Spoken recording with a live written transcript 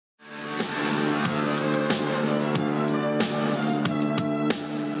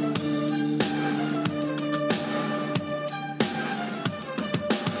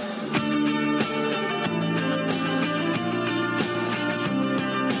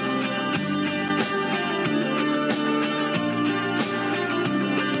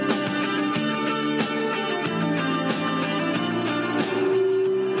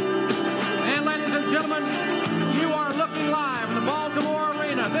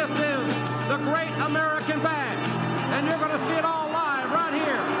American badge. And you're going to see it all live right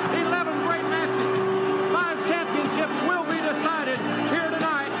here. 11 great matches. 5 championships will be decided here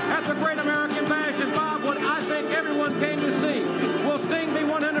tonight at the Great American Bash. And Bob, what I think everyone came to see, will Sting be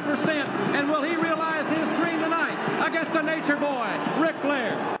 100%? And will he realize his dream tonight against the Nature Boy, Ric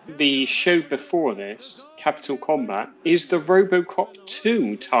Flair? The show before this, Capital Combat, is the RoboCop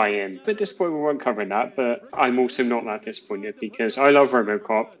 2 tie-in. A bit disappointed we weren't covering that, but I'm also not that disappointed because I love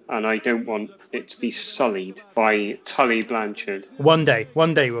RoboCop and I don't want it to be sullied by Tully Blanchard. One day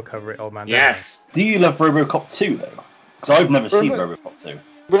we'll cover it, old man. Yes. Do you love RoboCop 2 though? Because I've never seen RoboCop 2.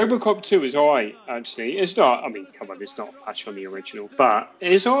 RoboCop 2 is alright, actually. It's not, I mean, come on, it's not a patch on the original, but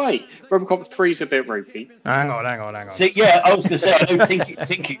it's alright. RoboCop 3 is a bit ropey. Hang on. See, yeah, I was going to say, I know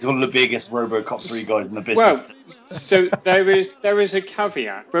Tinky's one of the biggest RoboCop 3 guys in the business. Well, so there is a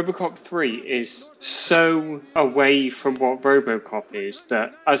caveat. RoboCop 3 is so away from what RoboCop is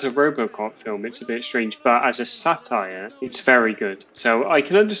that as a RoboCop film, it's a bit strange, but as a satire, it's very good. So I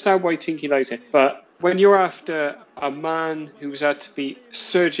can understand why Tinky likes it, but when you're after a man who's had to be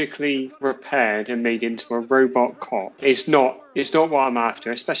surgically repaired and made into a robot cop, it's not what I'm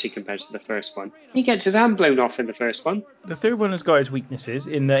after, especially compared to the first one. He gets his hand blown off in the first one. The third one has got its weaknesses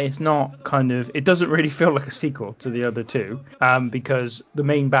in that it's not it doesn't really feel like a sequel to the other two, because the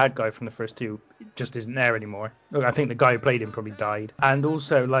main bad guy from the first two just isn't there anymore. Look, I think the guy who played him probably died. And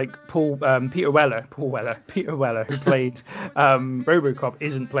also, like, Peter Weller, who played RoboCop,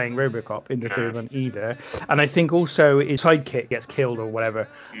 isn't playing RoboCop in the third one either. And I think also his sidekick gets killed or whatever.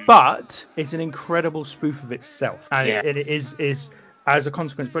 But it's an incredible spoof of itself. And it is as a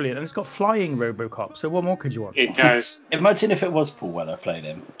consequence, brilliant. And it's got flying RoboCop, so what more could you want? It does. Imagine if it was Paul Weller playing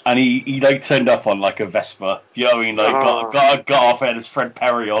him, and he like turned up on like a Vespa, you know what I mean, like got off and his Fred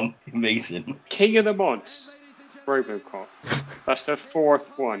Perry on. Amazing. King of the Mods, RoboCop. That's the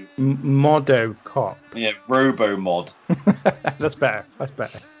fourth one. Modo Cop. Yeah, Robo Mod. That's better.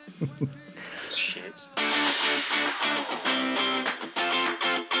 Shit.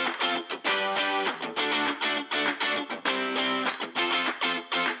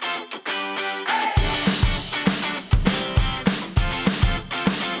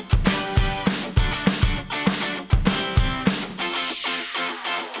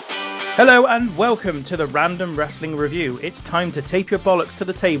 Hello and welcome to the Random Wrestling Review. It's time to tape your bollocks to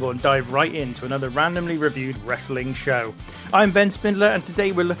the table and dive right into another randomly reviewed wrestling show. I'm Ben Spindler and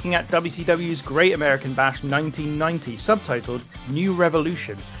today we're looking at WCW's Great American Bash 1990, subtitled New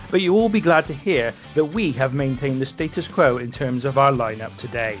Revolution. But you'll all be glad to hear that we have maintained the status quo in terms of our lineup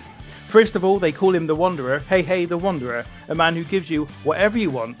today. First of all, they call him the Wanderer. Hey, the Wanderer, a man who gives you whatever you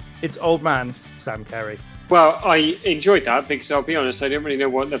want. It's old man Sam Carey. Well, I enjoyed that because I'll be honest, I didn't really know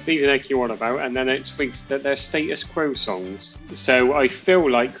what the bleeding egg you were on about, and then it tweets that they're status quo songs. So I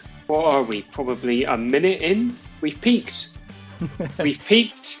feel like, what are we, probably a minute in? We've peaked. We've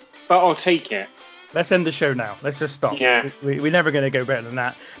peaked, but I'll take it. Let's end the show now. Let's just stop. Yeah. We're never going to go better than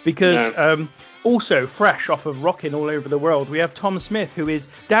that. Because also fresh off of Rockin' All Over the World, we have Tom Smith, who is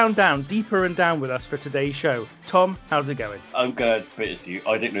down, deeper and down with us for today's show. Tom, how's it going? I'm going to admit this to you.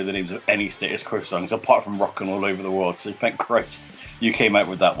 I didn't know the names of any status quo songs apart from Rockin' All Over the World. So thank Christ you came out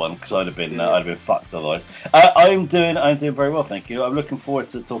with that one, because I'd have been fucked otherwise. I'm doing very well, thank you. I'm looking forward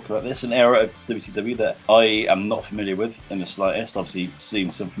to talking about this, an era of WCW that I am not familiar with in the slightest. Obviously,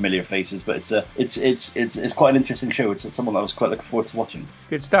 seeing some familiar faces, but it's quite an interesting show. It's someone I was quite looking forward to watching.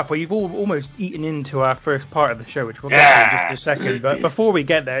 Good stuff. Well, you've all almost eaten into our first part of the show, which we'll get to in just a second. But before we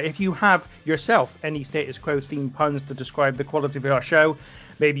get there, if you have yourself any status quo themed puns to describe the quality of our show,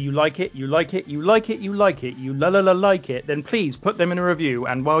 maybe you like it, you like it, then please put them in a review.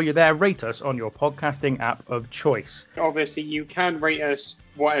 And while you're there, rate us on your podcasting app of choice. Obviously, you can rate us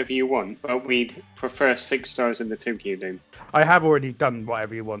whatever you want, but we'd prefer 6 stars in the Tokyo Dome. I have already done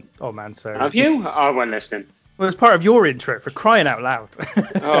whatever you want, oh man. So have you? I wasn't listening. Well, it's part of your intro, for crying out loud.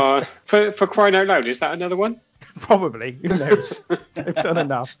 For crying out loud, is that another one? Probably. Who knows? I've done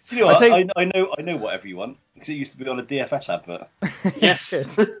enough. You know what? I know whatever you want, because it used to be on a DFS advert. Yes.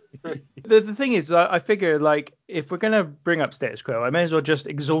 The thing is, I figure, like, if we're going to bring up status quo, I may as well just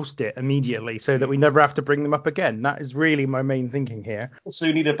exhaust it immediately so that we never have to bring them up again. That is really my main thinking here. So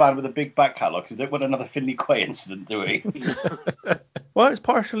you need a band with a big back catalogue, so you don't want another Finley Quay incident, do we? Well, it's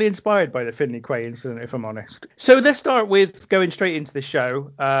partially inspired by the Finley Quay incident, if I'm honest. So let's start with going straight into the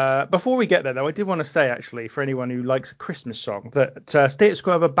show. Before we get there, though, I did want to say, actually, for anyone who likes a Christmas song, that Status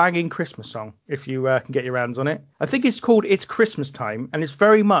Quo have a banging Christmas song, if you can get your hands on it. I think it's called It's Christmas Time, and it's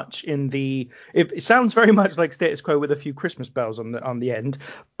very much in the... It sounds very much like Status Quo with a few Christmas bells on the end,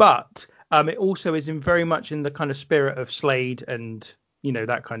 but it also is very much in the kind of spirit of Slade and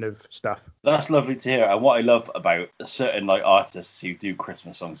that kind of stuff. That's lovely to hear. And what I love about certain like artists who do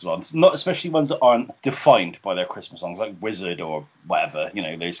Christmas songs as well, not especially ones that aren't defined by their Christmas songs, like Wizard or whatever,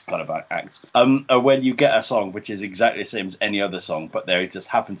 those kind of acts, are when you get a song which is exactly the same as any other song, but they just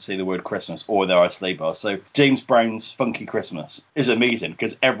happen to say the word Christmas or there are sleigh bells. So James Brown's Funky Christmas is amazing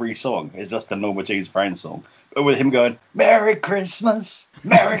because every song is just a normal James Brown song. But with him going, Merry Christmas,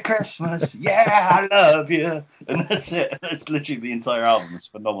 yeah, I love you. And that's it. That's literally the entire album. It's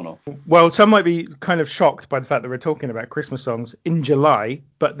phenomenal. Well, some might be kind of shocked by the fact that we're talking about Christmas songs in July,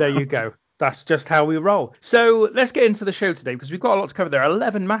 but there you go. That's just how we roll. So let's get into the show today because we've got a lot to cover. There are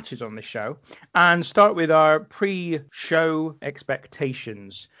 11 matches on this show, and start with our pre-show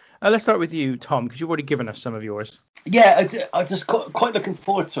expectations. Let's start with you, Tom, because you've already given us some of yours. Yeah, I just quite looking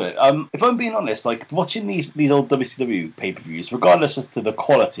forward to it. If I'm being honest, like watching these old WCW pay-per-views, regardless as to the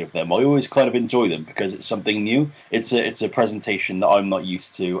quality of them, I always kind of enjoy them because it's something new. It's a presentation that I'm not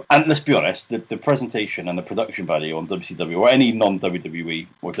used to. And let's be honest, the presentation and the production value on WCW or any non-WWE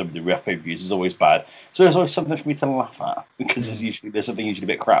or WWF pay-per-views is always bad. So there's always something for me to laugh at because there's something usually a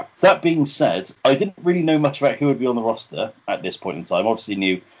bit crap. That being said, I didn't really know much about who would be on the roster at this point in time. Obviously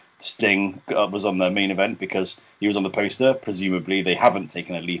knew Sting was on the main event because he was on the poster. Presumably they haven't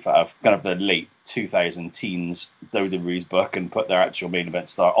taken a leaf out of kind of the late 2000 teens WWE's book and put their actual main event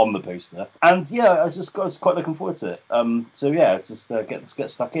star on the poster. And yeah, I was quite looking forward to it. So yeah, let's just get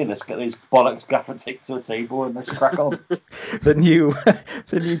stuck in. Let's get those bollocks gaffer tape to a table and let's crack on. the new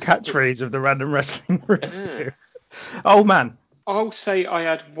catchphrase of the Random Wrestling Review. Oh man. I'll say I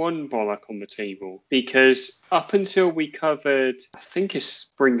had one bollock on the table because up until we covered, I think it's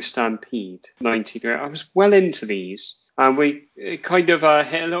Spring Stampede 93, I was well into these. And we kind of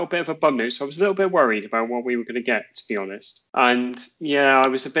hit a little bit of a bum note, so I was a little bit worried about what we were going to get, to be honest. And yeah, I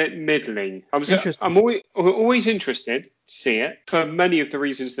was a bit middling. I'm always interested to see it for many of the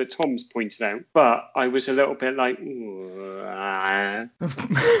reasons that Tom's pointed out, but I was a little bit like,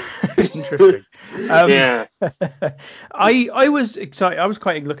 interesting. Yeah. I was excited. I was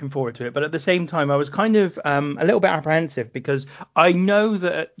quite looking forward to it, but at the same time, I was kind of a little bit apprehensive because I know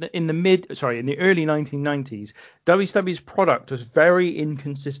that in the early 1990s, WCW's product was very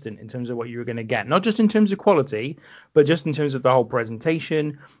inconsistent in terms of what you were going to get, not just in terms of quality, but just in terms of the whole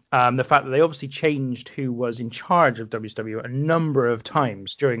presentation. The fact that they obviously changed who was in charge of WCW a number of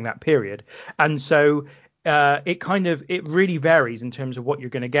times during that period, and so it really varies in terms of what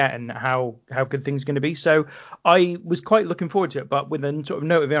you're going to get and how good things are going to be. So I was quite looking forward to it, but with a sort of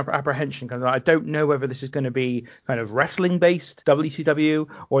note of apprehension, because I don't know whether this is going to be kind of wrestling based WCW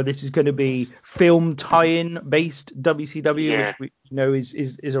or this is going to be film tie-in based WCW, which we know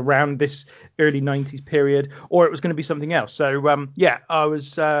is around this early 90s period, or it was going to be something else. So I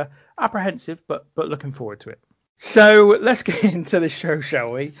was apprehensive, but looking forward to it. So let's get into the show,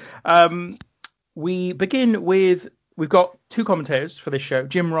 shall we? We begin with, we've got two commentators for this show,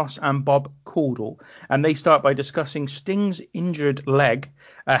 Jim Ross and Bob Caudle, and they start by discussing Sting's injured leg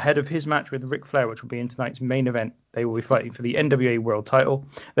ahead of his match with Ric Flair, which will be in tonight's main event. They will be fighting for the NWA World Title.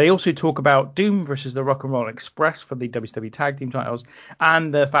 They also talk about Doom versus the Rock and Roll Express for the WCW Tag Team titles,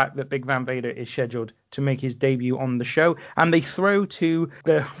 and the fact that Big Van Vader is scheduled to make his debut on the show. And they throw to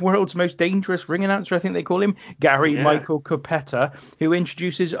the world's most dangerous ring announcer, I think they call him, Gary Michael Copetta, who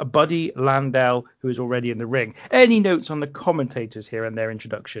introduces Buddy Landel, who is already in the ring. Any notes on the commentators here and their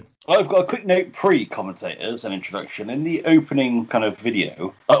introduction? I've got a quick note pre-commentators and introduction. In the opening kind of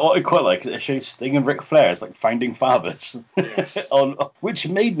video, what I quite like is it shows Sting and Ric Flair as like founding fathers, yes. Which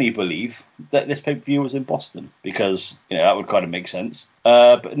made me believe that this pay-per-view was in Boston because that would kind of make sense.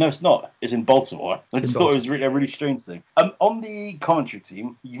 But no, it's not. It's in Baltimore. I just thought it was a really strange thing. On the commentary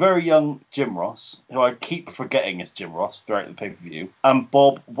team, very young Jim Ross, who I keep forgetting is Jim Ross throughout the pay-per-view, and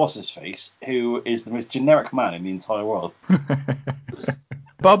Bob What's-His-Face, who is the most generic man in the entire world.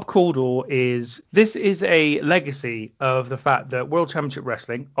 Bob Caudle is a legacy of the fact that World Championship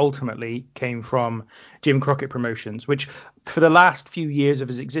Wrestling ultimately came from Jim Crockett Promotions, which for the last few years of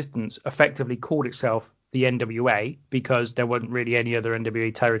his existence effectively called itself the NWA because there wasn't really any other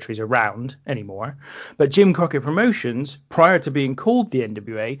NWA territories around anymore. But Jim Crockett Promotions, prior to being called the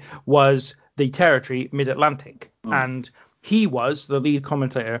NWA, was the territory Mid-Atlantic. And he was the lead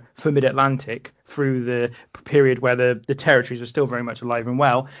commentator for Mid-Atlantic through the period where the territories were still very much alive and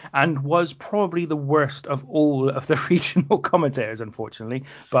well, and was probably the worst of all of the regional commentators, unfortunately.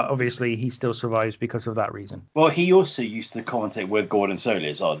 But obviously he still survives because of that reason. Well, he also used to commentate with Gordon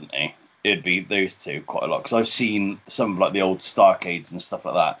Solie as well, didn't he? It'd be those two quite a lot, because I've seen some of like the old Starcades and stuff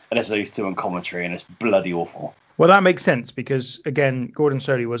like that, and it's those two on commentary, and it's bloody awful. Well, that makes sense because, again, Gordon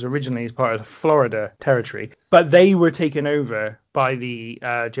Solie was originally part of the Florida territory. But they were taken over by the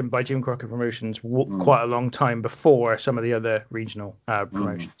Jim Crockett Promotions quite a long time before some of the other regional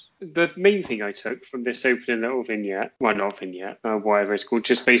promotions. The main thing I took from this opening little vignette, well, not vignette, whatever it's called,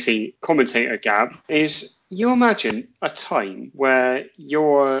 just basically commentator gab, is you imagine a time where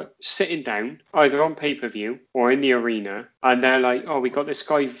you're sitting down, either on pay-per-view or in the arena, and they're like, oh, we got this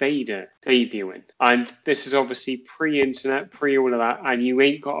guy Vader debuting. And this is obviously pre-internet, pre-all of that, and you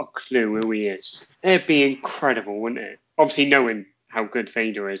ain't got a clue who he is. It'd be incredible, wouldn't it? Obviously, knowing how good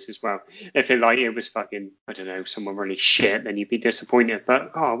Vader is as well. If it was fucking, I don't know, someone really shit, then you'd be disappointed.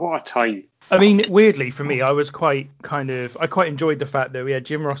 But, oh, what a time. I mean, weirdly for me, I quite enjoyed the fact that we had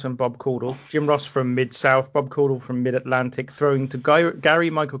Jim Ross and Bob Caudle. Jim Ross from Mid-South, Bob Caudle from Mid-Atlantic, throwing to Gary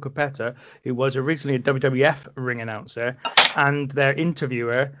Michael Capetta, who was originally a WWF ring announcer, and their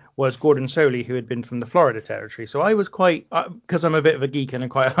interviewer was Gordon Soley, who had been from the Florida territory. So I was quite, because I'm a bit of a geek and I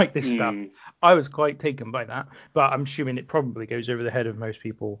quite like this stuff, I was quite taken by that. But I'm assuming it probably goes over the head of most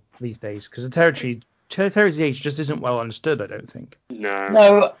people these days, because the territory's age just isn't well understood, I don't think.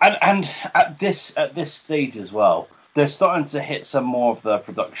 No, and at this stage as well, they're starting to hit some more of the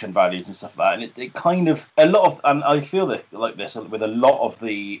production values and stuff like that, and it kind of and I feel like this with a lot of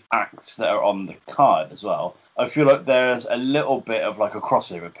the acts that are on the card as well. I feel like there's a little bit of like a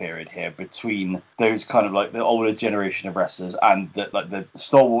crossover period here between those kind of like the older generation of wrestlers and the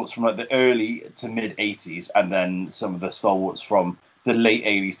stalwarts from like the early to mid 80s, and then some of the stalwarts from the late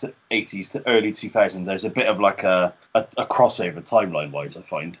 80s to early 2000s. There's a bit of like a crossover timeline wise, I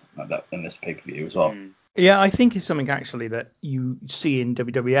find, like that in this pay-per-view as well. Yeah, I think it's something actually that you see in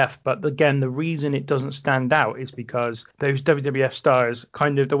WWF, but again, the reason it doesn't stand out is because those WWF stars,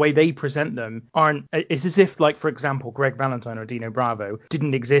 kind of the way they present them, it's as if, like, for example, Greg Valentine or Dino Bravo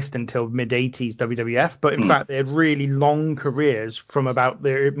didn't exist until mid-80s WWF, but in fact they had really long careers from about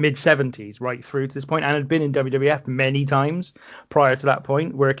their mid-70s right through to this point, and had been in WWF many times prior to that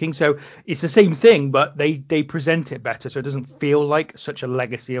point working. So it's the same thing, but they present it better, so it doesn't feel like such a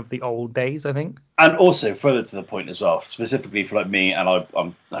legacy of the old days, I think. And also, further to the point as well, specifically for like me, and I hope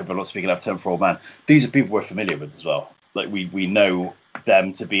I'm not speaking out of turn for old man, these are people we're familiar with as well. Like we know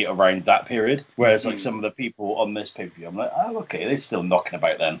them to be around that period, whereas like some of the people on this pay-per-view, I'm like, oh, okay, they're still knocking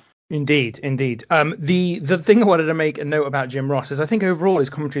about then. Indeed. The thing I wanted to make a note about Jim Ross is I think overall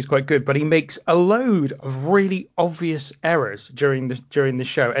his commentary is quite good, but he makes a load of really obvious errors during the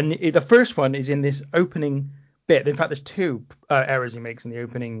show. And the first one is in this opening bit. In fact, there's two errors he makes in the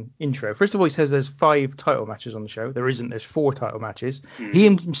opening intro. First of all, he says there's 5 title matches on the show. There isn't. There's 4 title matches. He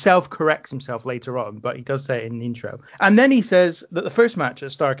himself corrects himself later on, but he does say it in the intro. And then he says that the first match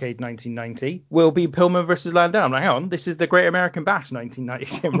at Starrcade 1990 will be Pillman versus Landau. I'm like, hang on, this is the Great American Bash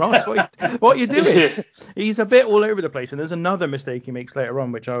 1990, Jim Ross. What are you doing? He's a bit all over the place. And there's another mistake he makes later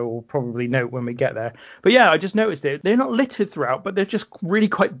on, which I will probably note when we get there. But yeah, I just noticed it. They're not littered throughout, but they're just really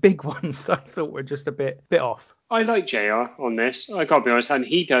quite big ones that I thought were just a bit off. I like JR on this, I gotta be honest, and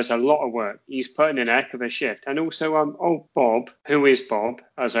he does a lot of work. He's putting in a heck of a shift. And also, old Bob, who is Bob,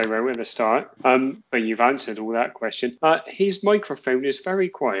 as I wrote at the start, but you've answered all that question. His microphone is very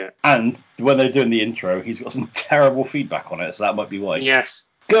quiet. And when they're doing the intro, he's got some terrible feedback on it, so that might be why. Yes.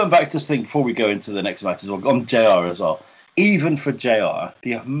 Going back to this thing before we go into the next match as well, on JR as well. Even for JR,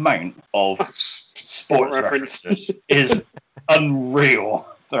 the amount of sports references is unreal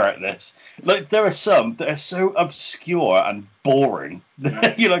throughout this. Like, there are some that are so obscure and boring.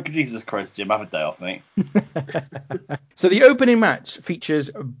 You're like, Jesus Christ, Jim, have a day off, mate. So the opening match features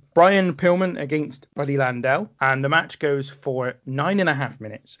Brian Pillman against Buddy Landau, and the match goes for 9.5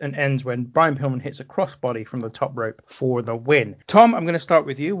 minutes and ends when Brian Pillman hits a crossbody from the top rope for the win. Tom, I'm going to start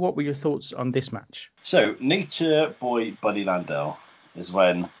with you. What were your thoughts on this match? So, Nature Boy Buddy Landau is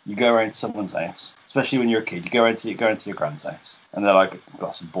when you go around to someone's house, especially when you're a kid, you go into your grand's house, and they're like, I've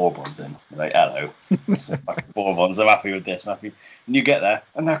got some bourbons in. You're like, hello, some fucking bourbons, I'm happy with this. And you get there,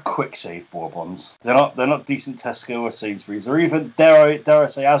 and they're quick save bourbons. They're not decent Tesco or Sainsbury's, or even, dare I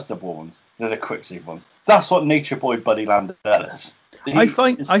say, Asda bourbons. They're the quick save ones. That's what Nature Boy Buddy Landau does. I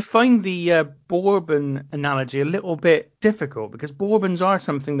find the bourbon analogy a little bit difficult, because bourbons are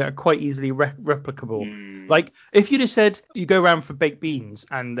something that are quite easily replicable. Like, if you just said you go around for baked beans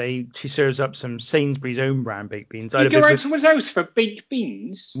and she serves up some Sainsbury's own brand baked beans. You go around someone's house for baked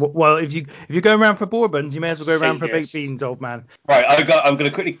beans? Well, if you go around for bourbons, you may as well go around for baked beans, old man. Right, I'm going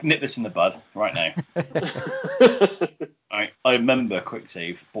to quickly nip this in the bud right now. I remember Quick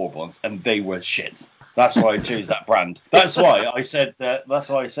Save Bourbons, and they were shit. That's why I chose that brand. That's why I said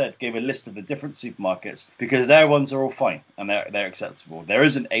gave a list of the different supermarkets, because their ones are all fine and they're acceptable.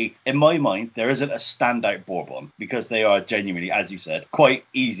 In my mind, there isn't a standout Bourbon, because they are genuinely, as you said, quite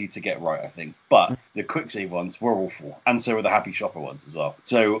easy to get right, I think. But the Quick Save ones were awful, and so were the Happy Shopper ones as well.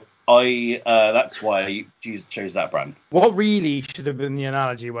 So that's why I chose that brand. What really should have been the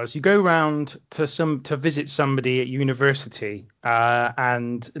analogy was, you go round to visit somebody at university,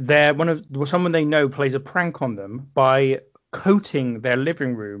 and someone they know plays a prank on them by coating their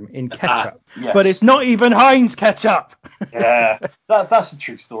living room in ketchup. Yes. But it's not even Heinz ketchup. Yeah, that's a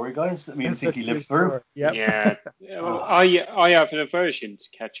true story, guys. That me and Tinky lived through. Yep. Yeah. Well, I have an aversion to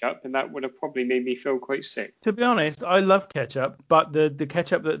ketchup, and that would have probably made me feel quite sick. To be honest, I love ketchup, but the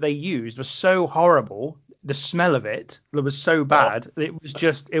ketchup that they used was so horrible. The smell of it was so bad. It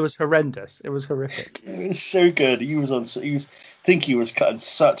was horrendous. It was horrific. It was so good. Tinky was cutting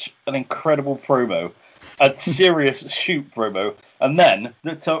such an incredible promo, a serious shoot promo, and then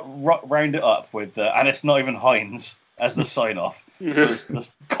to round it up with and it's not even Heinz as the sign off.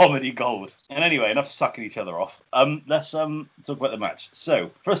 was comedy gold. And anyway, enough sucking each other off. Let's talk about the match.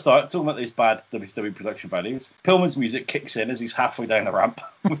 So first start talking about these bad WCW production values. Pillman's music kicks in as he's halfway down the ramp,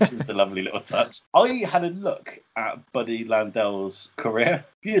 which is a lovely little touch. I had a look at Buddy Landell's career.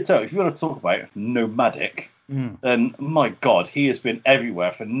 If you want to talk about nomadic, then my God, he has been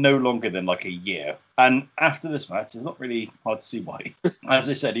everywhere for no longer than like a year. And after this match, it's not really hard to see why. As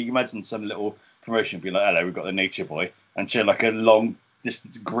I said, you can imagine some little promotion be like, hello, we've got the Nature Boy, and show like a long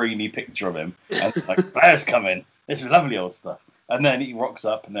distance grainy picture of him, and like, Flair's coming, this is lovely old stuff. And then he rocks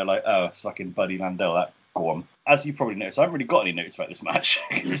up and they're like, oh, it's fucking Buddy Landell, that go on. As you probably noticed, I haven't really got any notes about this match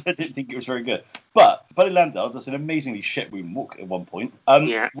because I didn't think it was very good. But Buddy Landell does an amazingly shit moonwalk at one point.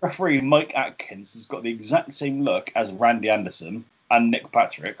 Referee Mike Atkins has got the exact same look as Randy Anderson and Nick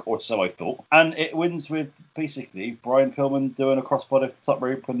Patrick, or so I thought. And it wins with basically Brian Pillman doing a crossbody off the top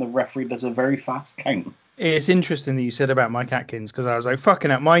rope when the referee does a very fast count. It's interesting that you said about Mike Atkins, because I was like, fucking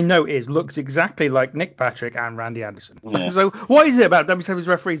hell, my note looks exactly like Nick Patrick and Randy Anderson. Yeah. So what is it about WCW's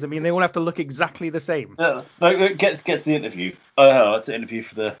referees? I mean, they all have to look exactly the same. Gets the interview. It's an interview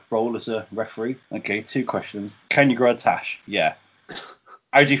for the role as a referee. Okay, 2 questions. Can you grow a tash? Yeah.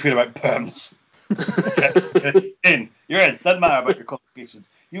 How do you feel about perms? You're in. Doesn't matter about your qualifications.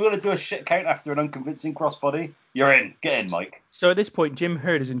 You want to do a shit count after an unconvincing crossbody? You're in. Get in, Mike. So at this point, Jim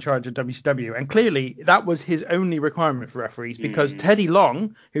Herd is in charge of WCW, and clearly that was his only requirement for referees, because Teddy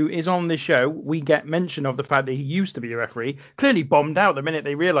Long, who is on this show, we get mention of the fact that he used to be a referee, clearly bombed out the minute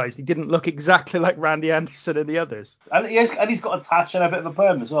they realised he didn't look exactly like Randy Anderson and the others. And he's got a tash and a bit of a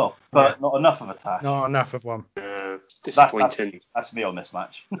perm as well, but not enough of a tash. Not enough of one. Disappointing. That's me on this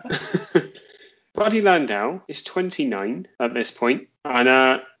match. Buddy Landau is 29 at this point,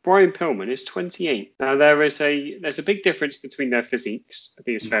 and Brian Pillman is 28. Now there's a big difference between their physiques, I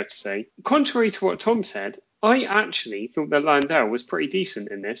think it's fair to say. Contrary to what Tom said, I actually thought that Landau was pretty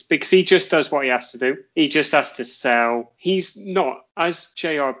decent in this, because he just does what he has to do. He just has to sell. He's not, as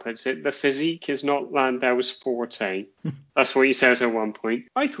JR puts it, the physique is not Landau's forte. That's what he says at one point.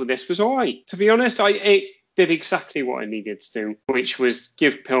 I thought this was all right. To be honest, it did exactly what I needed to do, which was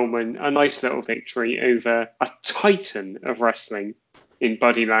give Pillman a nice little victory over a titan of wrestling in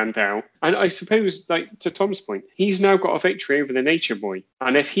Buddy Landau. And I suppose, like to Tom's point, he's now got a victory over the Nature Boy.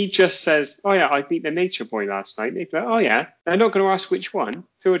 And if he just says, oh yeah, I beat the Nature Boy last night, they'd be like, oh yeah, they're not going to ask which one.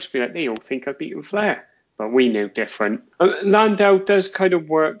 So it'll just be like, they all think I've beaten Flair. But we know different. Landau does kind of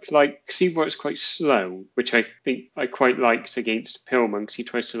work because he works quite slow, which I think I quite liked against Pillman, because he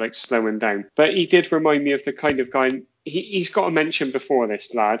tries to slow him down. But he did remind me of the kind of guy. He's got to mention before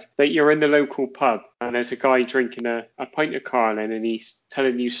this, lad, that you're in the local pub and there's a guy drinking a pint of Carlin and he's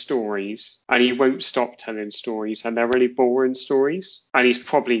telling you stories and he won't stop telling stories and they're really boring stories and he's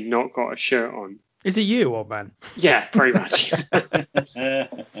probably not got a shirt on. Is it you, old man? Yeah, pretty much.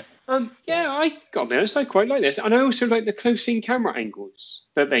 I gotta be honest, I quite like this. And I also like the close-in camera angles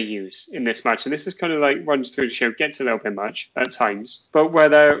that they use in this match. And this is kind of runs through the show, gets a little bit much at times, but where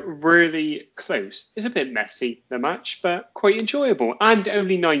they're really close. It's a bit messy, the match, but quite enjoyable. And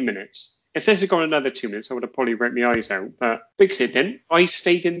only 9 minutes. If this had gone another 2 minutes, I would have probably ripped my eyes out. But Because it didn't. I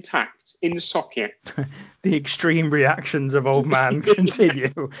stayed intact in the socket. The extreme reactions of old man continue.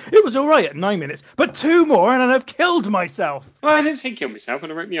 It was all right at 9 minutes, but 2 more and I've killed myself. Well, I didn't say kill myself,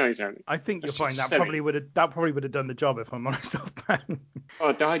 and I ripped my eyes out. I think That's you'll find just that silly. probably would have done the job if I'm honest, old man.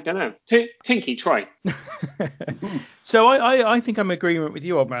 Oh, I don't know. Tinky, try. So I think I'm in agreement with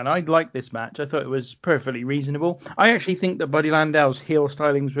you, old man. I liked this match. I thought it was perfectly reasonable. I actually think that Buddy Landau's heel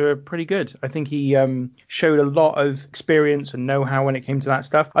stylings were pretty good. I think he showed a lot of experience and know-how when it came to that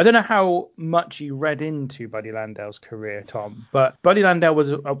stuff. I don't know how much you read into Buddy Landau's career, Tom, but Buddy Landau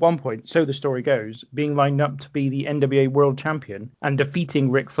was at one point, so the story goes, being lined up to be the NWA World Champion and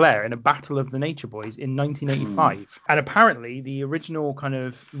defeating Ric Flair in a Battle of the Nature Boys in 1985. And apparently the original kind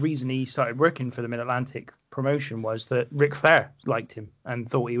of reason he started working for the Mid-Atlantic promotion was that Ric Flair liked him and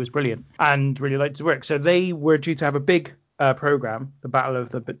thought he was brilliant and really liked his work. So they were due to have a big program, the Battle of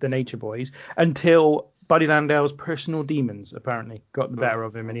the Nature Boys, until Buddy Landau's personal demons apparently got the better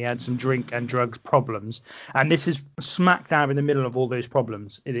of him, and he had some drink and drugs problems. And this is smack dab in the middle of all those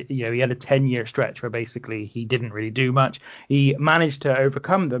problems. He had a 10-year stretch where basically he didn't really do much. He managed to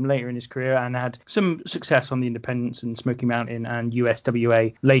overcome them later in his career and had some success on the Independents and Smoky Mountain and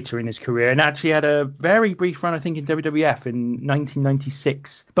USWA later in his career, and actually had a very brief run, I think, in WWF in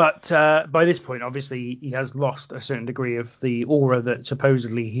 1996. But by this point, obviously, he has lost a certain degree of the aura that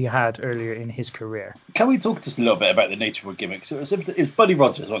supposedly he had earlier in his career. Can we talk just a little bit about the Nature Boy gimmick? So it was Buddy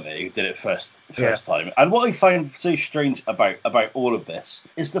Rogers, wasn't it, who did it first time. And what I find so strange about all of this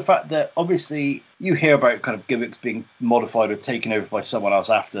is the fact that obviously you hear about kind of gimmicks being modified or taken over by someone else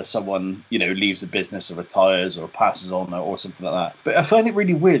after someone, leaves the business or retires or passes on or something like that. But I find it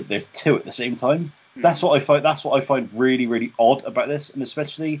really weird there's two at the same time. That's what I find really, really odd about this, and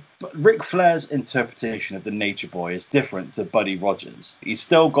especially Ric Flair's interpretation of the Nature Boy is different to Buddy Rogers. He's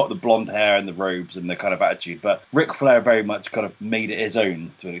still got the blonde hair and the robes and the kind of attitude, but Ric Flair very much kind of made it his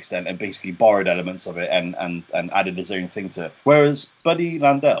own to an extent and basically borrowed elements of it and added his own thing to it. Whereas Buddy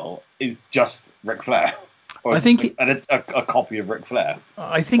Landau is just Ric Flair. Or I think a copy of Ric Flair.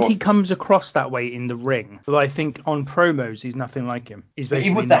 I think he comes across that way in the ring, but I think on promos he's nothing like him. He's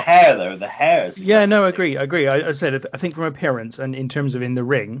basically even with the hair though, the hair is. Yeah, no, I agree. I said I think from appearance and in terms of in the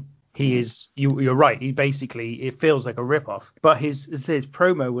ring, he is. You're right. He basically, it feels like a rip-off. But his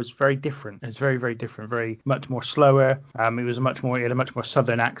promo was very different. It's very, very different. Very much more slower. He had a much more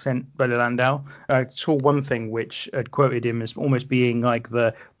southern accent, Buddy Landau. I saw one thing which had quoted him as almost being like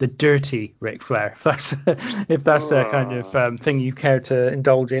the dirty Ric Flair. If that's a kind of thing you care to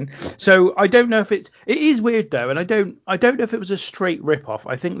indulge in. So I don't know if it is weird though, and I don't know if it was a straight rip-off.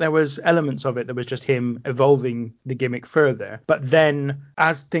 I think there was elements of it that was just him evolving the gimmick further. But then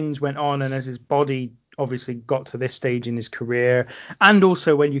as things went on and as his body obviously got to this stage in his career, and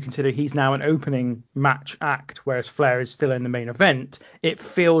also when you consider he's now an opening match act whereas Flair is still in the main event, it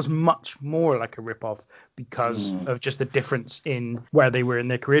feels much more like a rip-off because of just the difference in where they were in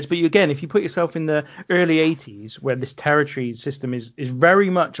their careers. But again, if you put yourself in the early 80s where this territory system is very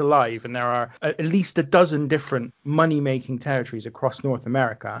much alive and there are at least a dozen different money-making territories across North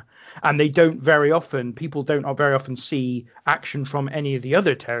America, and people don't very often see action from any of the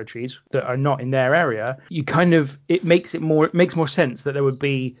other territories that are not in their area, it makes more sense that there would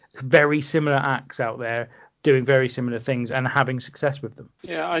be very similar acts out there doing very similar things and having success with them.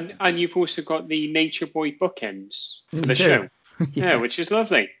 Yeah, and you've also got the Nature Boy bookends for the show. Yeah, which is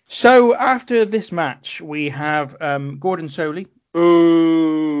lovely. So after this match, we have Gordon Solie.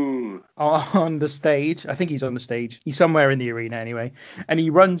 Ooh. On the stage. I think he's on the stage. He's somewhere in the arena anyway. And he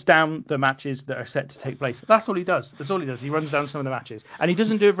runs down the matches that are set to take place. That's all he does. He runs down some of the matches. And he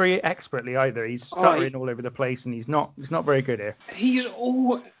doesn't do it very expertly either. He's stuttering all over the place, and he's not very good here. He's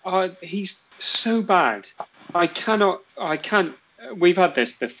so bad. I can't. We've had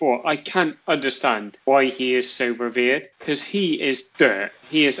this before. I can't understand why he is so revered, because he is dirt.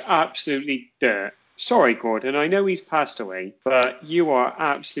 He is absolutely dirt. Sorry, Gordon, I know he's passed away, but you are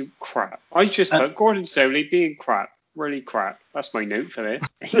absolute crap. I just put Gordon Solie being crap. Really crap. That's my note for this.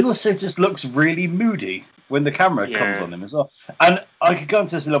 He also just looks really moody when the camera comes on him as well. And I could go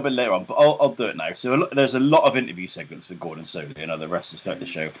into this a little bit later on, but I'll do it now. So there's a lot of interview segments with Gordon Solie and other wrestlers throughout the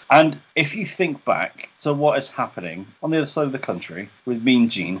show. And if you think back to what is happening on the other side of the country with Mean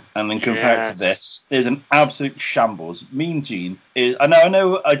Gene, and then compare it to this, there's an absolute shambles. Mean Gene is, I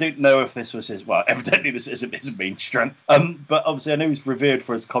don't know if this was his, well, evidently this isn't his main strength. But obviously I know he's revered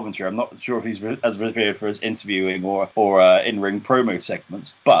for his commentary. I'm not sure if he's as revered for his interviewing or in-ring promo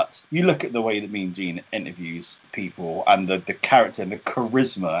segments. But you look at the way that Mean Gene interviews people and the character and the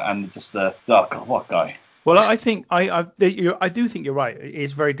charisma and just what guy. Well, I think I do think you're right.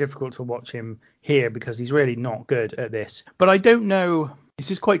 It's very difficult to watch him here because he's really not good at this. But I don't know. This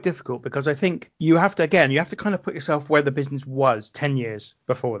is quite difficult because I think you have to kind of put yourself where the business was 10 years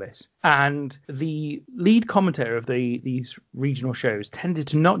before this. And the lead commentator of these regional shows tended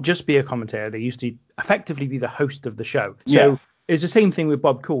to not just be a commentator. They used to effectively be the host of the show. So it's the same thing with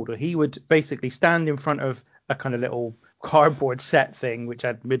Bob Calder. He would basically stand in front of a kind of little cardboard set thing which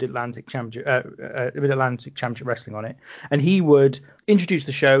had Mid-Atlantic Championship Wrestling on it, and he would introduce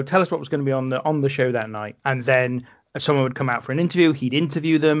the show, tell us what was going to be on the show that night, and then someone would come out for an interview, he'd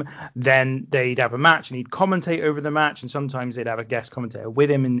interview them, then they'd have a match and he'd commentate over the match, and sometimes they'd have a guest commentator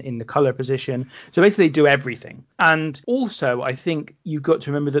with him in the color position. So basically they'd do everything. And also I think you've got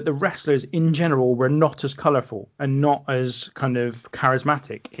to remember that the wrestlers in general were not as colorful and not as kind of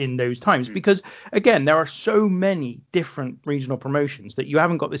charismatic in those times, because again, there are so many different regional promotions that you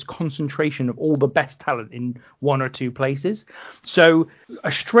haven't got this concentration of all the best talent in one or two places. So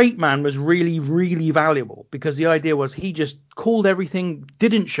a straight man was really, really valuable, because the idea was he just called everything,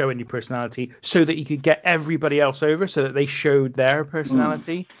 didn't show any personality, so that he could get everybody else over, so that they showed their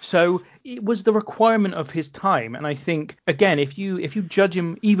personality. So it was the requirement of his time. And I think, again, if you judge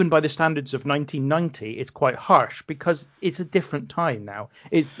him even by the standards of 1990, it's quite harsh, because it's a different time now.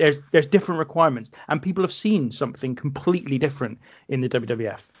 There's different requirements, and people have seen something completely different in the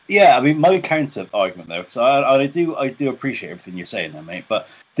WWF. Yeah, I mean, my counter argument though, so I do appreciate everything you're saying there, mate, but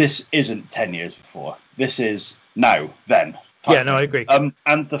this isn't 10 years before. This is now, then. Yeah, no, I agree.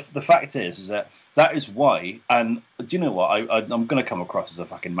 And the fact is that is why. And do you know what? I'm going to come across as a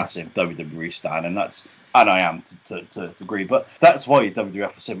fucking massive WWE stan, and I am to a degree. But that's why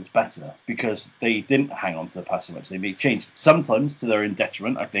WWF was so much better, because they didn't hang on to the past so much. They made change, sometimes to their own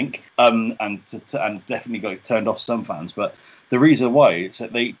detriment, I think, and definitely got turned off some fans. But the reason why is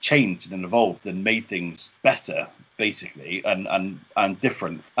that they changed and evolved and made things better, basically, and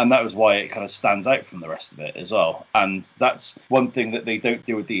different, and that was why it kind of stands out from the rest of it as well. And that's one thing that they don't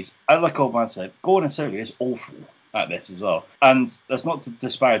do with these. And like Old Man said, Gordon Solie is awful at this as well, and that's not to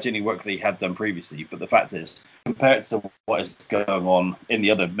disparage any work that he had done previously, but the fact is, compared to what is going on in the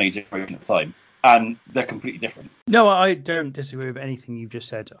other major promotion at the time, and they're completely different. No, I don't disagree with anything you've just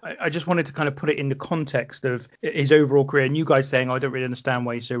said. I just wanted to kind of put it in the context of his overall career. And you guys saying, I don't really understand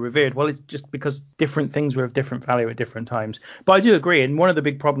why he's so revered. Well, it's just because different things were of different value at different times. But I do agree. And one of the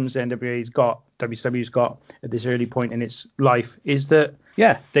big problems the WCW's got at this early point in its life is that,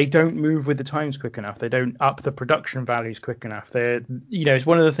 they don't move with the times quick enough. They don't up the production values quick enough. It's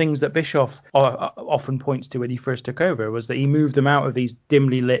one of the things that Bischoff often points to when he first took over, was that he moved them out of these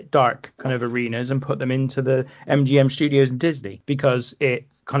dimly lit, dark kind of arenas and put them into the MGM studios in Disney, because it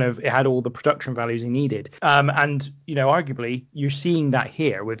had all the production values he needed. Arguably you're seeing that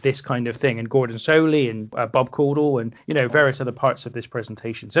here with this kind of thing, and Gordon Solie and Bob Caudle and various other parts of this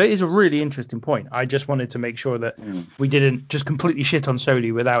presentation. So it is a really interesting point. I just wanted to make sure that we didn't just completely shit on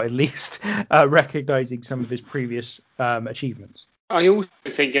Solie without at least recognizing some of his previous achievements. I also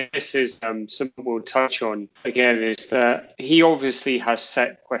think this is something we'll touch on again, is that he obviously has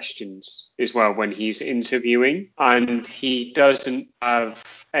set questions as well when he's interviewing, and he doesn't have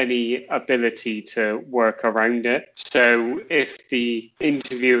any ability to work around it. So if the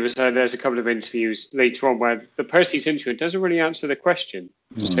interviewers, there's a couple of interviews later on where the person he's interviewing doesn't really answer the question.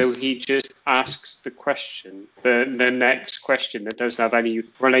 So he just asks the question, the next question that doesn't have any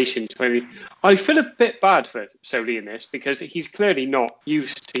relation to any. I feel a bit bad for Solie in this, because he's clearly not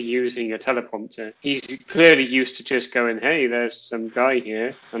used to using a teleprompter. He's clearly used to just going, hey, there's some guy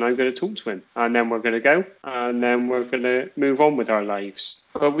here and I'm going to talk to him, and then we're going to go, and then we're going to move on with our lives.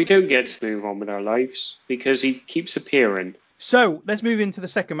 But we don't get to move on with our lives because he keeps appearing. So let's move into the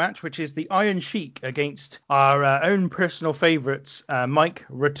second match, which is the Iron Sheik against our own personal favourites, Mike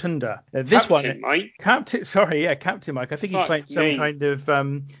Rotunda. Captain Mike. Captain Mike. I think he's playing some kind of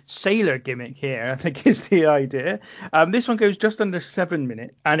sailor gimmick here, I think is the idea. This one goes just under 7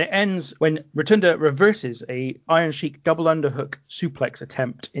 minutes, and it ends when Rotunda reverses a Iron Sheik double underhook suplex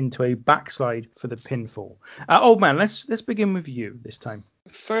attempt into a backslide for the pinfall. Old man, let's begin with you this time.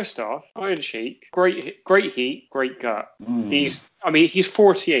 First off, Iron Sheik, great heat, great gut. He's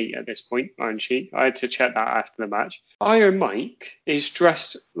 48 at this point, Iron Sheik. I had to check that after the match. Iron Mike is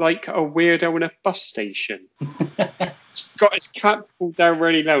dressed like a weirdo in a bus station. He's got his cap pulled down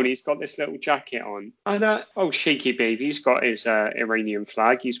really low, and he's got this little jacket on. And shaky baby, he's got his Iranian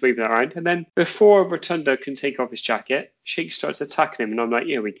flag. He's waving it around. And then before Rotunda can take off his jacket, Sheik starts attacking him, and I'm like,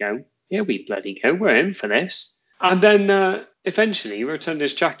 here we go. Here we bloody go. We're in for this. And then eventually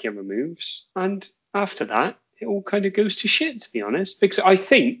Rotunda's jacket removes, and after that it all kind of goes to shit, to be honest, because I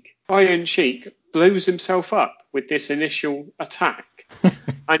think Iron Sheik blows himself up with this initial attack.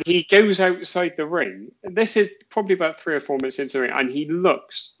 And he goes outside the ring. This is probably about 3 or 4 minutes into the ring, and he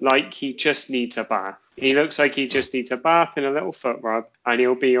looks like he just needs a bath. He looks like he just needs a bath and a little foot rub, and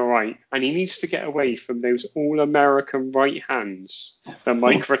he'll be all right. And he needs to get away from those all-American right hands that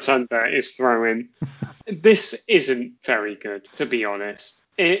Mike Rotunda is throwing. This isn't very good, to be honest.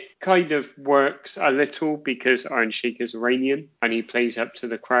 It kind of works a little because Iron Sheik is Iranian and he plays up to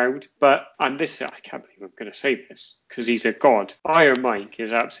the crowd. But, and this, I can't believe I'm going to say this because he's a god. Iron Mike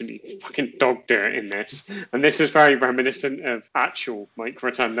is absolutely fucking dog dirt in this. And this is very reminiscent of actual Mike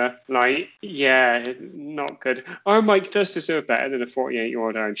Rotunda. Like, yeah, not good. Iron Mike does deserve better than a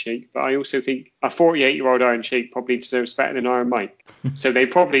 48-year-old Iron Sheik. But I also think a 48-year-old Iron Sheik probably deserves better than Iron Mike. So they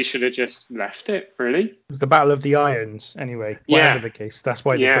probably should have just left it, really. It was the Battle of the Irons, anyway. Whatever the case. That's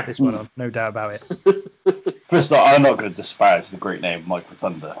why they put this one on. No doubt about it. First of all, I'm not going to disparage the great name Mike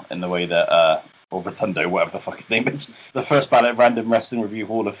Rotunda in the way that, or Rotundo, whatever the fuck his name is, the first ballot Random Wrestling Review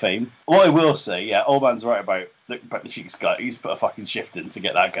Hall of Fame. What I will say, yeah, old man's right about the Sheik's guy. He's put a fucking shift in to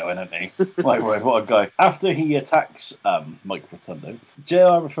get that going, hasn't he? My word, what a guy. After he attacks Mike Rotundo,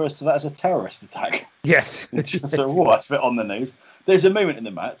 JR refers to that as a terrorist attack. Yes. So, that's a bit on the nose. There's a moment in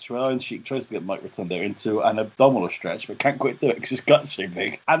the match where Iron Sheik tries to get Mike Rotundo into an abdominal stretch, but can't quite do it because his gut's so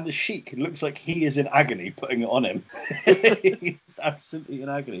big. And the Sheik looks like he is in agony putting it on him. He's absolutely in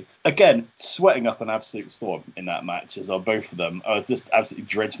agony. Again, sweating up an absolute storm in that match, as well. Both of them are just absolutely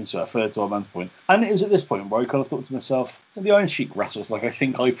drenched in sweat, further to our man's point. And it was at this point where I kind of thought to myself, the Iron Sheik wrestles like I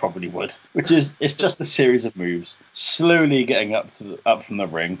think I probably would, which is, it's just a series of moves, slowly getting up from the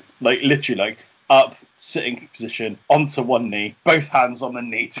ring, like literally like up, sitting position, onto one knee, both hands on the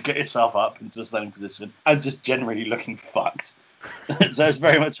knee to get yourself up into a standing position, and just generally looking fucked. So it's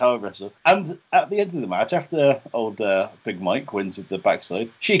very much how I wrestle. And at the end of the match, after old Big Mike wins with the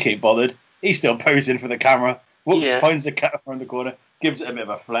backside, Sheik ain't bothered. He's still posing for the camera. Whoops, finds the camera in the corner, gives it a bit of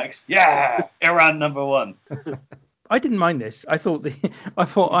a flex. Yeah, Iran #1. I didn't mind this. I thought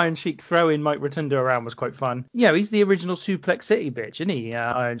Iron Sheik throwing Mike Rotunda around was quite fun. Yeah, he's the original Suplex City bitch, isn't he?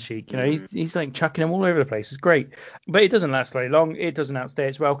 Iron Sheik. You know, he's like chucking him all over the place. It's great, but it doesn't last very long. It doesn't outstay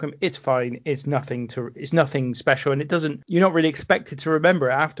its welcome. It's fine. It's nothing special, and it doesn't. You're not really expected to remember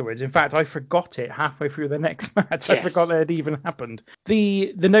it afterwards. In fact, I forgot it halfway through the next match. Yes. I forgot that it even happened.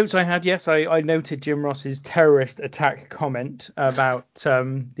 The notes I had, yes, I noted Jim Ross's terrorist attack comment about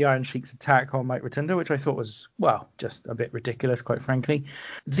the Iron Sheik's attack on Mike Rotunda, which I thought was, well, just a bit ridiculous, quite frankly.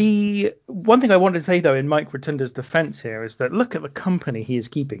 The one thing I wanted to say, though, in Mike Rotunda's defense here is that look at the company he is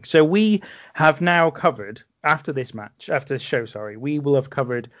keeping. So we have now covered, after this show, we will have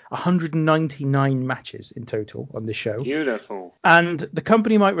covered 199 matches in total on this show. Beautiful. And the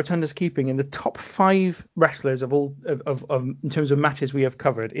company Mike Rotunda's keeping in the top 5 wrestlers of all of in terms of matches we have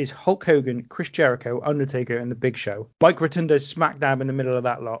covered is Hulk Hogan, Chris Jericho, Undertaker, and The Big Show. Mike Rotunda's smack dab in the middle of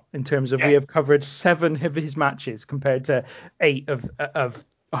that lot in terms of we have covered 7 of his matches compared to 8 of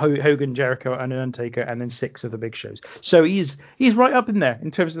Hogan, Jericho, and Undertaker, and then 6 of the Big Shows. So he's right up in there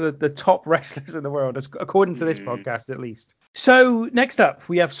in terms of the top wrestlers in the world, according to this podcast at least. So next up,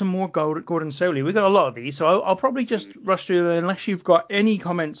 we have some more Gordon Solie. We've got a lot of these, so I'll probably just rush through them. Unless you've got any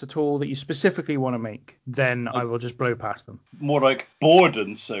comments at all that you specifically want to make, then I will just blow past them. More like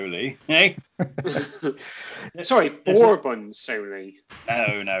Borden Solie, eh? Sorry, Bourbon Solie.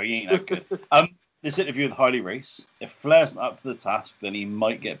 No, he ain't that good. This interview with Harley Race, if Flair's not up to the task, then he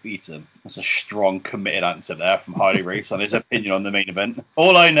might get beaten. That's a strong, committed answer there from Harley Race on his opinion on the main event.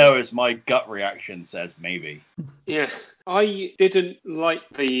 All I know is my gut reaction says maybe. Yeah, I didn't like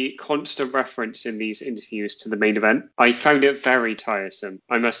the constant reference in these interviews to the main event. I found it very tiresome,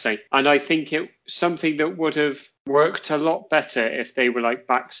 I must say. And I think it something that would have worked a lot better if they were like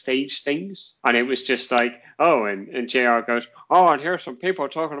backstage things. And it was just like, oh, and JR goes, oh, and here's some people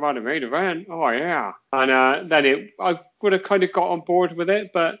talking about the main event. Oh, yeah. And then I would have kind of got on board with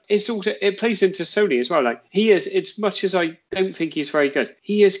it. But it plays into Solie as well. Like he is, as much as I don't think he's very good,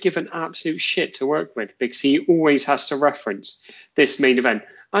 he is given absolute shit to work with because he always has to reference this main event.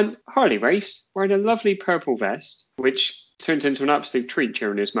 And Harley Race wearing a lovely purple vest, which turns into an absolute treat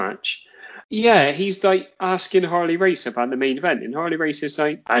during his match. Yeah, he's like asking Harley Race about the main event, and Harley Race is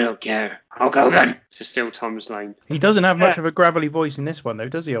like, I don't care, I'll go then. To steal Tom's line. He doesn't have much of a gravelly voice in this one, though,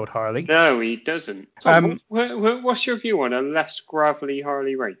 does he, old Harley? No, he doesn't. Tom, what's your view on a less gravelly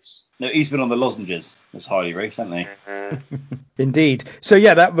Harley Race? No, he's been on the lozenges as Harley Race, hasn't he? Indeed. So,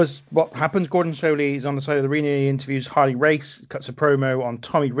 yeah, that was what happens. Gordon Solie is on the side of the arena. He interviews Harley Race, cuts a promo on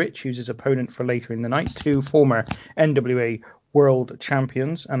Tommy Rich, who's his opponent for later in the night, 2 former NWA world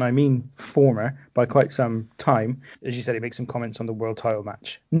champions, and I mean former by quite some time. As you said, he makes some comments on the world title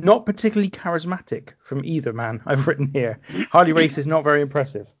match. Not particularly charismatic from either man, I've written here. Harley Race is not very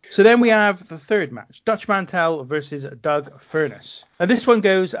impressive. So then we have the third match, Dutch Mantel versus Doug Furnas. Now this one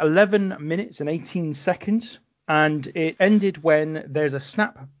goes 11 minutes and 18 seconds. And it ended when there's a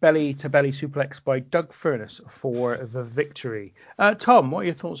snap belly-to-belly suplex by Doug Furnas for the victory. Tom, what are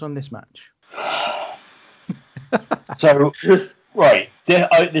your thoughts on this match? So, right,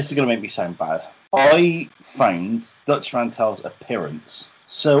 this is going to make me sound bad. I found Dutch Mantel's appearance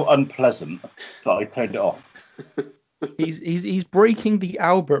so unpleasant that I turned it off. He's breaking the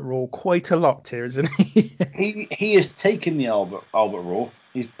Albert rule quite a lot here, isn't he? He has taken the Albert rule.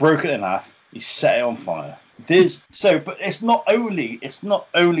 He's broken it in half. He's set it on fire. But it's not only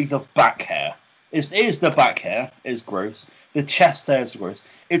the back hair. It is the back hair is gross. The chest hair is gross.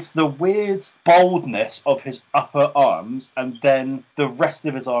 It's the weird baldness of his upper arms and then the rest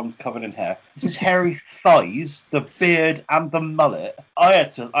of his arms covered in hair. It's his hairy thighs, the beard, and the mullet. I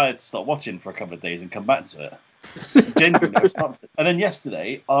had to stop watching for a couple of days and come back to it. Genuinely, I stopped it. And then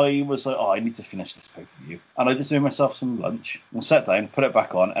yesterday, I was like, I need to finish this pay-per-view. And I just made myself some lunch and sat down, put it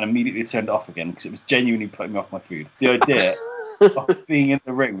back on, and immediately turned it off again because it was genuinely putting me off my food. The idea of being in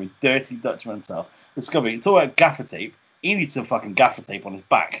the ring with dirty Dutch Mantel. It's all about gaffer tape. He needs some fucking gaffer tape on his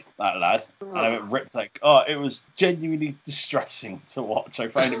back, that lad. And I went ripped like, it was genuinely distressing to watch. I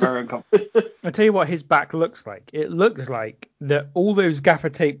found it very uncomfortable. I'll tell you what his back looks like. It looks like that all those gaffer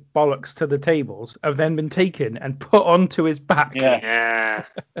tape bollocks to the tables have then been taken and put onto his back. Yeah.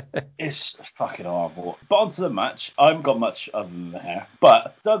 It's fucking horrible. But onto the match. I haven't got much other than the hair.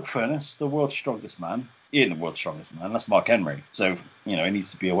 But Doug Furnas, the world's strongest man. He ain't the world's strongest man. That's Mark Henry. So, he needs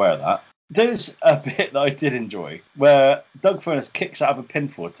to be aware of that. There's a bit that I did enjoy where Doug Furnas kicks out of a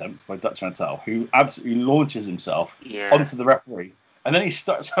pinfall attempt by Dutch Mantel, who absolutely launches himself onto the referee. And then he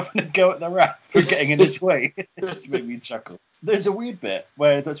starts having a go at the ref for getting in his way, which made me chuckle. There's a weird bit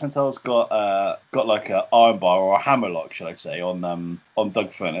where Dutch Mantel's got like an armbar or a hammerlock, shall I say, on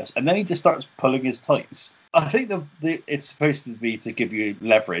Doug Furnas, and then he just starts pulling his tights. I think it's supposed to be to give you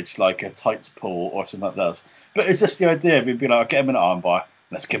leverage, like a tights pull or something like that. But it's just the idea of being like, I'll get him an armbar.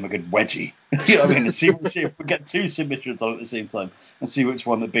 Let's give him a good wedgie. You know what I mean? And see if we get two submissions on at the same time and see which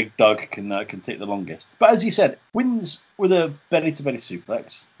one that Big Doug can take the longest. But as you said, wins with a belly-to-belly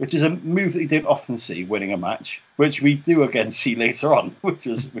suplex, which is a move that you don't often see winning a match, which we do again see later on, which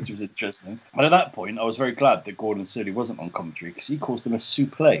was interesting. And at that point, I was very glad that Gordon Surly wasn't on commentary because he calls them a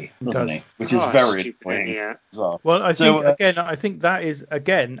souffle, doesn't he? Which is very annoying as well. Well, I think that is,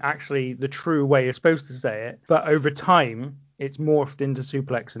 again, actually the true way you're supposed to say it. But over time, it's morphed into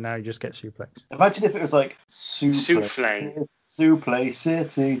suplex, and now you just get suplex. Imagine if it was like souffle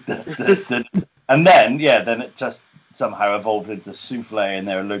city, and then it just somehow evolved into souffle, and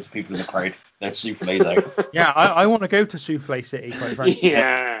there are loads of people in the crowd. They're souffles out. Yeah, I want to go to Souffle City, quite frankly.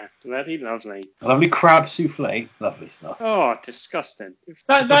 Yeah, bloody lovely. A lovely crab souffle, lovely stuff. Oh, disgusting.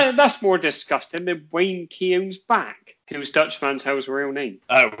 That's more disgusting than Wayne Keown's back, who's Dutch Mantel's real name.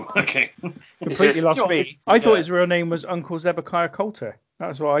 Oh, okay. Completely lost me. I thought his real name was Uncle Zebekiah Coulter.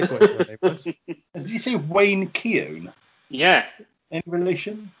 That's what I thought his real name was. Did you say Wayne Keown? Yeah. In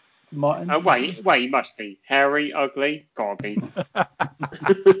relation to Martin? Wait, he must be. Hairy, ugly, gotta be.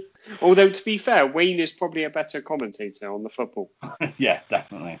 Although, to be fair, Wayne is probably a better commentator on the football. Yeah,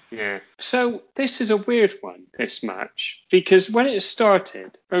 definitely. Yeah. So, this is a weird one, this match, because when it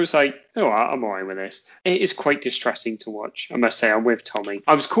started, I was like, I'm alright with this. It is quite distressing to watch, I must say. I'm with Tommy.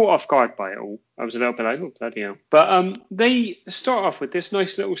 I was caught off guard by it all. I was a little bit like, oh, bloody hell. But they start off with this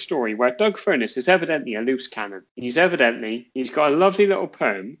nice little story where Doug Furnas is evidently a loose cannon. He's got a lovely little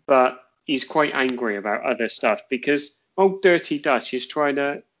poem, but he's quite angry about other stuff because old Dirty Dutch is trying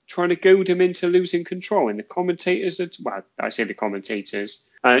to goad him into losing control. And the commentators,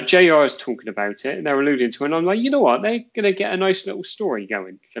 JR is talking about it and they're alluding to it. And I'm like, you know what? They're going to get a nice little story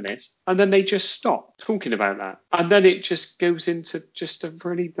going for this. And then they just stop talking about that. And then it just goes into just a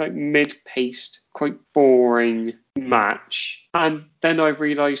really mid-paced, quite boring match. And then I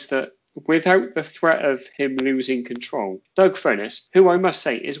realised that without the threat of him losing control, Doug Furnas, who I must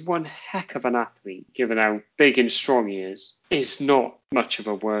say is one heck of an athlete, given how big and strong he is not much of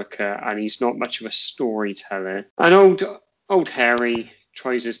a worker and he's not much of a storyteller. And old Harry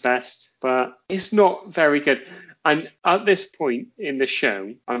tries his best, but it's not very good. And at this point in the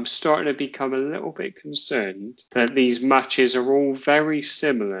show, I'm starting to become a little bit concerned that these matches are all very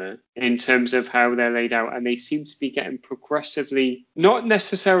similar in terms of how they're laid out, and they seem to be getting progressively, not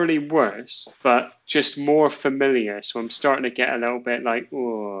necessarily worse, but just more familiar. So I'm starting to get a little bit like,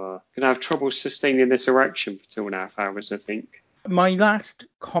 going to have trouble sustaining this erection for 2.5 hours, I think. My last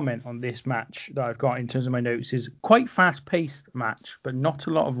comment on this match that I've got in terms of my notes is quite fast-paced match, but not a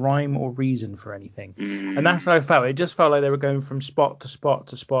lot of rhyme or reason for anything. And that's how I felt. It just felt like they were going from spot to spot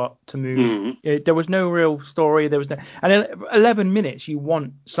to spot to move. There was no real story. There was no. And in 11 minutes, you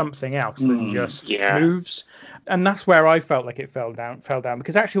want something else than just moves. And that's where I felt like it fell down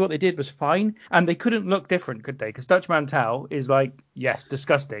because actually what they did was fine, and they couldn't look different, could they? Because Dutch Mantel is like, yes,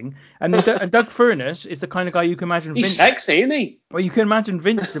 disgusting, and Doug Furness is the kind of guy you can imagine. He's sexy, isn't he? Well, you can imagine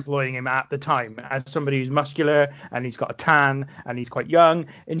Vince deploying him at the time as somebody who's muscular and he's got a tan and he's quite young,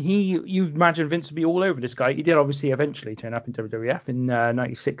 and you imagine Vince would be all over this guy. He did obviously eventually turn up in WWF in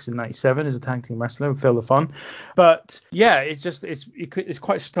 96 and 97 as a tag team wrestler with Phil LaFon, but yeah, it's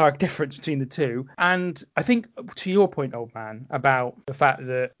quite a stark difference between the two. And I think to your point, old man, about the fact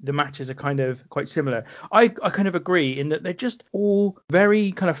that the matches are kind of quite similar, I kind of agree in that they're just all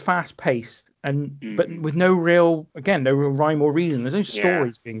very kind of fast paced. But with no real rhyme or reason. There's no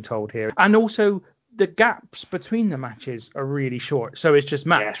stories being told here, and also the gaps between the matches are really short. So it's just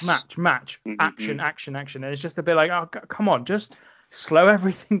match, action, and it's just a bit like, oh, come on, just slow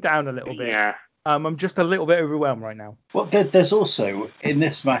everything down a little bit. Yeah. I'm just a little bit overwhelmed right now. Well, there's also in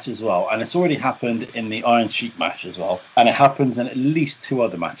this match as well, and it's already happened in the Iron Sheik match as well, and it happens in at least 2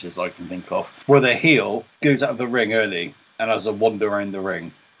 other matches I can think of, where the heel goes out of the ring early and has a wander around the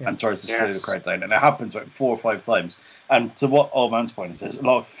ring. And tries to slow the crowd down. And it happens like 4 or 5 times. And to what old man's point is, there's a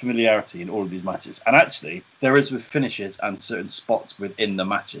lot of familiarity in all of these matches. And actually, there is with finishes and certain spots within the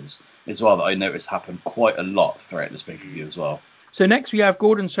matches as well that I noticed happen quite a lot throughout this pay-per-view as well. So next we have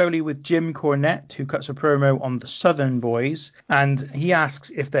Gordon Soley with Jim Cornette, who cuts a promo on the Southern Boys. And he asks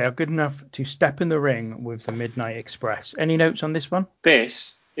if they are good enough to step in the ring with the Midnight Express. Any notes on this one?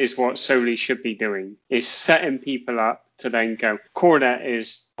 This is what Soley should be doing, is setting people up to then go. Cornette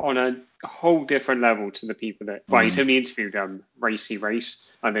is on a whole different level to the people that, well, he's only interviewed Racy Race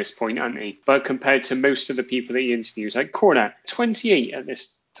at this point, hasn't he? But compared to most of the people that he interviews, like Cornette, 28 at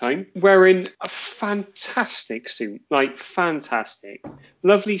this time, wearing a fantastic suit, like fantastic.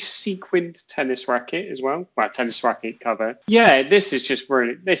 Lovely sequined tennis racket as well. Well, tennis racket cover. Yeah, this is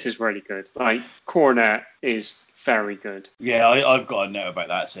really good. Like, Cornette is very good. Yeah, I've got a note about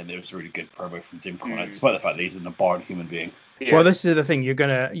that saying it was a really good promo from Jim Cornette, despite the fact that he's an abhorrent human being. Yeah. Well, this is the thing. You're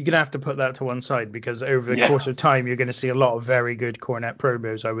gonna have to put that to one side, because over the course of time, you're going to see a lot of very good Cornette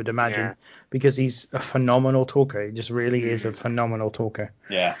promos, I would imagine, because he's a phenomenal talker. He just really is a phenomenal talker.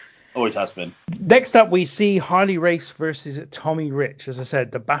 Yeah. Always has been. Next up, we see Harley Race versus Tommy Rich. As I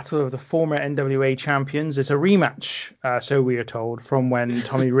said, the battle of the former NWA champions. It's a rematch, so we are told, from when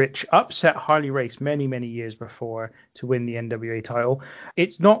Tommy Rich upset Harley Race many, many years before to win the NWA title.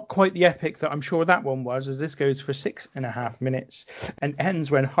 It's not quite the epic that I'm sure that one was, as this goes for 6.5 minutes and ends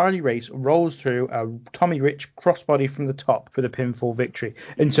when Harley Race rolls through a Tommy Rich crossbody from the top for the pinfall victory.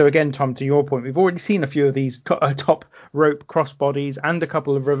 And so again, Tom, to your point, we've already seen a few of these top rope crossbodies and a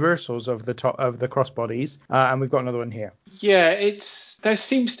couple of reversals of the top of the crossbodies, and we've got another one here. Yeah, there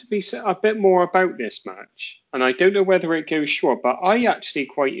seems to be a bit more about this match, and I don't know whether it goes short, but I actually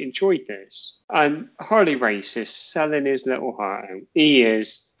quite enjoyed this. And Harley Race is selling his little heart out. He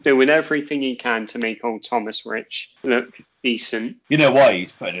is doing everything he can to make old Thomas Rich look decent. You know why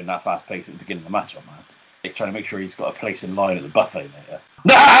he's putting in that fast pace at the beginning of the match, man? He's trying to make sure he's got a place in line at the buffet later.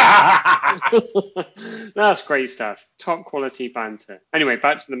 That's great stuff. Top quality banter. Anyway,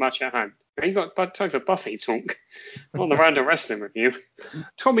 back to the match at hand. You got bad time for buffet talk on the Random Wrestling Review.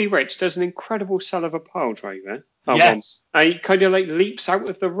 Tommy Rich does an incredible sell of a pile driver. Yes. He kind of like leaps out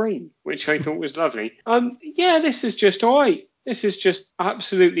of the ring, which I thought was lovely. Yeah, this is just all right. This is just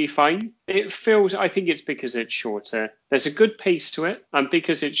absolutely fine. It feels, I think it's because it's shorter. There's a good pace to it, and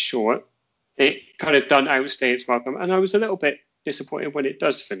because it's short, it kind of done outstay its welcome. And I was a little bit disappointed when it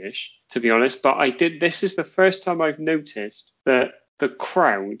does finish, to be honest. But this is the first time I've noticed that the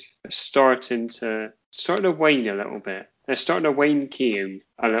crowd is starting to wane a little bit. They're starting to wane Keane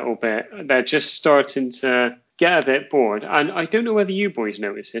a little bit. They're just starting to get a bit bored. And I don't know whether you boys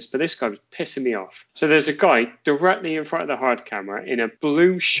noticed this, but this guy was pissing me off. So there's a guy directly in front of the hard camera in a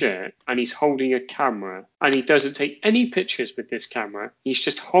blue shirt, and he's holding a camera, and he doesn't take any pictures with this camera. He's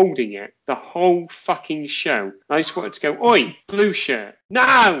just holding it the whole fucking show. I just wanted to go, oi, blue shirt,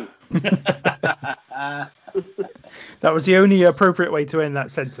 now! That was the only appropriate way to end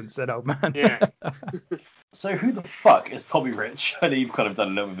that sentence, then, old man. Yeah. So who the fuck is Tommy Rich? I know you've kind of done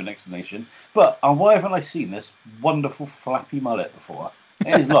a little bit of an explanation, but why haven't I seen this wonderful flappy mullet before?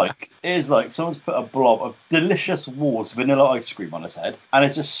 It is like someone's put a blob of delicious Wars vanilla ice cream on his head, and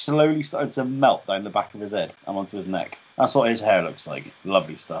it's just slowly starting to melt down the back of his head and onto his neck. That's what his hair looks like.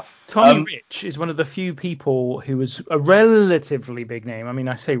 Lovely stuff. Tommy Rich is one of the few people who was a relatively big name. I mean,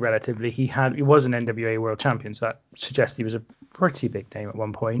 I say relatively. He was an NWA World Champion, so that suggests he was a pretty big name at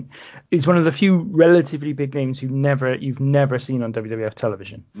one point. He's one of the few relatively big names you've never seen on WWF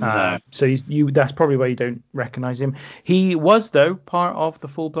television. No. So that's probably why you don't recognize him. He was, though, part of the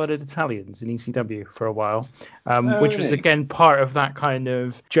Full-Blooded Italians in ECW for a while, which was again part of that kind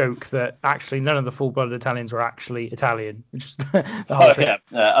of joke that actually none of the Full-Blooded Italians were actually Italian. Which is the whole thing.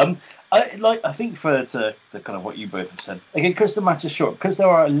 Yeah. I think to kind of what you both have said, again, because the match is short, because there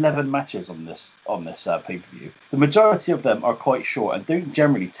are 11 matches on this pay-per-view, the majority of them are quite short and don't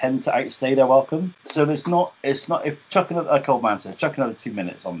generally tend to outstay their welcome. So it's not if chuck another, like old man said, chuck another 2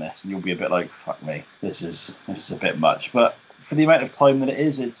 minutes on this and you'll be a bit like, fuck me, this is a bit much. But for the amount of time that it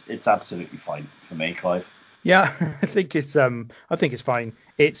is, it's absolutely fine for me, Clive. Yeah, I think it's fine.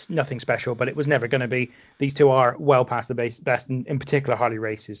 It's nothing special, but it was never going to be. These two are well past the best, and in particular, Harley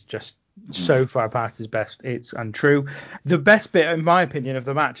Race is just so far past his best. It's untrue. The best bit, in my opinion, of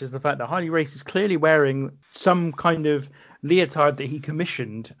the match is the fact that Harley Race is clearly wearing some kind of leotard that he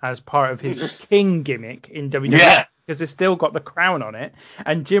commissioned as part of his King gimmick in WWE. Yeah. Because it's still got the crown on it.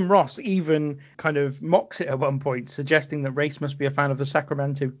 And Jim Ross even kind of mocks it at one point, suggesting that Race must be a fan of the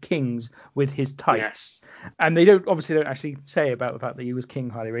Sacramento Kings with his tights. Yes. And they don't actually say about the fact that he was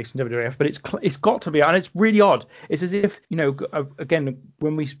King Harley Race in WWF, but it's got to be, and it's really odd. It's as if, again,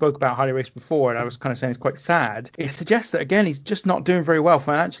 when we spoke about Harley Race before, and I was kind of saying it's quite sad, it suggests that, again, he's just not doing very well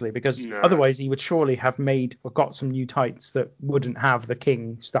financially, because otherwise he would surely have made or got some new tights that wouldn't have the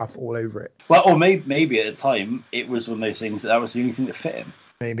King stuff all over it. Well, or maybe at the time it was one of those things that was the only thing that fit him.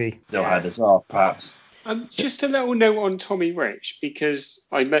 Maybe. Still had as well, perhaps. Just a little note on Tommy Rich, because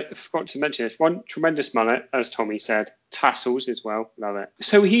I forgot to mention this. One tremendous mullet, as Tommy said. Tassels as well. Love it.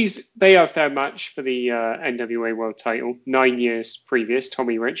 So they have their match for the NWA World Title 9 years previous.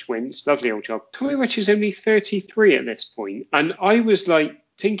 Tommy Rich wins. Lovely old job. Tommy Rich is only 33 at this point, and I was like,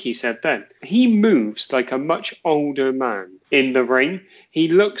 Tinky said then, he moves like a much older man in the ring. He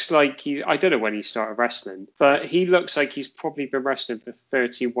looks like I don't know when he started wrestling, but he looks like he's probably been wrestling for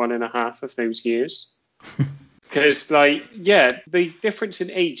 31 and a half of those years. Because, the difference in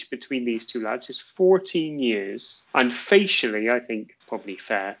age between these two lads is 14 years. And facially, I think, probably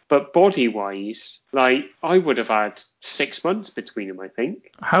fair. But body-wise, I would have had 6 months between them, I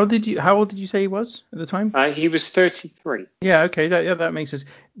think. How old did you say he was at the time? He was 33. Yeah, okay. That makes sense.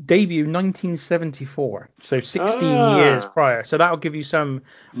 Debut 1974. So 16 years prior. So that'll give you some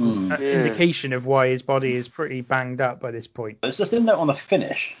indication of why his body is pretty banged up by this point. It's just a note on the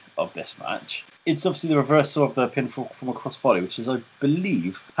finish of this match. It's obviously the reversal of the pinfall from a crossbody, which is, I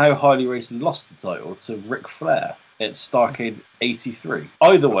believe, how Harley Race lost the title to Ric Flair at Starrcade 83.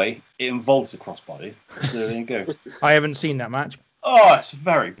 Either way, it involves a crossbody. So there you go. I haven't seen that match. Oh, it's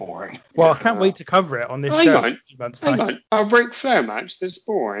very boring. Well, I can't wait to cover it on this show. Hang on. A Ric Flair match that's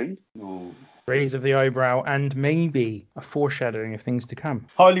boring? Ooh. Raise of the eyebrow and maybe a foreshadowing of things to come.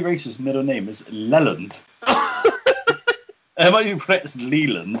 Harley Race's middle name is Leland. It might be pronounced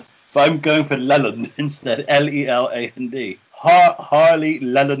Leland, but I'm going for Leland instead. Leland. Harley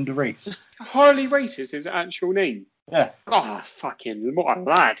Leland Race. Harley Race is his actual name. Yeah. Oh, fucking what a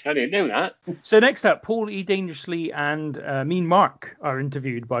lad. I didn't know that. So next up, Paul E. Dangerously and Mean Mark are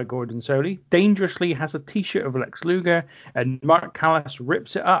interviewed by Gordon Soley. Dangerously has a t-shirt of Lex Luger and Mark Callis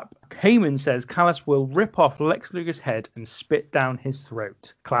rips it up. Heyman says Callis will rip off Lex Luger's head and spit down his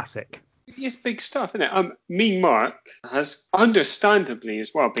throat. Classic. It's big stuff, isn't it? Mean Mark has, understandably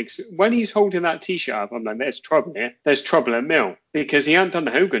as well, because when he's holding that t-shirt up, I'm like, there's trouble here. There's trouble at Mill. Because he hadn't done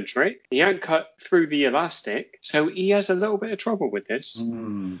the Hogan trick. He hadn't cut through the elastic. So he has a little bit of trouble with this.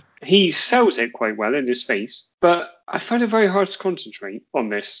 He sells it quite well in his face. But I find it very hard to concentrate on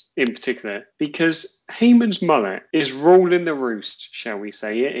this in particular. Because Heyman's mullet is rolling the roost, shall we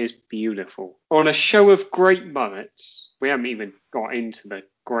say. It is beautiful. On a show of great mullets, we haven't even got into the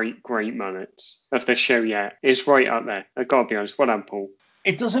great mullets of the show yet. It's right up there. I've got to be honest. Well done, Paul.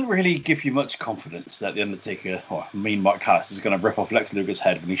 It doesn't really give you much confidence that the Undertaker, or Mean Mark Callis, is going to rip off Lex Luger's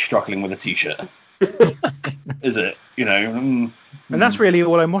head when he's struggling with a t-shirt. Is it? And that's really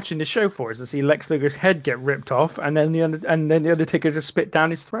all I'm watching the show for, is to see Lex Luger's head get ripped off, and then the Undertaker just spit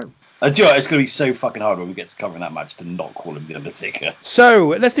down his throat. It's going to be so fucking hard when we get to covering that match to not call him the Undertaker.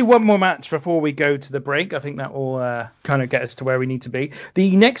 So let's do one more match before we go to the break. I think that will kind of get us to where we need to be.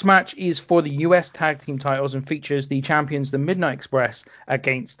 The next match is for the US Tag Team titles and features the champions, the Midnight Express,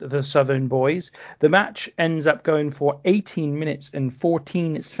 against the Southern Boys. The match ends up going for 18 minutes and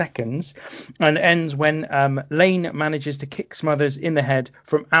 14 seconds and ends when Lane manages to kick Smothers in the head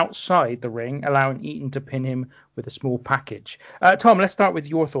from outside the ring, allowing Eaton to pin him with a small package. Tom, let's start with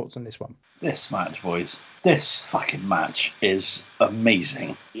your thoughts on this one. This match, boys. This fucking match is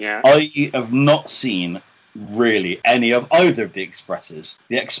amazing. Yeah. I have not seen really any of either of the Expresses.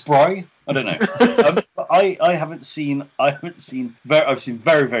 The Expri? I don't know. I haven't seen I've seen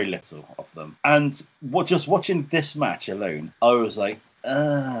very, very little of them. And just watching this match alone, I was like,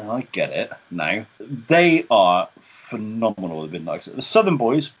 I get it now. They are phenomenal. The Midnight Express. The Southern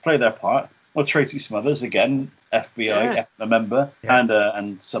Boys play their part. Well, Tracy Smothers again, FBI member,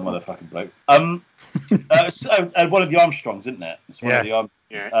 and some other fucking bloke. And one of the Armstrongs, isn't it? It's one of the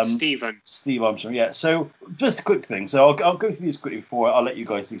Steve Armstrong. Yeah. So just a quick thing. So I'll go through this quickly before I'll let you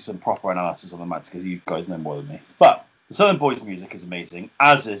guys do some proper analysis on the match because you guys know more than me. But the Southern Boys music is amazing,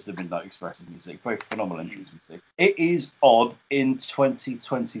 as is the Midnight Express's music. Both phenomenal entrance music. It is odd in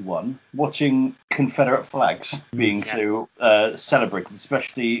 2021 watching Confederate flags being so celebrated,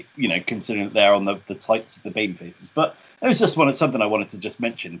 especially, considering that they're on the tights of the baby faces. But it was just something I wanted to just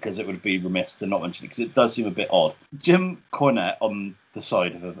mention because it would be remiss to not mention it because it does seem a bit odd. Jim Cornette on the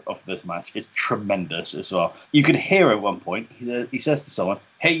side of this match is tremendous as well. You can hear at one point he says to someone,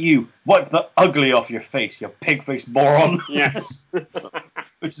 "Hey, you, wipe the ugly off your face, you pig-faced moron." Yes.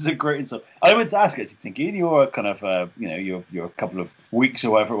 Which is a great insult. I went to ask actually, Tinky, in your kind of your couple of weeks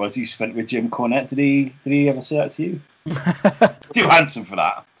or whatever it was you spent with Jim Cornette, did he ever say that to you? Too handsome for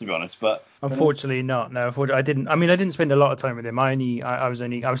that, to be honest, but unfortunately not. No, unfortunately I didn't. I mean, I didn't spend a lot of time with him. I was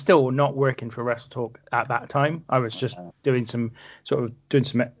still not working for Wrestle Talk at that time. I was just doing some I was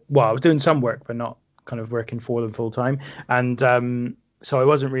doing some work, but not kind of working for them full time. And so I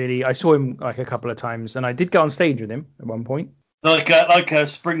wasn't really. I saw him like a couple of times, and I did get on stage with him at one point. Like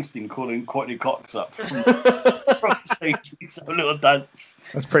Springsteen calling Courtney Cox up from stage to have a little dance.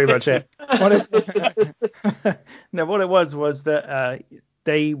 That's pretty much it. What it was that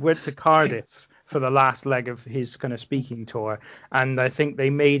they went to Cardiff for the last leg of his kind of speaking tour, and I think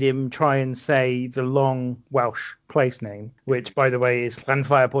they made him try and say the long Welsh place name, which, by the way, is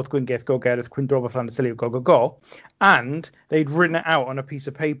Llanfair Port Gwyngaeth Go Gareth Quindroba Llanfair Go Go Go, and they'd written it out on a piece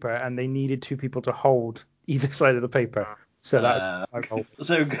of paper, and they needed two people to hold either side of the paper. So that's my goal.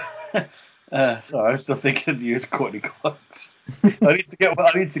 So, sorry, I was still thinking of you as Courtney Cox. I need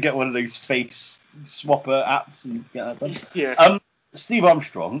to get one of those face swapper apps and get that done. Yeah. Steve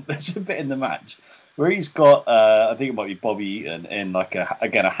Armstrong, there's a bit in the match where he's got, I think it might be Bobby Eaton in like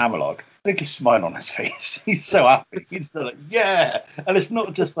a hammerlock. Biggest smile on his face. He's so happy. He's still like, yeah. And it's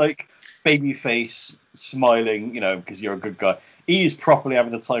not just like baby face smiling, because you're a good guy. He's properly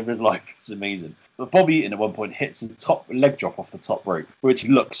having the time of his life. It's amazing. But Bobby Eaton at one point hits a top leg drop off the top rope, which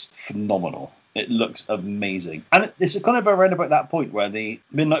looks phenomenal. It looks amazing. And it's kind of around about that point where the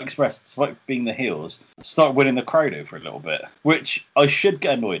Midnight Express, despite being the heels, start winning the crowd over a little bit, which I should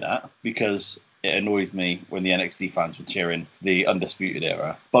get annoyed at because it annoys me when the NXT fans were cheering the Undisputed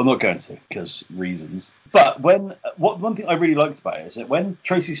Era. But I'm not going to because reasons. But one thing I really liked about it is that when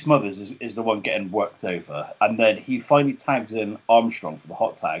Tracy Smothers is the one getting worked over, and then he finally tags in Armstrong for the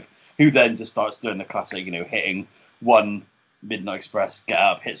hot tag, who then just starts doing the classic, hitting one Midnight Express, get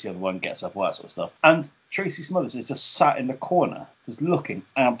up, hits the other one, gets up, all that sort of stuff. And Tracy Smothers is just sat in the corner, just looking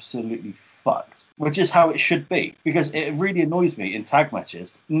absolutely fucked, which is how it should be. Because it really annoys me in tag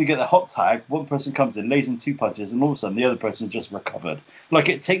matches. When you get the hot tag, one person comes in, lays in two punches, and all of a sudden the other person's just recovered. Like,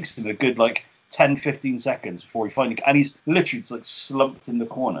 it takes him a good, 10-15 seconds before he finally, and he's literally just slumped in the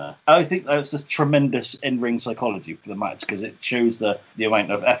corner. I think that's just tremendous in-ring psychology for the match because it shows the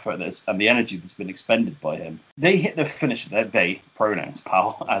amount of effort and the energy that's been expended by him. They hit the finisher. They pronouns,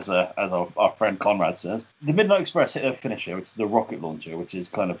 pal, as our friend Conrad says. The Midnight Express hit their finisher, which is the rocket launcher, which is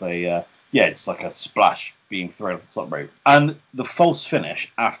kind of it's like a splash being thrown off the top rope. And the false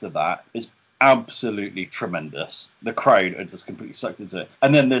finish after that is absolutely tremendous. The crowd are just completely sucked into it.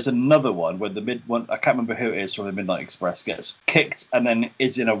 And then there's another one where I can't remember who it is from the Midnight Express, gets kicked and then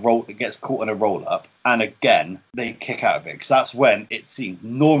it gets caught in a roll up, and again they kick out of it because that's when it seemed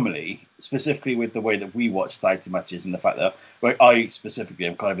normally, specifically with the way that we watch tag team matches and the fact that I specifically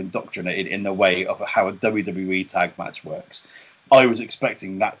am kind of indoctrinated in the way of how a WWE tag match works. I was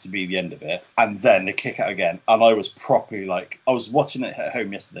expecting that to be the end of it, and then they kick out again, and I was properly I was watching it at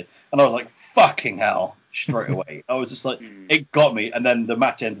home yesterday, and I was like, fucking hell, straight away. I was just like, it got me, and then the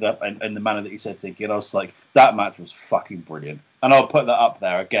match ended up in the manner that you said, Tinky, and I was like, that match was fucking brilliant. And I'll put that up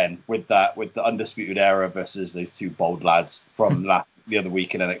there again with the Undisputed Era versus those two bold lads from the other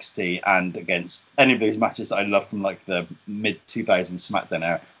week in NXT, and against any of those matches that I love from the mid-2000s SmackDown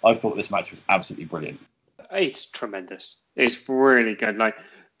era. I thought this match was absolutely brilliant. It's tremendous. It's really good.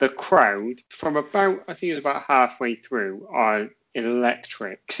 the crowd from about, I think it was about halfway through, are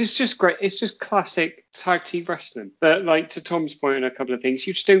electric. 'Cause it's just great. It's just classic tag team wrestling. But like to Tom's point on a couple of things,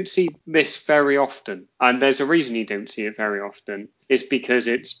 you just don't see this very often. And there's a reason you don't see it very often. It's because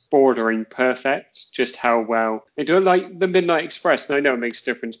it's bordering perfect, just how well they do it. Like the Midnight Express, and I know it makes a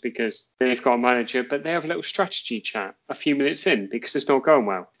difference because they've got a manager, but they have a little strategy chat a few minutes in because it's not going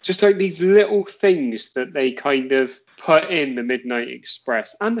well. Just like these little things that they kind of put in the Midnight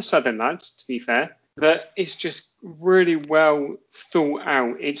Express and the Southern Lads, to be fair, that it's just really well thought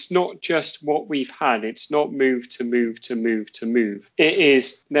out. It's not just what we've had. It's not move to move to move to move. It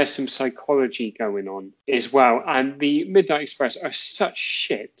is, there's some psychology going on as well. And the Midnight Express are such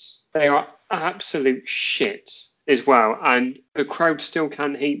shits. They are absolute shits as well. And the crowd still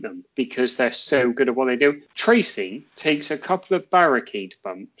can't hate them because they're so good at what they do. Tracy takes a couple of barricade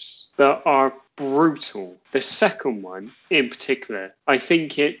bumps that are brutal. The second one in particular, I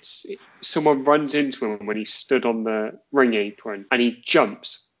think it's someone runs into him when he stood on the ring apron and he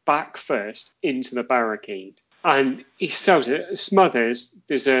jumps back first into the barricade. And he sells it. Smothers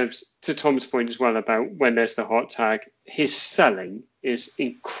deserves, to Tom's point as well about when there's the hot tag, his selling is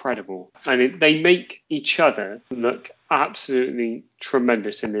incredible. And they make each other look absolutely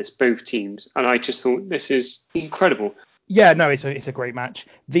tremendous in this, both teams. And I just thought this is incredible. Yeah, no, it's a great match.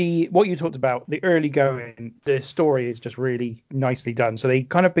 What you talked about, the early going, the story is just really nicely done. So they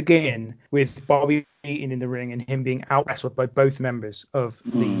kind of begin with Bobby Eaton in the ring and him being out wrestled by both members of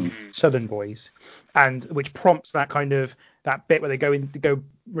the Southern Boys, and which prompts that kind of that bit where they go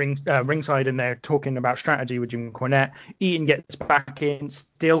ringside and they're talking about strategy with Jim Cornette. Eaton gets back in,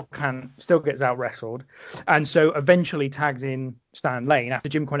 still gets out wrestled, and so eventually tags in Stan Lane after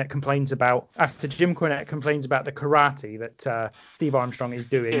Jim Cornette complains about the karate that Steve Armstrong is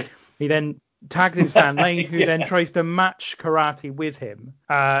doing. He then tags in Stan Lane, who then tries to match karate with him.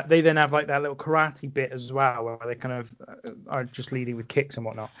 They then have like that little karate bit as well, where they kind of are just leading with kicks and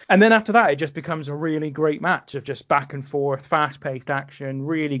whatnot. And then after that, it just becomes a really great match of just back and forth, fast-paced action,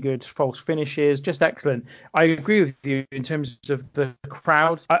 really good false finishes, just excellent. I agree with you in terms of the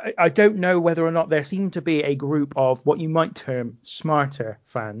crowd. I don't know whether or not there seem to be a group of what you might term smarter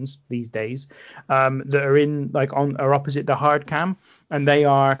fans these days that are in are opposite the hard cam, and they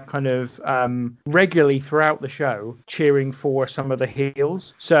are kind of regularly throughout the show cheering for some of the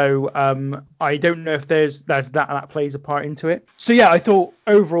heels. So I don't know if there's that plays a part into it. So yeah, I thought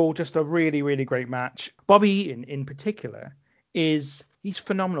overall just a really, really great match. Bobby Eaton in particular he's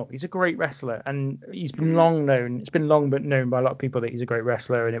phenomenal. He's a great wrestler, and he's been long known. It's been long but known by a lot of people that he's a great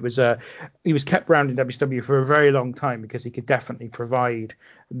wrestler, and he was kept around in WCW for a very long time because he could definitely provide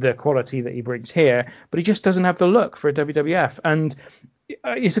the quality that he brings here, but he just doesn't have the look for a WWF. And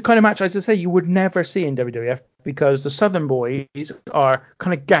it's the kind of match, as I say, you would never see in WWF because the Southern Boys are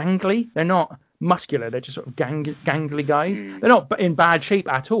kind of gangly. They're not muscular. They're just sort of gangly guys. They're not in bad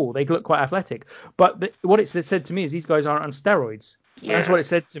shape at all. They look quite athletic. But what it said to me is these guys aren't on steroids. Yeah. That's what it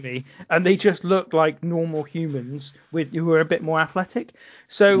said to me. And they just look like normal humans who are a bit more athletic.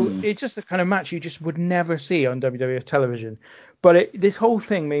 So it's just the kind of match you just would never see on WWF television. But this whole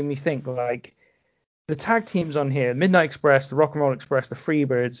thing made me think, like, the tag teams on here, Midnight Express, the Rock and Roll Express, the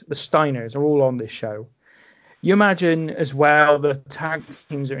Freebirds, the Steiners are all on this show. You imagine as well the tag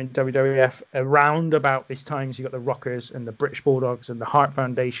teams are in WWF around about this time. So you got the Rockers and the British Bulldogs and the Hart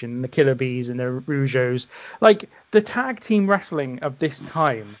Foundation and the Killer Bees and the Rougeos. Like the tag team wrestling of this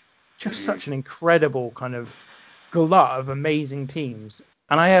time, just such an incredible kind of glut of amazing teams.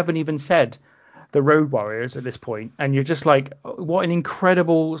 And I haven't even said the Road Warriors at this point. And you're just like, what an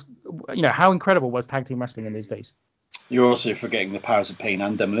incredible, how incredible was tag team wrestling in those days? You're also forgetting the Powers of Pain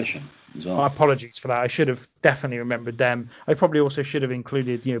and Demolition as well. My apologies for that. I should have definitely remembered them. I probably also should have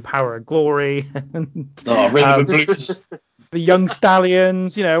included, Power of Glory and Rhythm and Blues. The Young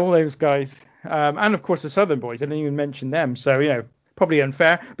Stallions, all those guys. And of course the Southern Boys. I didn't even mention them. So, probably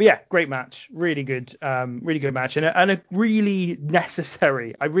unfair. But yeah, great match. Really good match. And a really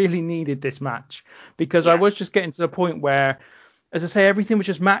necessary. I really needed this match because I was just getting to the point where, as I say, everything was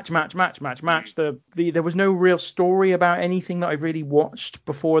just match. There was no real story about anything that I really watched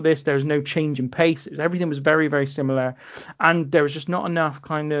before this. There was no change in pace. Everything was very, very similar. And there was just not enough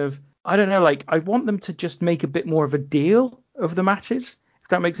kind of, I don't know, like I want them to just make a bit more of a deal of the matches, if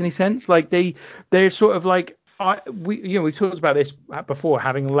that makes any sense. Like they're sort of like, we've talked about this before,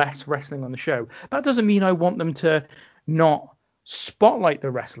 having less wrestling on the show. That doesn't mean I want them to not spotlight the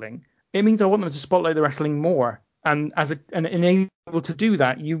wrestling. It means I want them to spotlight the wrestling more. And and able to do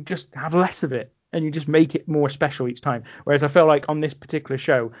that, you just have less of it. and you just make it more special each time. Whereas I feel like on this particular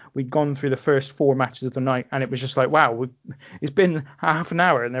show, we'd gone through the first 4 matches of the night, and it was just like, wow, it's been half an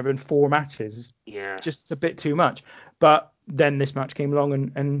hour and there have been 4 matches. Yeah. Just a bit too much. But then this match came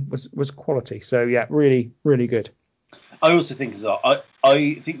along and was quality. So yeah, really, really good. I also think as well,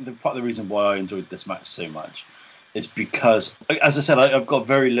 I think part of the reason why I enjoyed this match so much is because, as I said, I've got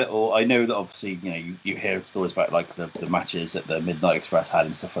very little. I know that obviously, you hear stories about like the matches that the Midnight Express had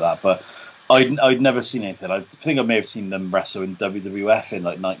and stuff like that, but I'd never seen anything. I think I may have seen them wrestle in WWF in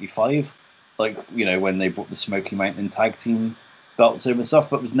like '95, like when they brought the Smoky Mountain Tag Team belts over and stuff,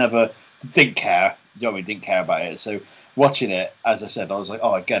 but didn't care. You know what I mean? Didn't care about it. So watching it, as I said, I was like,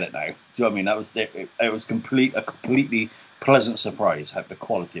 oh, I get it now. Do you know what I mean? That was it was a completely pleasant surprise at the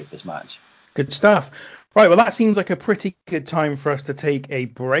quality of this match. Good stuff. Right, well, that seems like a pretty good time for us to take a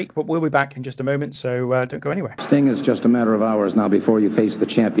break, but we'll be back in just a moment, so don't go anywhere. Sting is just a matter of hours now before you face the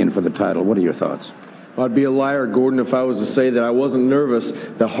champion for the title. What are your thoughts? I'd be a liar, Gordon, if I was to say that I wasn't nervous.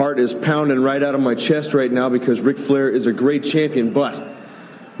 The heart is pounding right out of my chest right now because Ric Flair is a great champion, but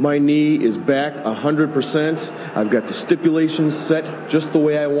my knee is back 100%. I've got the stipulations set just the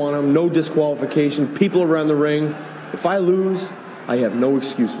way I want them. No disqualification. People around the ring. If I lose, I have no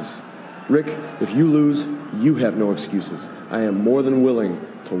excuses. Rick, if you lose, you have no excuses. I am more than willing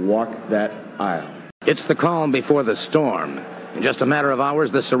to walk that aisle. It's the calm before the storm. In just a matter of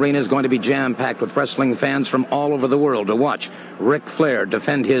hours, this arena is going to be jam-packed with wrestling fans from all over the world to watch Ric Flair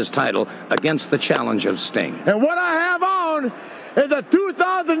defend his title against the challenge of Sting. And what I have on is a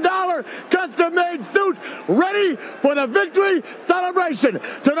 $2,000 custom-made suit ready for the victory celebration.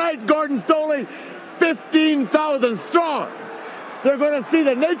 Tonight, Gordon Soley, 15,000 strong. They're going to see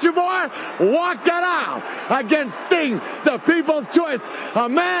the Nature Boy walk that aisle against Sting, the people's choice. A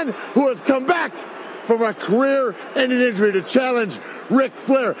man who has come back from a career-ending injury to challenge Ric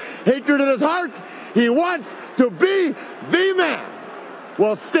Flair. Hatred in his heart. He wants to be the man.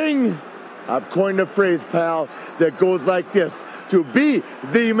 Well, Sting, I've coined a phrase, pal, that goes like this. To be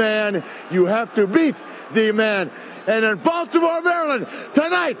the man, you have to beat the man. And in Baltimore, Maryland,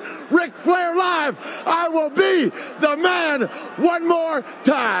 tonight, Ric Flair live, I will be the man one more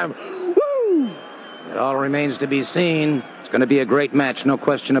time. Woo! It all remains to be seen. It's going to be a great match, no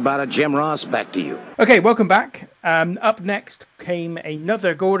question about it. Jim Ross, back to you. Okay, welcome back. Up next came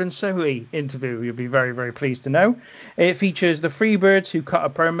another Gordon Soley interview, you'll be very, very pleased to know. It features the Freebirds who cut a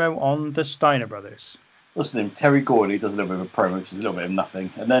promo on the Steiner brothers. What's his name? Terry Gordy does a little bit of a promo, which is a little bit of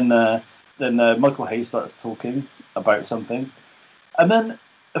nothing. And then Michael Hayes starts talking about something. And then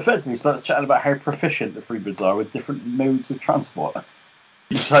effectively starts chatting about how proficient the Freebirds are with different modes of transport.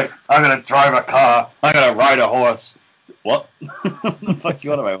 He's like, I'm going to drive a car. I'm going to ride a horse. What? What the fuck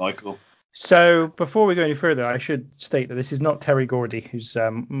you on about, Michael? So before we go any further, I should state that this is not Terry Gordy, who's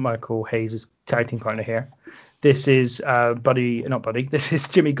Michael Hayes' tag team partner here. This is this is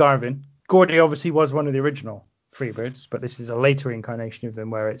Jimmy Garvin. Gordy obviously was one of the original Freebirds, but this is a later incarnation of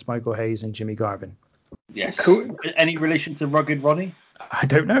them where it's Michael Hayes and Jimmy Garvin. Yes. Cool. Any relation to Rugged Ronnie? I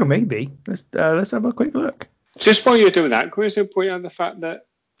don't know, maybe. Let's have a quick look. Just while you're doing that, can we also point out the fact that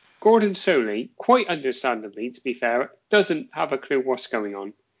Gordon Soley, quite understandably, to be fair, doesn't have a clue what's going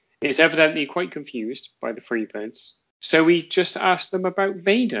on. He's evidently quite confused by the Freebirds. So we just asked them about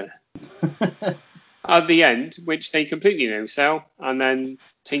Vader at the end, which they completely no-sell, and then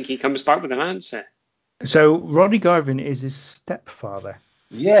Tinky comes back with an answer. So Roddy Garvin is his stepfather.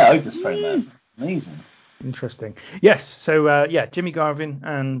 Yeah, I just found that amazing. Interesting. Yes, so Jimmy Garvin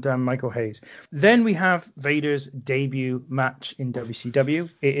and Michael Hayes. Then we have Vader's debut match in WCW.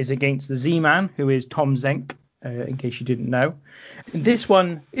 It is against the Z-Man, who is Tom Zenk, in case you didn't know. This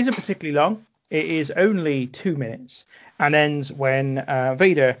one isn't particularly long. It is only 2 minutes and ends when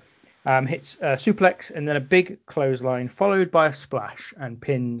Vader hits a suplex and then a big clothesline followed by a splash and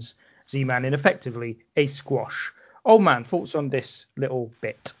pins Z-Man in effectively a squash. Old man, thoughts on this little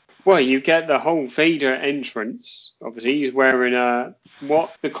bit? Well, you get the whole Vader entrance. Obviously, he's wearing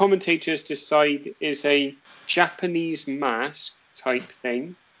what the commentators decide is a Japanese mask type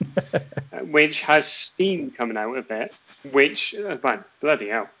thing, which has steam coming out of it, which, man, bloody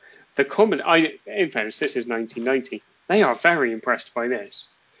hell. In fairness, this is 1990. They are very impressed by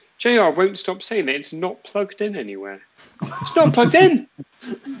this. JR won't stop saying that it's not plugged in anywhere. It's not plugged in!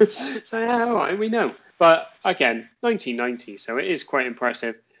 So, yeah, all right, we know. But, again, 1990, so it is quite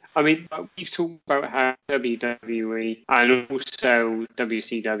impressive. I mean, we've talked about how WWE and also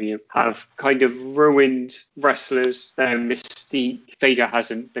WCW have kind of ruined wrestlers, their mystique. Vader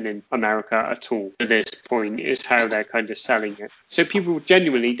hasn't been in America at all to this point, is how they're kind of selling it. So people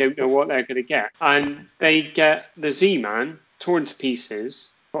genuinely don't know what they're going to get. And they get the Z-Man torn to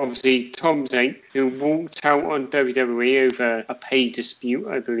pieces Obviously, Tom Zink, who walked out on WWE over a pay dispute,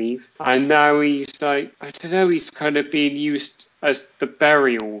 I believe. And now he's like, I don't know, he's kind of being used as the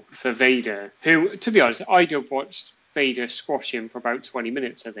burial for Vader, who, to be honest, I'd have watched Vader squash him for about 20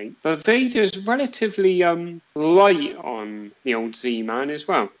 minutes, I think. But Vader's relatively light on the old Z-Man as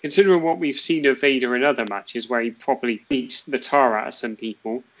well. Considering what we've seen of Vader in other matches where he probably beats the tar out of some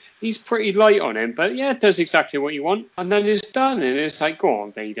people, he's pretty light on him, but yeah, does exactly what you want. And then it's done, and it's like, go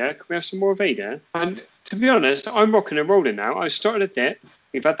on, Vader, can we have some more Vader? And to be honest, I'm rocking and rolling now. I started a bit.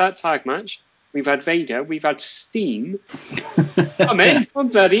 We've had that tag match. We've had Vader. We've had Steam. I'm in. I'm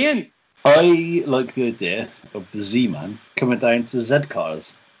bloody in. I like the idea of the Z-Man coming down to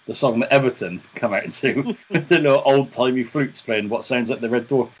Z-Cars, the song that Everton come out to, the little old-timey flutes playing what sounds like the Red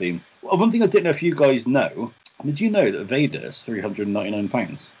Dwarf theme. Well, one thing I didn't know if you guys know, did you know that Vader is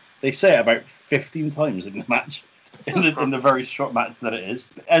 £399? They say it about 15 times in the match, in the very short match that it is.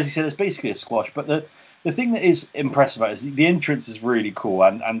 As you said, it's basically a squash, but the thing that is impressive about it is the entrance is really cool,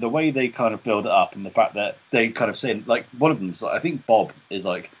 and the way they kind of build it up, and the fact that they kind of say, like, one of them's like, I think Bob is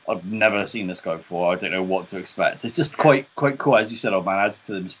like, I've never seen this guy before, I don't know what to expect. It's just quite cool, as you said, old man, adds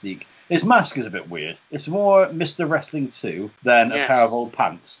to the mystique. His mask is a bit weird. It's more Mr. Wrestling 2 than a pair of old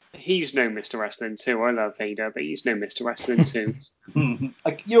pants. He's no Mr. Wrestling 2. I love Vader, but he's no Mr. Wrestling 2.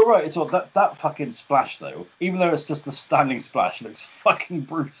 You're right. It's all that fucking splash, though. Even though it's just a standing splash, it looks fucking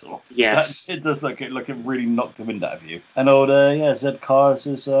brutal. Yes. It does look it really knocked the wind out of you. And old Zed Cars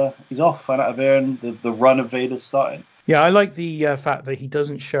is he's off and out of here, and the run of Vader's starting. Yeah, I like the fact that he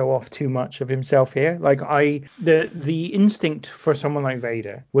doesn't show off too much of himself here. Like, the instinct for someone like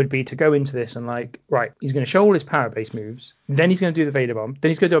Vader would be to go into this and like, right, he's going to show all his power-based moves, then he's going to do the Vader bomb, then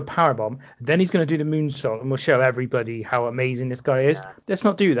he's going to do a power bomb, then he's going to do the moonsault, and we'll show everybody how amazing this guy is. Yeah. Let's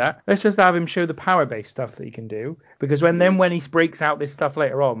not do that. Let's just have him show the power-based stuff that he can do, because when he breaks out this stuff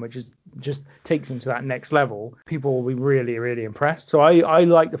later on, which is just takes him to that next level, people will be really, really impressed. So I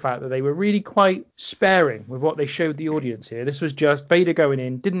like the fact that they were really quite sparing with what they showed the audience here. This was just Vader going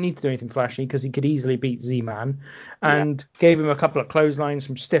in, didn't need to do anything flashy because he could easily beat Z-Man, and gave him a couple of clotheslines,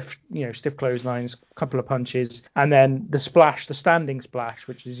 some stiff clotheslines, a couple of punches, and then the splash, the standing splash,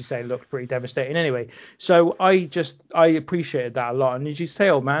 which, as you say, looked pretty devastating anyway. So I appreciated that a lot. And as you say,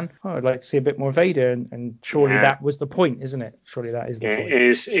 old man, I'd like to see a bit more Vader, and surely that was the point, isn't it? Surely that is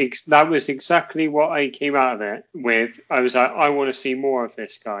the point. That was exactly what I came out of it with. I was like, I want to see more of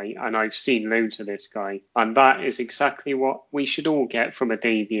this guy, and I've seen loads of this guy, and that is exactly what we should all get from a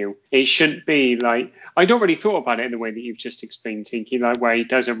debut. It shouldn't be like, I don't really thought about it in the way that you've just explained, Tinky, like where he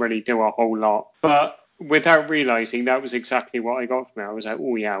doesn't really do a whole lot, but without realizing, that was exactly what I got from it. I was like,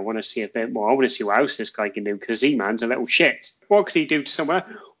 oh yeah, I want to see a bit more. I want to see what else this guy can do, because Z-Man's a little shit. What could he do to someone?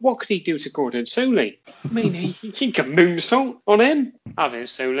 What could he do to Gordon Soley? I mean, he can moonsault on him. Have it,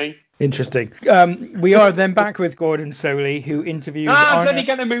 Soley. Interesting. We are then back with Gordon Soley, who interviews... then he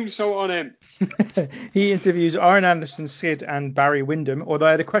get a moonsault on him. He interviews Arn Anderson, Sid, and Barry Windham, although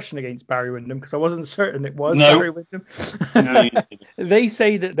I had a question against Barry Windham because I wasn't certain it was Barry Windham. No, they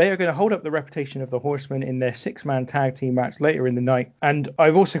say that they are going to hold up the reputation of the Horsemen in their 6-man tag team match later in the night. And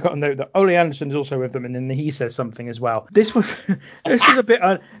I've also got a note that Ole Anderson is also with them, and then he says something as well. This is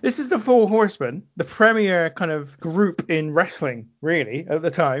the 4 Horsemen, the premier kind of group in wrestling, really, at the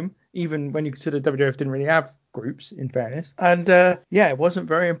time. Even when you consider WWF didn't really have groups, in fairness. And it wasn't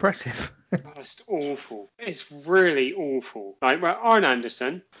very impressive. It's awful. It's really awful. Like, well, Arn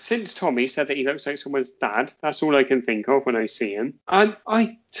Anderson, since Tommy said that he looks like someone's dad, that's all I can think of when I see him. And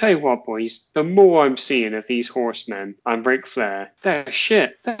I tell you what, boys, the more I'm seeing of these Horsemen and Ric Flair, they're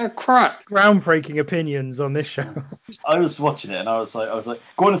shit. They're crap. Groundbreaking opinions on this show. I was watching it and I was like,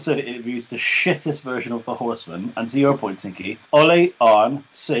 Gordon said it interviews the shittest version of the Horsemen, and to your point, Tinky, Ole, Arn,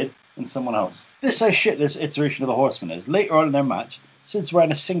 Sid, and someone else. This is how shit this iteration of the Horsemen is. Later on in their match, Sid's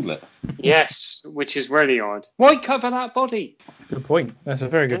wearing a singlet. Yes, which is really odd. Why cover that body? That's a good point. That's a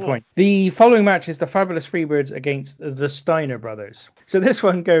very good point. The following match is the Fabulous Freebirds against the Steiner brothers. So this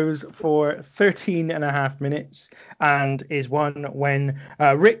one goes for 13.5 minutes and is one when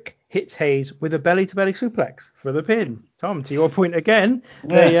Rick hits Hayes with a belly-to-belly suplex for the pin. Tom, to your point again,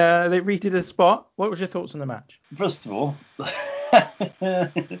 they redid a spot. What was your thoughts on the match? First of all,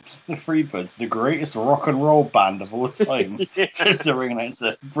 the Freebirds, the greatest rock and roll band of all time. Says the ring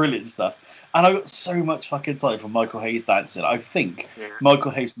announcer. Brilliant stuff. And I got so much fucking time for Michael Hayes dancing. I think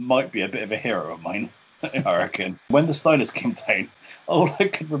Michael Hayes might be a bit of a hero of mine, I reckon. When the Steiners came down, all I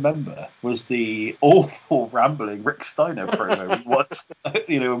could remember was the awful rambling Rick Steiner promo we watched,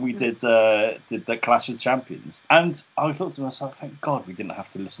 when we did the Clash of Champions. And I thought to myself, thank God we didn't have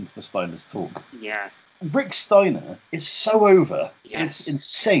to listen to the Steiners talk. Yeah. Rick Steiner is so over. Yes. It's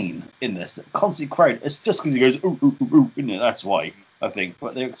insane in this. The constant crowd. It's just because he goes, ooh, ooh, ooh, ooh, isn't it? That's why, I think.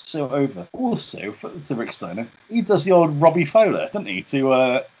 But they're so over. Also, to Rick Steiner, he does the old Robbie Fowler, doesn't he,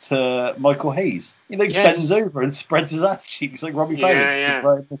 to Michael Hayes. He bends over and spreads his ass cheeks like Robbie Fowler. Yeah.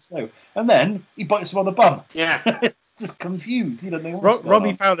 The snow. And then he bites him on the bum. Yeah. It's just confused. He doesn't know what's going Robbie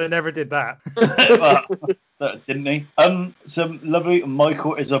on. Fowler never did that. Didn't he? Some lovely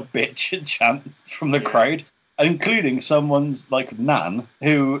Michael is a bitch chant from the crowd, including someone's like Nan,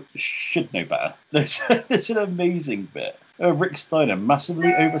 who should know better. There's an amazing bit. Rick Steiner massively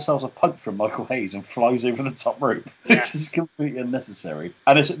oversells a punch from Michael Hayes and flies over the top rope. This is completely unnecessary.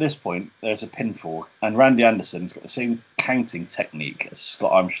 And it's at this point, there's a pinfall, and Randy Anderson's got the same counting technique as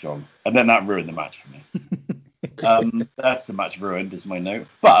Scott Armstrong. And then that ruined the match for me. That's the match ruined, is my note.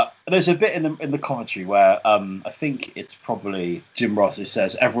 But there's a bit in the commentary where I think it's probably Jim Ross who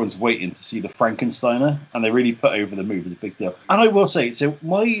says everyone's waiting to see the Frankensteiner, and they really put over the move as a big deal. And I will say, so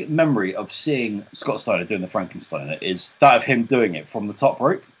my memory of seeing Scott Steiner doing the Frankensteiner is that of him doing it from the top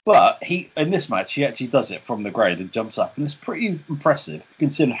rope. But in this match, he actually does it from the ground and jumps up. And it's pretty impressive,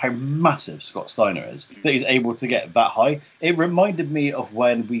 considering how massive Scott Steiner is, that he's able to get that high. It reminded me of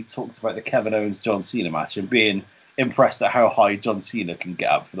when we talked about the Kevin Owens-John Cena match and being impressed at how high John Cena can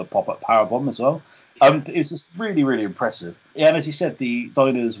get up for the pop-up powerbomb as well. It's just really, really impressive. Yeah, and as you said, the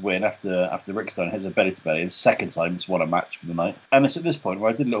Steiners win after Rick Steiner hits a belly-to-belly. The second time it's won a match for the night. And it's at this point where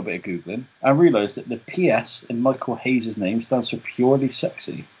I did a little bit of Googling and realised that the PS in Michael Hayes' name stands for Purely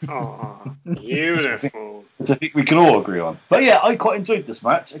Sexy. Oh, beautiful. Which I think we can all agree on. But yeah, I quite enjoyed this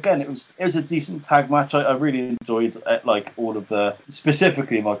match. Again, it was a decent tag match. I really enjoyed all of the,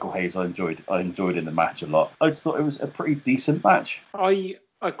 specifically Michael Hayes. I enjoyed in the match a lot. I just thought it was a pretty decent match. I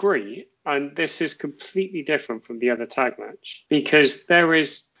agree. And this is completely different from the other tag match because there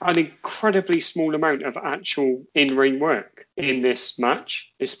is an incredibly small amount of actual in-ring work in this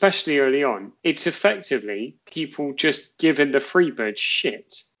match, especially early on. It's effectively people just giving the Freebirds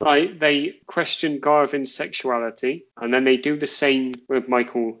shit. Like, they question Garvin's sexuality, and then they do the same with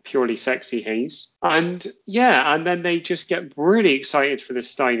Michael Purely Sexy Hayes. And then they just get really excited for the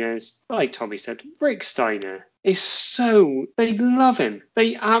Steiners. Like Tommy said, Rick Steiner is they love him.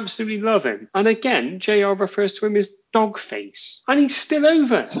 They absolutely love him. And again, JR refers to him as Dogface. And he's still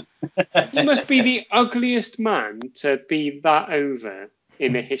over. He must be the ugliest man to be that over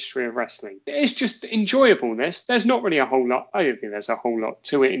in the history of wrestling. It's just enjoyable, this. There's not really a whole lot. I don't think there's a whole lot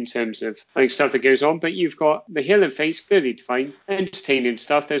to it in terms of stuff that goes on, but you've got the heel and face clearly defined, entertaining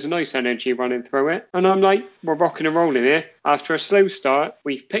stuff. There's a nice energy running through it. And I'm like, we're rocking and rolling here. After a slow start,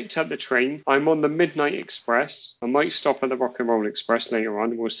 we've picked up the train. I'm on the Midnight Express. I might stop at the Rock and Roll Express later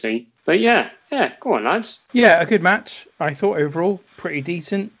on. We'll see. But yeah, go on, lads. Yeah, a good match. I thought overall pretty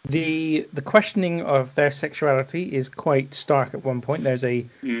decent. The questioning of their sexuality is quite stark at one point. There's a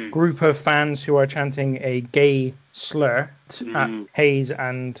group of fans who are chanting a gay slur at Hayes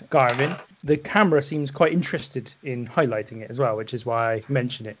and Garvin. The camera seems quite interested in highlighting it as well, which is why I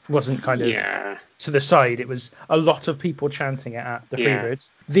mentioned it. It wasn't kind of to the side. It was a lot of people chanting it at the Freebirds.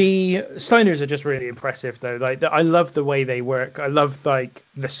 The Steiners are just really impressive, though. I love the way they work. I love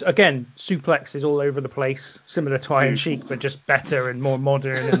this again, suplexes all over the place, similar to Iron Sheik, but just better and more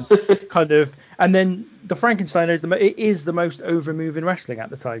modern and kind of. And then the Frankensteiner is the most over move in wrestling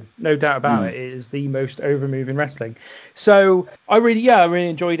at the time, no doubt about it. It is the most over move in wrestling. So I really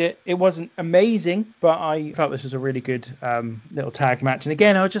enjoyed it. It wasn't amazing, but I felt this was a really good little tag match. And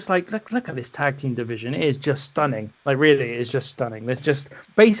again, I was just like, look at this tag team division. It is just stunning. Like, really, it is just stunning. There's just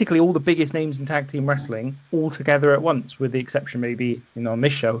basically all the biggest names in tag team wrestling all together at once, with the exception maybe on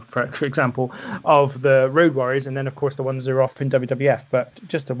this show, for example, of the Road Warriors, and then of course the ones that are off in WWF. But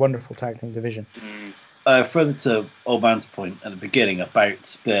just a wonderful tag team division. Further to Old Man's point at the beginning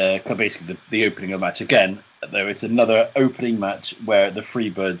about the opening of the match again, though it's another opening match where the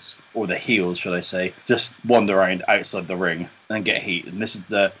Freebirds, or the heels, should I say, just wander around outside the ring and get heat. And this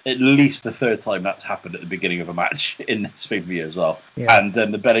is at least the third time that's happened at the beginning of a match in this pay-per-view as well. Yeah. And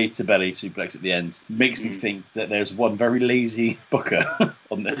then the belly-to-belly suplex at the end makes me think that there's one very lazy booker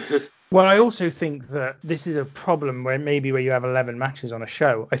on this. Well, I also think that this is a problem where you have 11 matches on a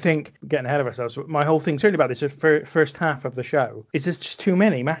show. I think, getting ahead of ourselves, my whole thing, certainly about this first half of the show, is there's just too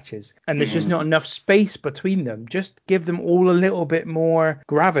many matches. And there's just not enough space between them. Just give them all a little bit more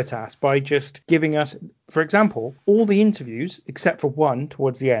gravitas by just giving us for example, all the interviews, except for one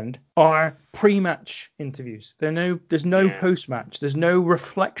towards the end, are pre-match interviews. There's no post-match. There's no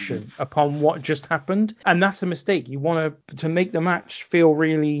reflection upon what just happened. And that's a mistake. You want to make the match feel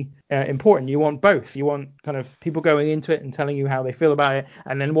really important. You want both. You want kind of people going into it and telling you how they feel about it,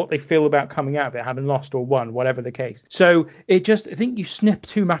 and then what they feel about coming out of it, having lost or won, whatever the case. So I think you snip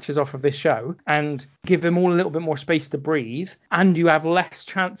 2 matches off of this show and give them all a little bit more space to breathe, and you have less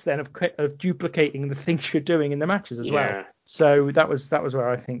chance then of duplicating the things you're doing in the matches as well. So that was where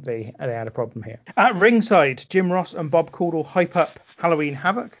I think they had a problem here. At ringside, Jim Ross and Bob Caudle hype up Halloween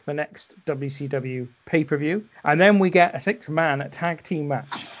Havoc, the next WCW pay-per-view. And then we get a 6-man tag team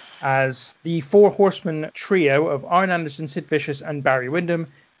match as the 4 Horsemen trio of Arn Anderson, Sid Vicious, and Barry Windham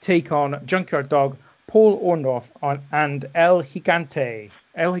take on Junkyard Dog, Paul Orndorff, and El Gigante.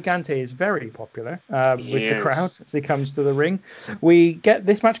 El Gigante is very popular with the crowd as he comes to the ring.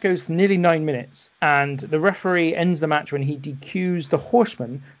 This match goes for nearly 9 minutes, and the referee ends the match when he DQs the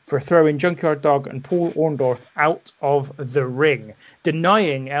Horsemen for throwing Junkyard Dog and Paul Orndorff out of the ring,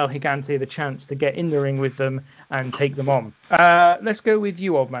 denying El Gigante the chance to get in the ring with them and take them on. Let's go with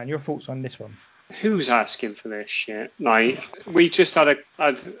you, old man. Your thoughts on this one? Who's asking for this shit? Like, we just had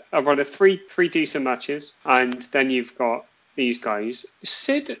a run of three decent matches, and then you've got these guys.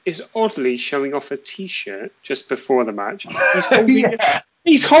 Sid is oddly showing off a T-shirt just before the match.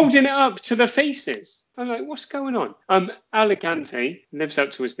 He's holding it up to the faces. I'm like, what's going on? Elegante lives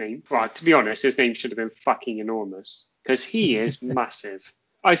up to his name. Well, to be honest, his name should have been fucking enormous, because he is massive.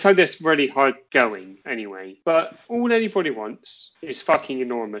 I found this really hard going anyway. But all anybody wants is fucking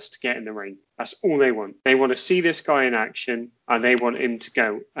enormous to get in the ring. That's all they want. They want to see this guy in action, and they want him to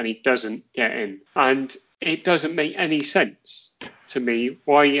go, and he doesn't get in. And it doesn't make any sense to me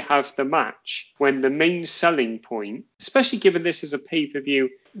why you have the match when the main selling point, especially given this is a pay-per-view,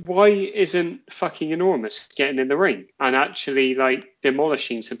 why isn't fucking enormous getting in the ring and actually like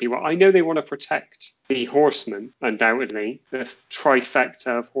demolishing some people? I know they want to protect the Horsemen, undoubtedly, the trifecta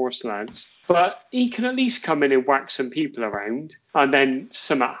of horse lads, but he can at least come in and whack some people around and then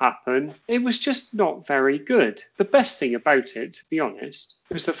something happen. It was just not very good. The best thing about it, to be honest,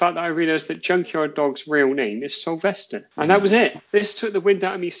 was the fact that I realised that Junkyard Dog's real name is Sylvester. And that was it. This took the wind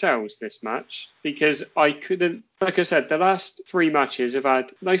out of me sails, this match, because I couldn't, like I said, the last 3 matches have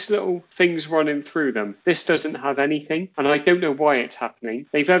had nice little things running through them. This doesn't have anything, and I don't know why it's happening.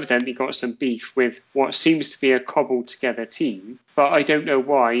 They've evidently got some beef with what seems to be a cobbled together team, but I don't know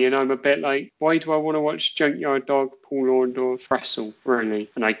why, and I'm a bit like, why do I want to watch Junkyard Dog, Paul Orndorff wrestle, really?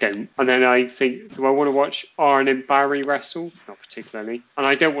 And I don't. And then I think, do I want to watch Arn and Barry wrestle? Not particularly. And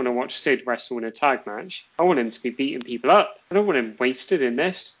I don't want to watch Sid wrestle in a tag match. I want him to be beating people up. I don't want him wasted in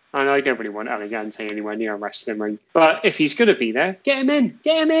this. And I don't really want Elegante anywhere near a wrestling ring. But if he's going to be there, get him in.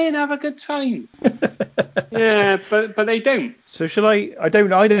 Get him in. Have a good time. Yeah, but they don't. So shall I don't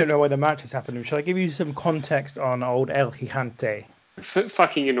know why the match is happening. Shall I give you some context on old El Gigante?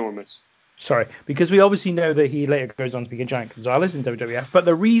 Fucking enormous. Sorry, because we obviously know that he later goes on to be a Giant Gonzalez in WWF, but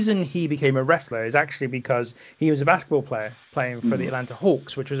the reason he became a wrestler is actually because he was a basketball player playing for the Atlanta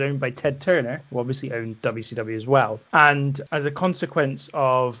Hawks, which was owned by Ted Turner, who obviously owned WCW as well. And as a consequence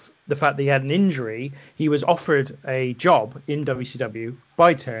of the fact that he had an injury, he was offered a job in WCW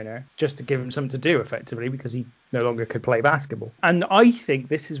by Turner just to give him something to do, effectively, because he no longer could play basketball. And I think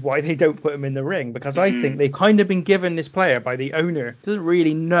this is why they don't put him in the ring, because I think they've kind of been given this player by the owner, doesn't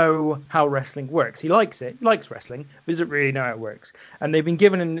really know how wrestling works. He likes it, he likes wrestling, but doesn't really know how it works. And they've been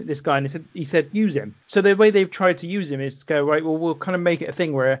given him this guy, and he said use him. So the way they've tried to use him is to go, right, well, we'll kind of make it a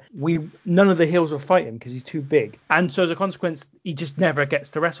thing where none of the heels will fight him because he's too big. And so as a consequence, he just never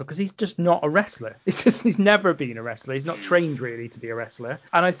gets to wrestle because he's just not a wrestler. He's never been a wrestler. He's not trained really to be a wrestler.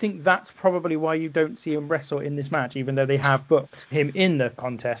 And I think that's probably why you don't see him wrestle in this match, even though they have booked him in the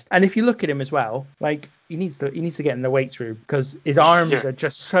contest. And if you look at him as well, like he needs to get in the weights room because his arms are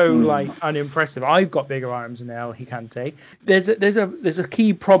just so like unimpressive. I've got bigger arms than El Gigante. There's a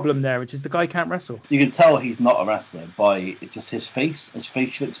key problem there, which is the guy can't wrestle. You can tell he's not a wrestler by just his face, his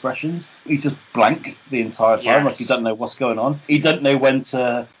facial expressions. He's just blank the entire time, like he doesn't know what's going on. He doesn't know when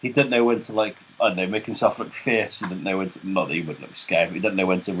to like, I don't know, make himself look fierce. He didn't know when to, not that he would look scared, he doesn't know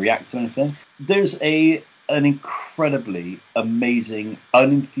when to react to anything. There's an incredibly amazing,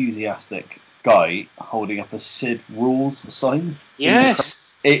 unenthusiastic guy holding up a Sid Rules sign.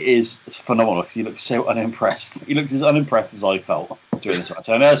 Yes. It is phenomenal because he looks so unimpressed. He looked as unimpressed as I felt during this match.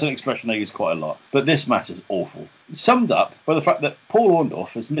 I know that's an expression I use quite a lot, but this match is awful. Summed up by the fact that Paul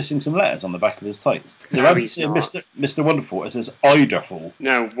Orndorff is missing some letters on the back of his tights. So no, he's not. Mr. Wonderful, it says Iderful.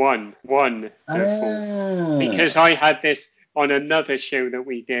 No, one. Because I had this on another show that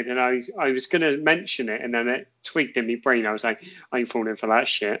we did, and I was going to mention it, and then it tweaked in my brain. I was like, I ain't falling for that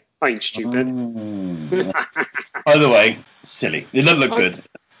shit. I ain't stupid. Either way, silly. It doesn't look good.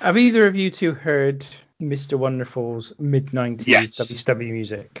 Have either of you two heard Mr. Wonderful's mid-90s Yes. WCW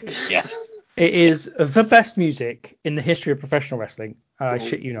music? Yes. It is the best music in the history of professional wrestling. I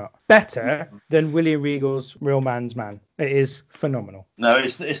shit you not. Better than William Regal's Real Man's Man. It is phenomenal. No,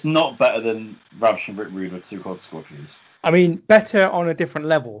 it's not better than Ravishing Rick Rude with 2 Cold Scorpions. I mean, better on a different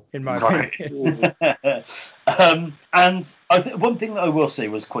level, in my opinion. And one thing that I will say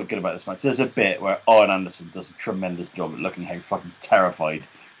was quite good about this match. There's a bit where Arn Anderson does a tremendous job at looking how fucking terrified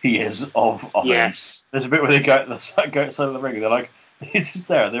he is of Yes. him. There's a bit where they go outside of the ring and they're like, he's just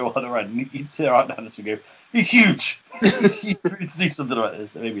there. They're all around. And you'd see Arn Anderson go, he's huge. He's huge. We need to do something about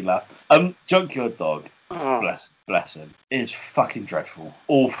this. It made me laugh. Junkyard Dog. Bless him, is fucking dreadful,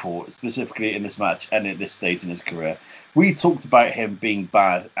 awful, specifically in this match and at this stage in his career. We talked about him being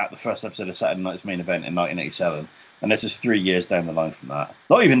bad at the first episode of Saturday Night's Main Event in 1987, and this is 3 years down the line from that.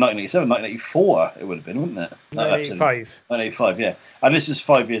 Not even 1987, 1984 it would have been, wouldn't it? 1985. 1985, yeah. And this is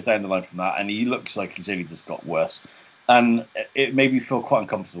 5 years down the line from that, and he looks like he's only just got worse. And it made me feel quite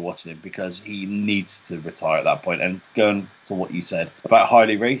uncomfortable watching him because he needs to retire at that point. And going to what you said about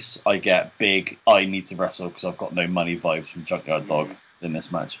Harley Race, I get big, I need to wrestle because I've got no money vibes from Junkyard Dog in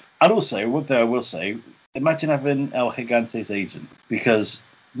this match. And also, one thing I will say, imagine having El Gigante's agent, because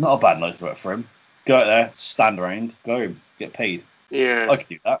not a bad night's work for him. Go out there, stand around, go home, get paid. Yeah. I could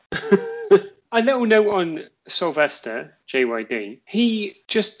do that. A little note on Sylvester, JYD. He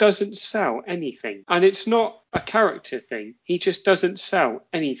just doesn't sell anything. And it's not a character thing. He just doesn't sell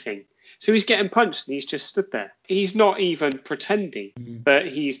anything. So he's getting punched and he's just stood there. He's not even pretending that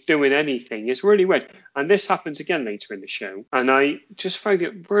he's doing anything. It's really weird. And this happens again later in the show. And I just found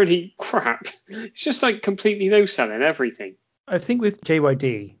it really crap. It's just like completely no-selling everything. I think with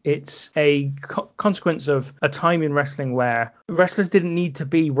JYD, it's a consequence of a time in wrestling where wrestlers didn't need to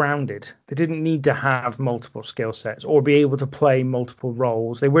be rounded. They didn't need to have multiple skill sets or be able to play multiple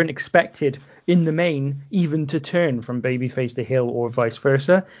roles. They weren't expected in the main even to turn from babyface to heel or vice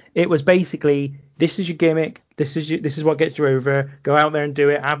versa. It was basically, this is your gimmick. This is what gets you over. Go out there and do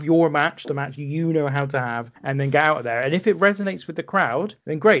it. Have your match, the match you know how to have, and then get out of there. And if it resonates with the crowd,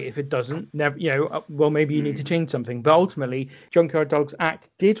 then great. If it doesn't, never, well, maybe you need to change something. But ultimately, Junkyard Dog's act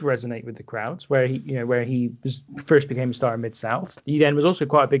did resonate with the crowds, where he was first became a star in Mid-South. He then was also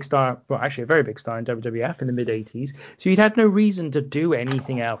quite a big star, well, actually a very big star in WWF in the mid-80s. So he'd had no reason to do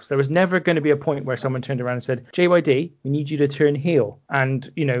anything else. There was never going to be a point where someone turned around and said, JYD, we need you to turn heel and,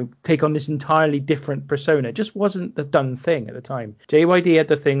 take on this entirely different persona. It just wasn't the done thing at the time. JYD had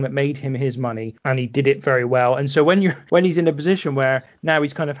the thing that made him his money, and he did it very well. And so when he's in a position where now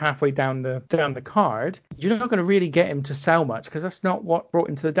he's kind of halfway down the card, you're not going to really get him to sell much because that's not what brought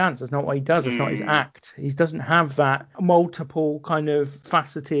him to the dance. That's not what he does. It's not his act. He doesn't have that multiple kind of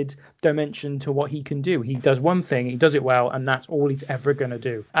faceted dimension to what he can do. He does one thing, he does it well, and that's all he's ever going to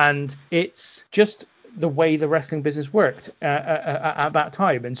do. And it's just the way the wrestling business worked at that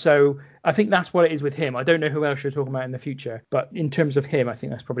time. And so I think that's what it is with him. I don't know who else you're talking about in the future, but in terms of him, I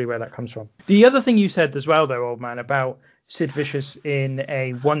think that's probably where that comes from. The other thing you said as well, though, old man, about Sid Vicious in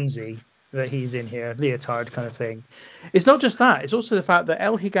a onesie that he's in here, leotard kind of thing. It's not just that. It's also the fact that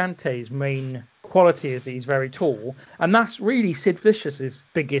El Gigante's main quality is that he's very tall, and that's really Sid Vicious's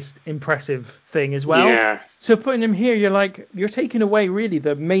biggest impressive thing as well. Yeah. So putting him here, you're taking away really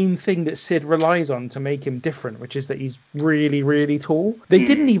the main thing that Sid relies on to make him different, which is that he's really, really tall. They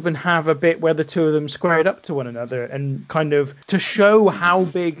didn't even have a bit where the two of them squared up to one another and kind of to show how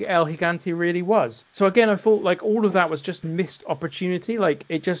big El Gigante really was. So again, I thought like all of that was just missed opportunity. Like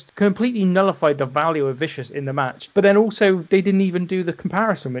it just completely nullified the value of Vicious in the match. But then also they didn't even do the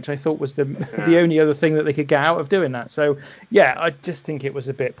comparison, which I thought was the only other thing that they could get out of doing that. So yeah, I just think it was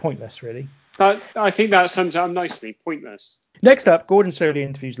a bit pointless, really. I think that sums up nicely. Pointless. Next up, Gordon Solie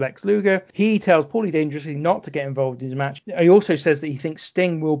interviews Lex Luger. He tells Paulie Dangerously not to get involved in the match. He also says that he thinks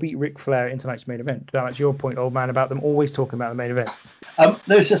Sting will beat Ric Flair in tonight's main event. That's your point, old man, about them always talking about the main event.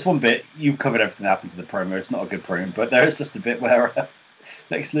 There's just one bit. You covered everything that happened to the promo. It's not a good promo, but there is just a bit where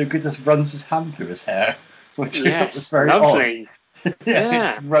Lex Luger just runs his hand through his hair, which was very lovely. Odd.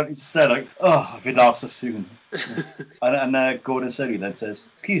 It's like, I've been asked so soon. and Gordon Solie then says,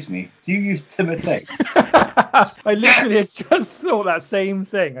 excuse me, do you use Timotei? I literally had just thought that same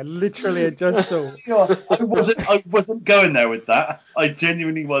thing. I wasn't going there with that. I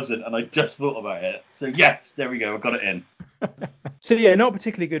genuinely wasn't, and I just thought about it. So yes, there we go. I got it in. So yeah, not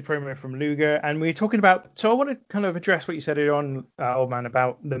particularly good promo from Luger, and we were talking about. So I want to kind of address what you said earlier on, old man,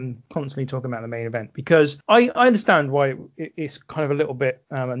 about them constantly talking about the main event, because I understand why it's kind of a little bit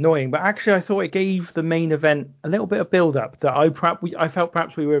annoying, but actually I thought it gave the main event a little bit of build up that I felt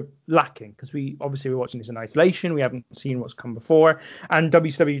perhaps we were lacking, because we obviously were watching this in isolation, we haven't seen what's come before, and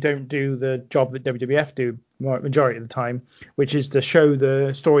WCW don't do the job that WWF do majority of the time, which is to show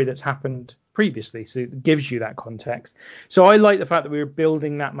the story that's happened previously, so it gives you that context. So I like the fact that we were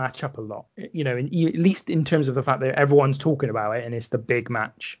building that match up a lot, at least in terms of the fact that everyone's talking about it and it's the big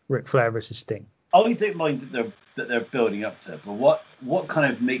match, Ric Flair versus Sting. I don't mind that they're building up to it, but what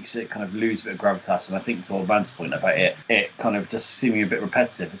kind of makes it kind of lose a bit of gravitas, and I think to old man's point about it kind of just seeming a bit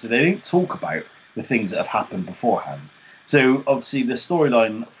repetitive, is that they don't talk about the things that have happened beforehand. So obviously the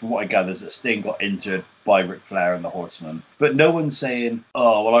storyline, from what I gather, is that Sting got injured by Ric Flair and the Horsemen, but no one's saying,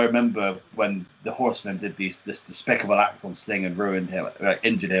 oh well, I remember when the Horsemen did this despicable act on Sting and ruined him,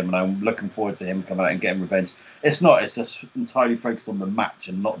 injured him, and I'm looking forward to him coming out and getting revenge. It's not. It's just entirely focused on the match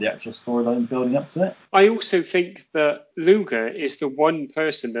and not the actual storyline building up to it. I also think that Luger is the one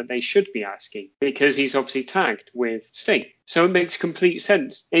person that they should be asking, because he's obviously tagged with Sting, so it makes complete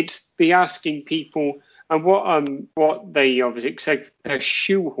sense. It's the asking people. And what they obviously said, they're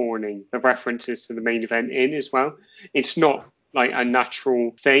shoehorning the references to the main event in as well. It's not like a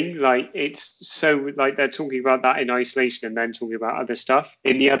natural thing. Like, it's so like they're talking about that in isolation and then talking about other stuff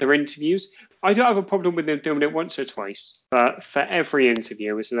in the other interviews. I don't have a problem with them doing it once or twice, but for every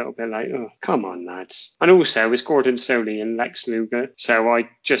interview it's a little bit like, oh, come on, lads. And also it's Gordon Solie and Lex Luger, so I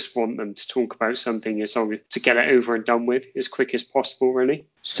just want them to talk about something as long to get it over and done with as quick as possible, really.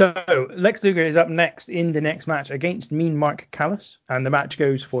 So Lex Luger is up next in the next match against Mean Mark Callis, and the match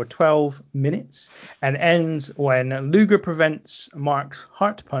goes for 12 minutes and ends when Luger prevents Mark's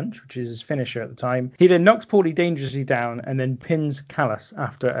heart punch, which is his finisher at the time. He then knocks Paulie dangerously down and then pins Callis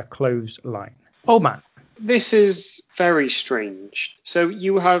after a clothesline. Old man. This is very strange. So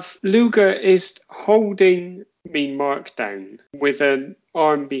you have Luger is holding Mean Mark down with an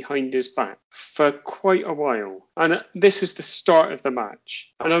arm behind his back for quite a while. And this is the start of the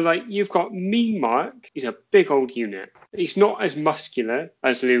match. And I'm like, you've got Mean Mark. He's a big old unit. He's not as muscular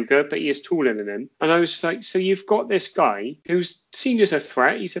as Luger, but he is taller than him. And I was like, so you've got this guy who's seen as a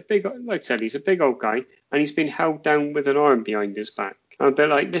threat. He's a big, like I said, he's a big old guy. And he's been held down with an arm behind his back. I'm a bit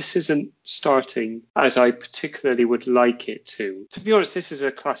like, this isn't starting as I particularly would like it to. To be honest, this is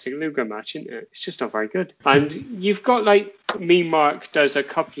a classic Luger match, isn't it? It's just not very good. And you've got, like, Mean Mark does a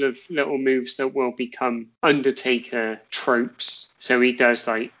couple of little moves that will become Undertaker tropes. So he does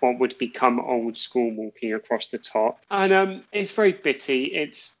like what would become old school walking across the top. And it's very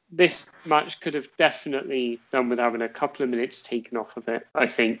bitty. This match could have definitely done with having a couple of minutes taken off of it. I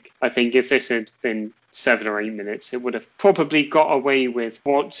think if this had been 7 or 8 minutes, it would have probably got away with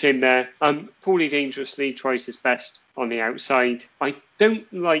what's in there. Paulie dangerously tries his best on the outside. I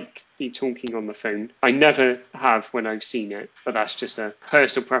don't like the talking on the phone. I never have when I've seen it, but that's just a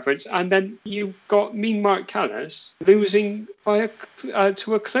personal preference. And then you've got Mean Mark Callis losing by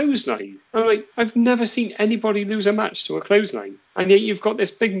to a clothesline. I'm like, I've never seen anybody lose a match to a clothesline. And yet you've got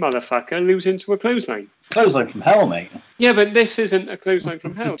this big motherfucker losing to a clothesline. Clothesline from hell, mate. Yeah, but this isn't a clothesline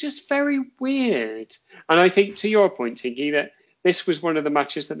from hell. Just very weird. And I think, to your point, Tinky, that this was one of the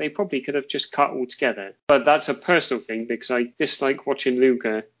matches that they probably could have just cut altogether. But that's a personal thing, because I dislike watching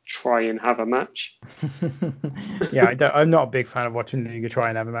Luger try and have a match. Yeah, I'm not a big fan of watching Luger try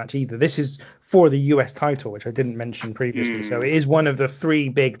and have a match either. This is for the US title, which I didn't mention previously. So it is one of the 3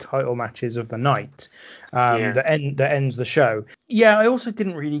 big title matches of the night that ends the show. Yeah, I also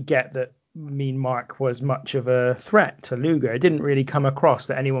didn't really get that Mean Mark was much of a threat to Luger. It didn't really come across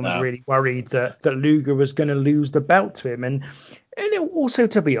that anyone was really worried that Luger was going to lose the belt to him. And it also,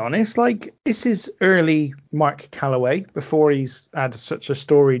 to be honest, like, this is early Mark Callaway before he's had such a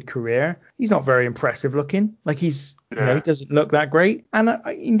storied career. He's not very impressive looking. Like, he doesn't look that great. And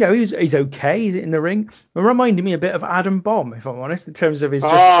he's okay. He's in the ring. It reminded me a bit of Adam Bomb, if I'm honest, in terms of his. Go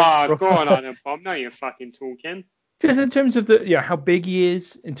on, Adam Bomb. Now you're fucking talking. Just in terms of how big he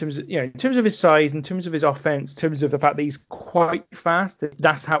is, in terms of his size, in terms of his offense, in terms of the fact that he's quite fast.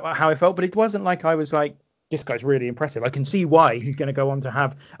 That's how I felt. But it wasn't like I was like, this guy's really impressive. I can see why he's going to go on to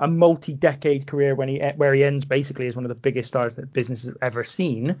have a multi-decade career where he ends basically as one of the biggest stars that business has ever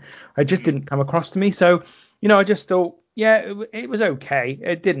seen. It just didn't come across to me. So, I just thought, it was okay.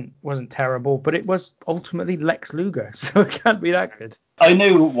 It wasn't terrible, but it was ultimately Lex Luger, so it can't be that good. I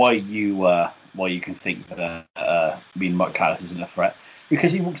know why you can think that Mean Mark Callis isn't a threat.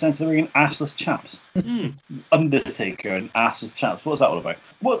 because he walks down to the ring in assless chaps. Undertaker and assless chaps. What's that all about?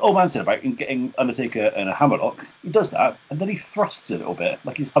 What old man said about getting Undertaker in a hammerlock, he does that, and then he thrusts a little bit,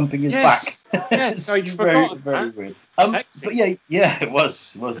 like he's humping his back. Yes, I very, forgot very that. weird. Sexy. But yeah, it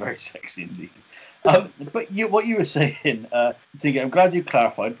was very sexy indeed. But what you were saying, Tinky, I'm glad you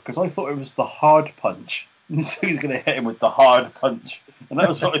clarified, because I thought it was the hard punch. So he's going to hit him with the hard punch. And that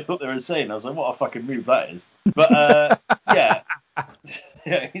was what I thought they were saying. I was like, what a fucking move that is. But, yeah,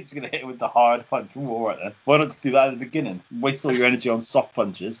 he's going to hit him with the hard punch. Ooh, all right then. Why not do that at the beginning? Waste all your energy on soft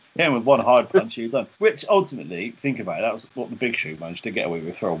punches. Hit him with one hard punch, you're done. Which, ultimately, think about it, that was what the Big Show managed to get away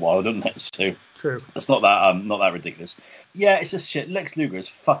with for a while, didn't it? So True. It's not that ridiculous. Yeah, it's just shit. Lex Luger is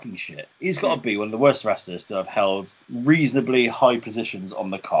fucking shit. He's got to be one of the worst wrestlers to have held reasonably high positions on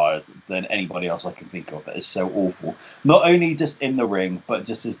the card than anybody else I can think of. That is so awful. Not only just in the ring, but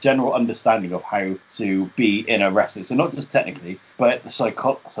just his general understanding of how to be in a wrestling. So not just technically, but the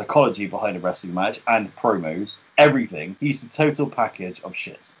psychology behind a wrestling match and promos, everything. He's the total package of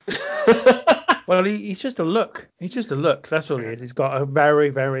shit. Well, he's just a look. He's just a look. That's all he is. He's got a very,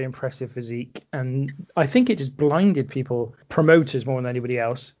 very impressive physique. And I think it just blinded people, promoters more than anybody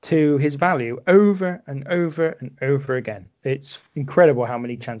else, to his value over and over and over again. It's incredible how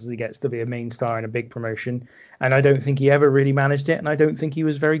many chances he gets to be a main star in a big promotion. And I don't think he ever really managed it. And I don't think he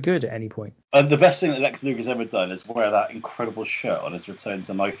was very good at any point. The best thing that Lex Luger's ever done is wear that incredible shirt on his return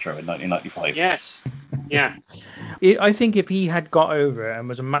to Nitro in 1995. Yes. Yeah. I think if he had got over and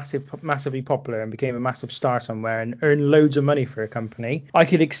was massively popular and became a massive star somewhere and earned loads of money for a company, I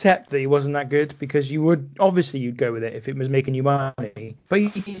could accept that he wasn't that good, because you'd go with it if it was making you money. But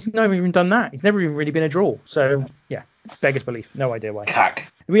he's never even done that. He's never even really been a draw. So, yeah, beggars belief. No idea why.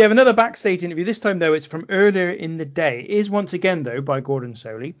 Cack. We have another backstage interview. This time, though, it's from earlier in the day. It is once again, though, by Gordon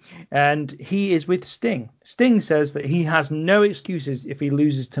Soley, and he is with Sting. Sting says that he has no excuses if he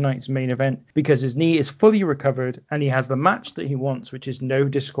loses tonight's main event because his knee is fully recovered and he has the match that he wants, which is no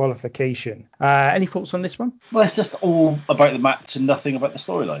disqualification. Any thoughts on this one? Well, it's just all about the match and nothing about the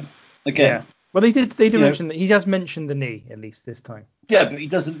storyline. Again. Yeah. Well, they did mention that he has mentioned the knee, at least this time. Yeah, but he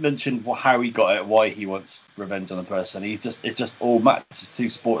doesn't mention how he got it, why he wants revenge on the person. It's just all matches, too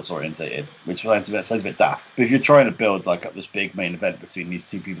sports orientated, which sounds a bit daft. But if you're trying to build like up this big main event between these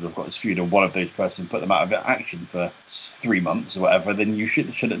two people who've got this feud, and one of those persons put them out of action for 3 months or whatever, then you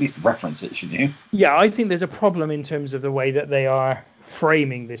should at least reference it, shouldn't you? Yeah, I think there's a problem in terms of the way that they are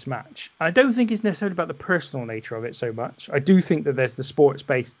framing this match. I don't think it's necessarily about the personal nature of it so much. I do think that there's the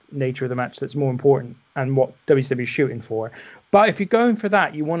sports-based nature of the match that's more important and what WCW is shooting for. But if you're going for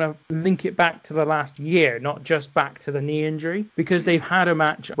that, you want to link it back to the last year, not just back to the knee injury, because they've had a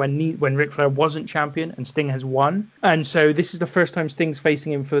match when Ric Flair wasn't champion and Sting has won. And so this is the first time Sting's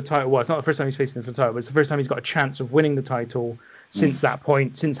facing him for the title. Well, it's not the first time he's facing him for the title, but it's the first time he's got a chance of winning the title since that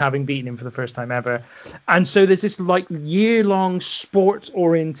point, since having beaten him for the first time ever. And so there's this like year-long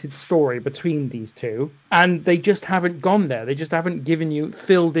sports-oriented story between these two, and they just haven't gone there. They just haven't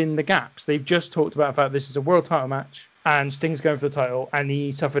filled in the gaps. They've just talked about the fact this is a world title match, and Sting's going for the title, and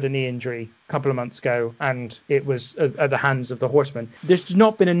he suffered a knee injury a couple of months ago, and it was at the hands of the Horsemen. There's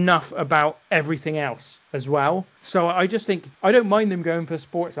not been enough about everything else as well. So I just think, I don't mind them going for the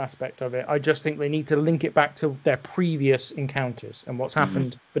sports aspect of it. I just think they need to link it back to their previous encounters and what's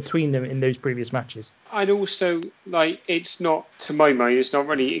happened between them in those previous matches. And also, it's not, to my mind, it's not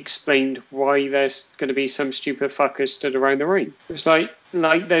really explained why there's going to be some stupid fucker stood around the ring. It's like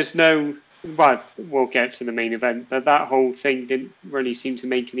there's no... Well, we'll get to the main event, but that whole thing didn't really seem to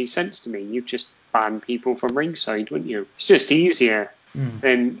make any sense to me. You'd just ban people from ringside, wouldn't you? It's just easier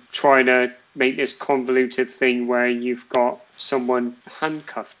than trying to make this convoluted thing where you've got someone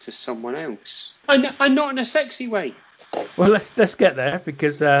handcuffed to someone else. And not in a sexy way. Well, let's get there,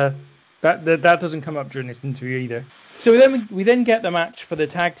 because that doesn't come up during this interview either. So we then get the match for the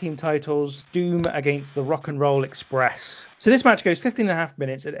tag team titles, Doom against the Rock and Roll Express. So this match goes 15.5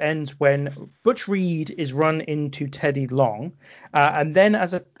 minutes. It ends when Butch Reed is run into Teddy Long, and then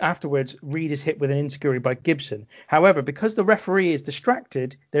afterwards, Reed is hit with an enziguri by Gibson. However, because the referee is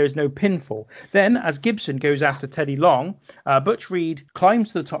distracted, there is no pinfall. Then, as Gibson goes after Teddy Long, Butch Reed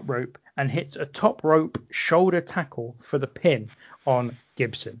climbs to the top rope and hits a top rope shoulder tackle for the pin on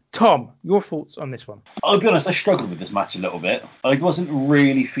Gibson. Tom, your thoughts on this one? I'll be honest, I struggled with this match a little bit. I wasn't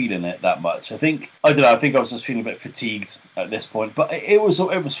really feeling it that much. I think I was just feeling a bit fatigued at this point, but it was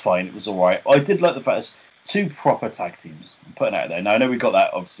fine. It was all right. I did like the fact it's two proper tag teams I'm putting out there. Now I know we got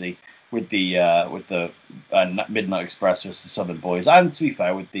that obviously with the Midnight Express versus the Southern Boys, and to be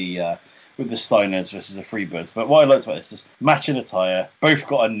fair with the with the Steiners versus the Freebirds. But what I liked about this is matching attire, both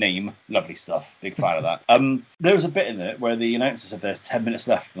got a name, lovely stuff, big fan of that. There was a bit in it where the announcer said there's 10 minutes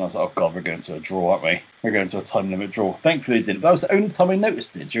left, and I was like, oh god, we're going to a draw, aren't we? We're going to a time limit draw. Thankfully they didn't, but that was the only time I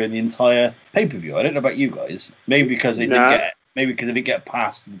noticed it during the entire pay-per-view. I don't know about you guys. Maybe because they didn't get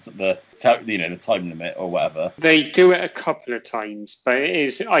past the time limit or whatever. They do it a couple of times, but it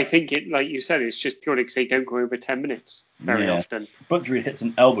is, I think it, like you said, it's just purely because they don't go over 10 minutes very often. Butch Reed hits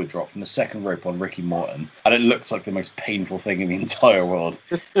an elbow drop from the second rope on Ricky Morton, and it looks like the most painful thing in the entire world.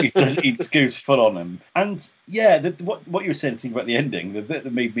 He just goes full on him. And what you were saying about the ending, the bit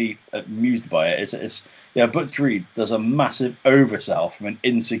that made me amused by it is Butch Reed does a massive oversell from an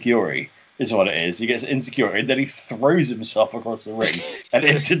insecurity. Is what it is. He gets insecure and then he throws himself across the ring and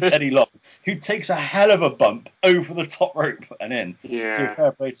into Teddy Long, who takes a hell of a bump over the top rope and in. Yeah. So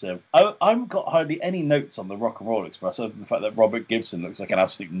fair play to him. I've got hardly any notes on the Rock and Roll Express other than the fact that Robert Gibson looks like an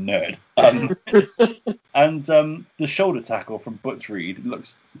absolute nerd. And the shoulder tackle from Butch Reed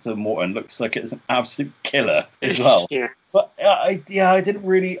to Morton looks like it's an absolute killer as well. Yeah. But I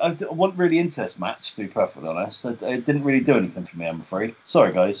wasn't really into this match, to be perfectly honest. It didn't really do anything for me, I'm afraid.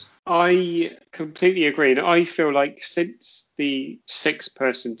 Sorry, guys. I completely agree. And I feel like since the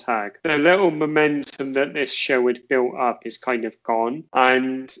 6-person tag, the little momentum that this show had built up is kind of gone.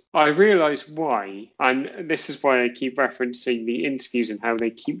 And I realise why. And this is why I keep referencing the interviews and how they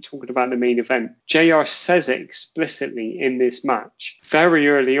keep talking about the main event. JR says it explicitly in this match very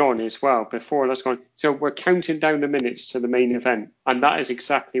early on as well, before that's gone. So we're counting down the minutes to the main event. And that is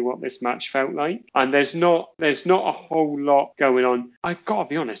exactly what this match felt like. And there's not a whole lot going on. I gotta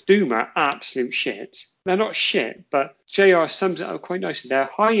be honest, Doom are absolute shit. They're not shit, but JR sums it up quite nicely. They're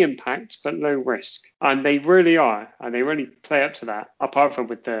high impact but low risk. And they really are. And they really play up to that, apart from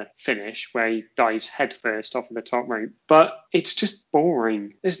with the finish where he dives headfirst off of the top rope. But it's just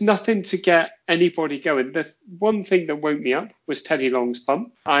boring. There's nothing to get anybody going. The one thing that woke me up was Teddy Long's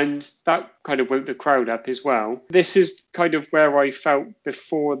bump. And that kind of woke the crowd up as well. This is kind of where I felt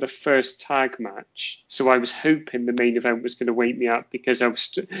before the first tag match. So I was hoping the main event was going to wake me up because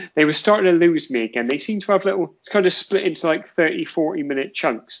they were starting to lose me again. They seem to have it's kind of split into like 30, 40 minute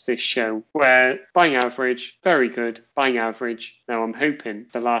chunks, this show, where bang average, very good, bang average. Now I'm hoping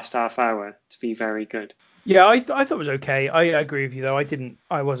the last half hour to be very good. Yeah, I thought it was okay. I agree with you though.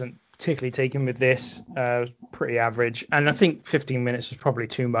 I wasn't particularly taken with this. Pretty average, and I think 15 minutes is probably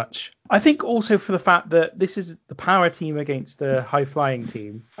too much. I think also for the fact that this is the power team against the high flying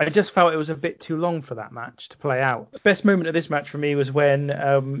team, I just felt it was a bit too long for that match to play out. The best moment of this match for me was when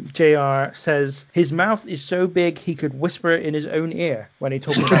JR says his mouth is so big he could whisper it in his own ear when he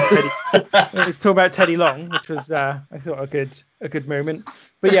talked about Teddy Long, which was I thought a good moment.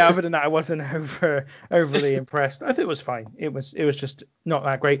 But yeah, other than that, I wasn't overly impressed. I thought it was fine. It was just not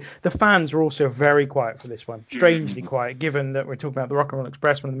that great. The fans were also very quiet for this one, strangely quiet, given that we're talking about the Rock and Roll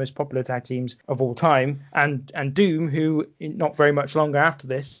Express, one of the most popular tag teams of all time, and Doom, who not very much longer after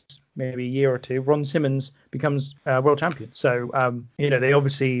this, maybe a year or two, Ron Simmons becomes world champion. So they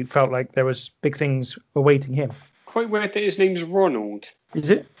obviously felt like there was big things awaiting him. Quite weird that his name's Ronald. Is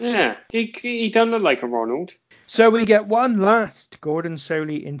it? Yeah, he doesn't look like a Ronald. So we get one last Gordon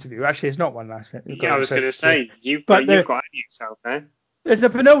Solie interview. Actually, it's not one last. Yeah, I was going to say, you've got yourself there. There's a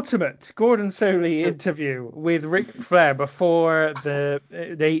penultimate Gordon Solie interview with Ric Flair before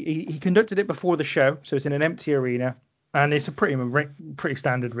he conducted it before the show, so it's in an empty arena, and it's a pretty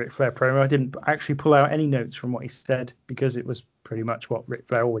standard Ric Flair promo. I didn't actually pull out any notes from what he said because it was pretty much what Ric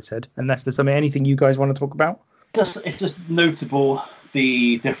Flair always said. Unless there's anything you guys want to talk about. It's just notable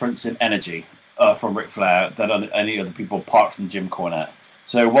the difference in energy from Ric Flair than any other people apart from Jim Cornette.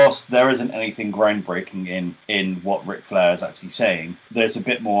 So whilst there isn't anything groundbreaking in what Ric Flair is actually saying, there's a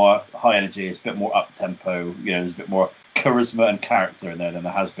bit more high energy, it's a bit more up tempo, there's a bit more charisma and character in there than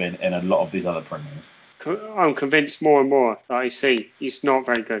there has been in a lot of these other promos. I'm convinced more and more that I see he's not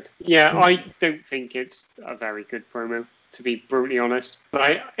very good. Yeah, I don't think it's a very good promo, to be brutally honest.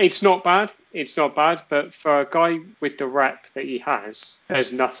 But it's not bad. It's not bad, but for a guy with the rep that he has,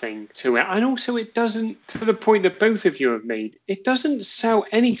 there's nothing to it. And also it doesn't, to the point that both of you have made, it doesn't sell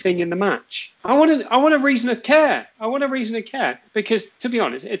anything in the match. I want a reason to care. Because, to be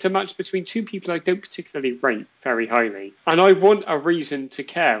honest, it's a match between two people I don't particularly rate very highly. And I want a reason to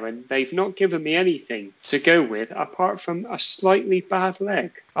care, and they've not given me anything to go with apart from a slightly bad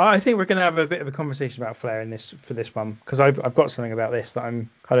leg. I think we're going to have a bit of a conversation about Flair for this one, because I've got something about this that I'm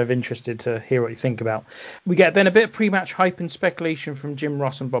kind of interested to hear what you think about. We get then a bit of pre-match hype and speculation from Jim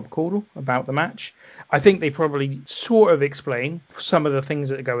Ross and Bob Caudle about the match. I think they probably sort of explain some of the things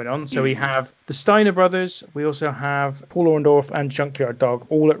that are going on. So we have the Steiner brothers. We also have Paul Orndorff and Junkyard Dog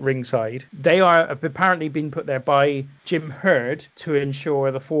all at ringside. They have apparently been put there by Jim Herd to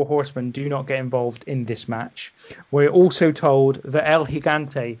ensure the Four Horsemen do not get involved in this match. We're also told that El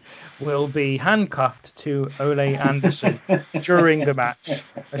Gigante will be handcuffed to Ole Anderson during the match,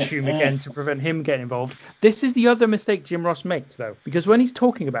 assume again to prevent him getting involved. This is the other mistake Jim Ross makes, though, because when he's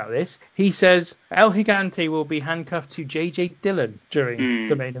talking about this, he says El Gigante will be handcuffed to JJ Dillon during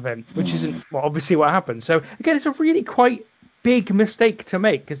the main event, which isn't obviously what happened. So again, it's a really quite big mistake to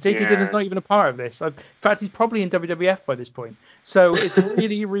make because JJ Dillon's not even a part of this. In fact, he's probably in WWF by this point. So it's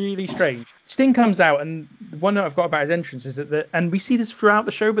really, really strange. Sting comes out, and the one that I've got about his entrance is that, and we see this throughout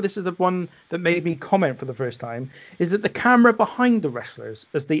the show, but this is the one that made me comment for the first time, is that the camera behind the wrestlers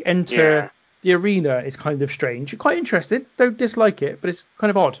as they enter the arena is kind of strange. You're quite interested. Don't dislike it, but it's kind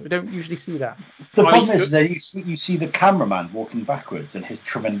of odd. We don't usually see that. The problem is that you see the cameraman walking backwards and his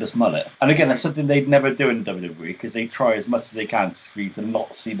tremendous mullet. And again, that's something they'd never do in WWE because they try as much as they can for you to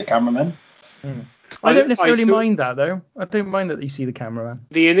not see the cameraman. I don't necessarily mind that, though. I don't mind that you see the cameraman.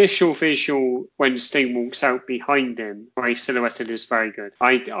 The initial visual when Sting walks out behind him, where he's silhouetted, is very good.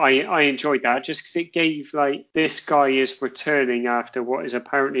 I enjoyed that just because it gave, like, this guy is returning after what is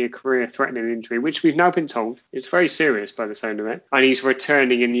apparently a career-threatening injury, which we've now been told it's very serious by the sound of it. And he's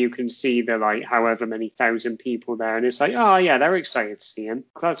returning, and you can see the, like, however many thousand people there, and it's like, oh yeah, they're excited to see him.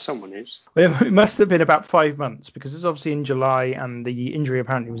 Glad someone is. Well, it must have been about 5 months because it's obviously in July, and the injury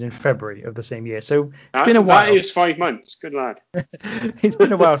apparently was in February of the same year. So it's been a while. That is 5 months. Good lad. It's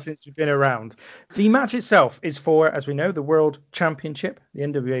been a while since we've been around. The match itself is for, as we know, the World Championship, the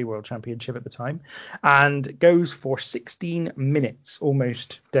NWA World Championship at the time, and goes for 16 minutes,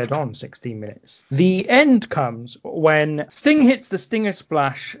 almost dead on 16 minutes. The end comes when Sting hits the Stinger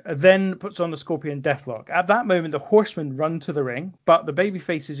Splash, then puts on the Scorpion Deathlock. At that moment, the Horsemen run to the ring, but the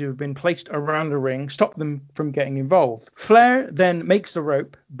babyfaces who have been placed around the ring stop them from getting involved. Flair then makes the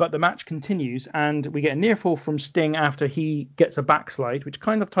rope, but the match continues, and we get a near fall from Sting after he gets a backslide, which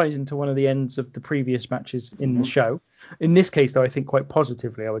kind of ties into one of the ends of the previous matches in the show. In this case, though, I think quite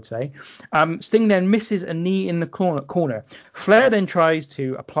positively, I would say. Sting then misses a knee in the corner. Flair then tries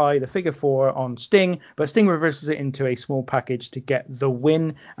to apply the figure four on Sting, but Sting reverses it into a small package to get the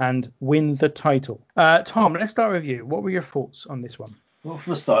win and win the title. Tom, let's start with you. What were your thoughts on this one? Well,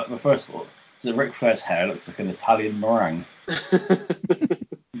 first of all, so Ric Flair's hair looks like an Italian meringue.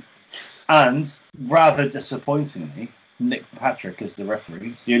 And rather disappointingly, Nick Patrick is the referee.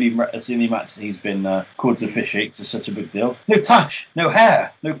 It's the only match that he's been called to officiate. It's such a big deal. No tash, no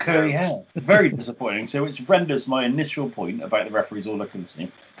hair, no curly hair. Very disappointing. So which renders my initial point about the referees all looking the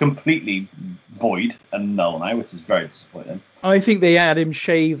same completely void and null now, which is very disappointing. I think they had him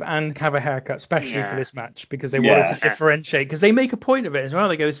shave and have a haircut, especially for this match, because they wanted to differentiate. Because they make a point of it as well.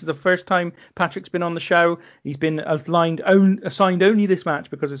 They go, this is the first time Patrick's been on the show. He's been assigned only this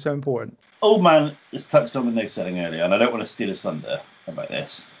match because it's so important. Old man has touched on the no selling earlier, and I don't want to steal his thunder about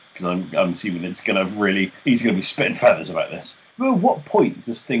this, because I'm assuming he's going to be spitting feathers about this. But at what point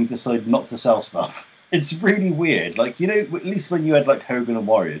does Sting decide not to sell stuff? It's really weird. Like, you know, at least when you had like Hogan and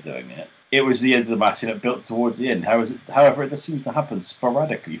Warrior doing it, it was the end of the match and it built towards the end. However, it just seems to happen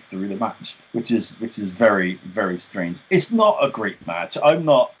sporadically through the match, which is very, very strange. It's not a great match. I'm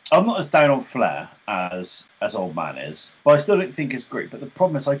not as down on Flair as Old Man is, but I still don't think it's great. But the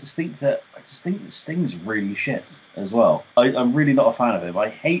problem is, I just think that Sting's really shit as well. I'm really not a fan of him. I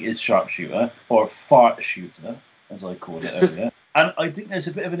hate his sharpshooter, or fart shooter, as I called it earlier. And I think there's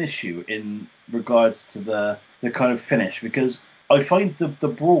a bit of an issue in regards to the kind of finish, because I find the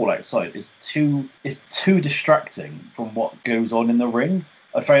brawl outside is too distracting from what goes on in the ring.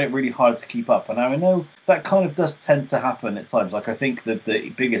 I find it really hard to keep up. And now I know that kind of does tend to happen at times. Like, I think that the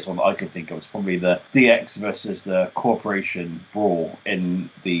biggest one that I could think of was probably the DX versus the Corporation brawl in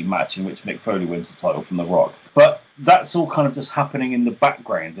the match in which Mick Foley wins the title from The Rock. But that's all kind of just happening in the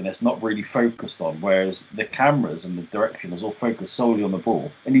background and it's not really focused on, whereas the cameras and the direction is all focused solely on the brawl.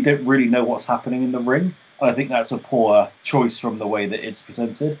 And you don't really know what's happening in the ring. And I think that's a poor choice from the way that it's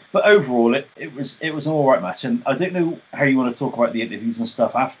presented. But overall, it was an all right match. And I don't know how you want to talk about the interviews and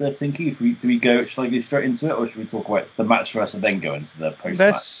stuff after, Tinky. Shall I go straight into it, or should we talk about the match first and then go into the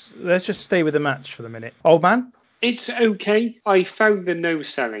post-match? Let's just stay with the match for the minute. Old Man? It's okay. I found the no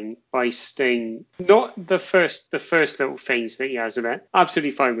selling by Sting, not the first little phase that he has of it.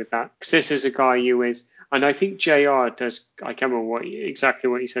 Absolutely fine with that, because this is a guy who is And I think JR does, I can't remember exactly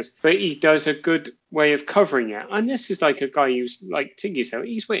what he says, but he does a good way of covering it. And this is like a guy who's, like Tinky said,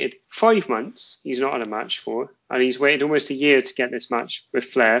 he's waited 5 months, he's not had a match for, and he's waited almost a year to get this match with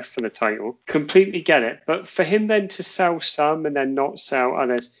Flair for the title. Completely get it. But for him then to sell some and then not sell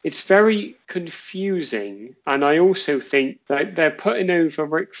others, it's very confusing. And I also think that they're putting over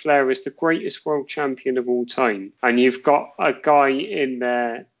Ric Flair as the greatest world champion of all time. And you've got a guy in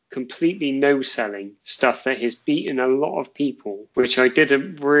there completely no-selling stuff that has beaten a lot of people, which I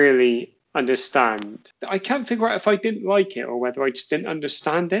didn't really understand. I can't figure out if I didn't like it or whether I just didn't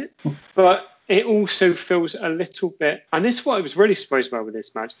understand it. But it also feels a little bit, and this is what I was really surprised about with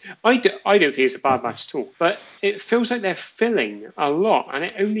this match. I don't think it's a bad match at all, but it feels like they're filling a lot, and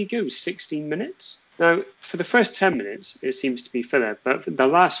it only goes 16 minutes. Now, for the first 10 minutes, it seems to be filler, but the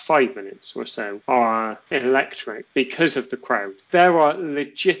last 5 minutes or so are electric because of the crowd. There are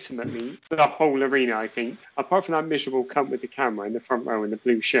legitimately, the whole arena, I think, apart from that miserable cunt with the camera in the front row in the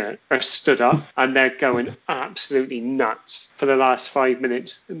blue shirt, are stood up and they're going absolutely nuts for the last 5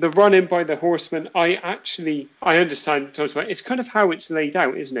 minutes. The run-in by the Horsemen, I understand, it's kind of how it's laid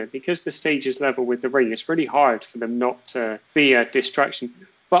out, isn't it? Because the stage is level with the ring, it's really hard for them not to be a distraction.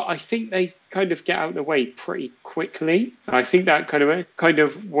 But I think they kind of get out of the way pretty quickly. I think that kind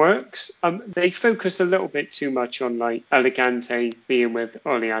of works. They focus a little bit too much on like Elegante being with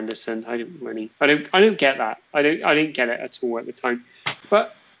Ollie Anderson. I don't get that. I didn't get it at all at the time.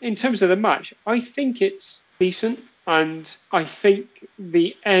 But in terms of the match, I think it's decent, and I think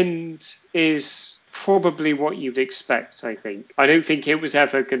the end is probably what you'd expect. I don't think it was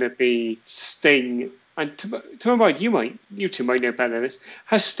ever going to be Sting. And to my mind, you two might know better than this.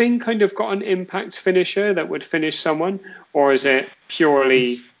 Has Sting kind of got an impact finisher that would finish someone, or is it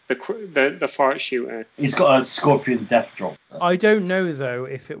purely the fart shooter? He's got a Scorpion death drop. So. I don't know though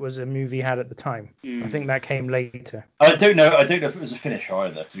if it was a move he had at the time. I think that came later. I don't know if it was a finisher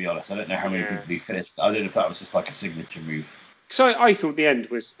either. To be honest, I don't know how many people he finished. I don't know if that was just like a signature move. So I thought the end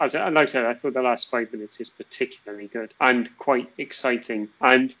was, like I said, I thought the last 5 minutes is particularly good and quite exciting.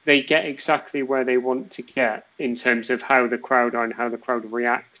 And they get exactly where they want to get in terms of how the crowd are and how the crowd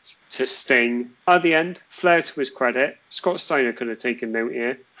react to Sting. At the end, Flair, to his credit, Scott Steiner could have taken note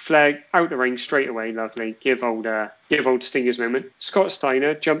here. Flair out the ring straight away, lovely. Give old Sting his moment. Scott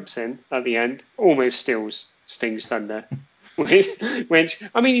Steiner jumps in at the end, almost steals Sting's thunder. Which,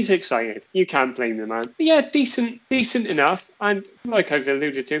 I mean, he's excited. You can't blame the man. But yeah, decent enough. And like I've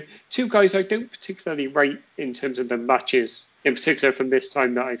alluded to, two guys I don't particularly rate in terms of the matches, in particular from this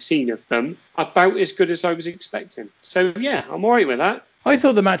time that I've seen of them, about as good as I was expecting. So yeah, I'm all right with that. I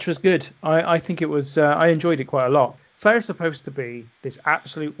thought the match was good. I think it was. I enjoyed it quite a lot. Flair's supposed to be this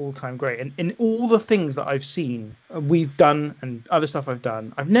absolute all-time great. And in all the things that I've seen, we've done, and other stuff I've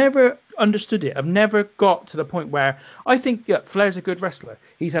done, I've never understood it. I've never got to the point where I think, yeah, Flair's a good wrestler.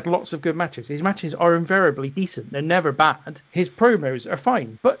 He's had lots of good matches. His matches are invariably decent. They're never bad. His promos are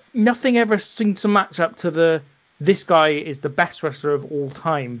fine. But nothing ever seems to match up to this guy is the best wrestler of all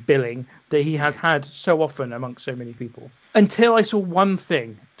time billing that he has had so often amongst so many people. Until I saw one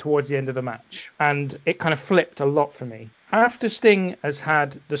thing towards the end of the match, and it kind of flipped a lot for me. After Sting has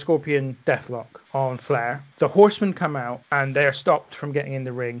had the Scorpion Deathlock on Flair, the Horsemen come out and they're stopped from getting in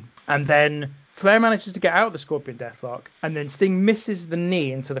the ring. And then Flair manages to get out of the Scorpion Deathlock, and then Sting misses the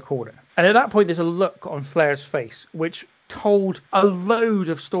knee into the corner. And at that point, there's a look on Flair's face, which told a load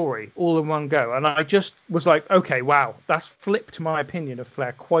of story all in one go. And I just was like, okay, wow, that's flipped my opinion of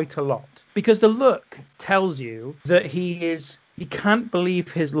Flair quite a lot. Because the look tells you that he can't believe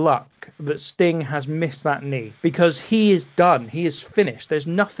his luck that Sting has missed that knee, because he is done. He is finished. There's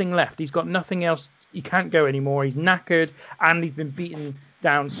nothing left. He's got nothing else. He can't go anymore. He's knackered and he's been beaten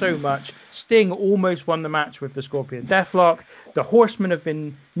down so much. Sting almost won the match with the Scorpion Deathlock. The Horsemen have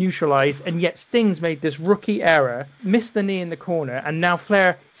been neutralized, and yet Sting's made this rookie error, missed the knee in the corner, and now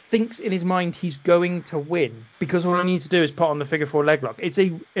Flair thinks in his mind he's going to win because all he needs to do is put on the figure four leg lock. It's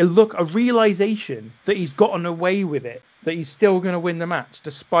a realization that he's gotten away with it, that he's still going to win the match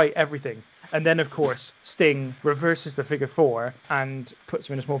despite everything. And then, of course, Sting reverses the figure four and puts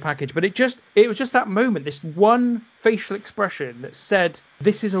him in a small package. But it was just that moment, this one facial expression that said,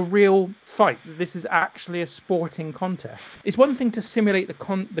 this is a real fight. This is actually a sporting contest. It's one thing to simulate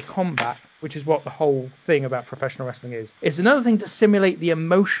the combat, which is what the whole thing about professional wrestling is. It's another thing to simulate the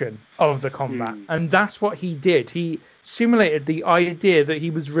emotion of the combat. And that's what he did. He simulated the idea that he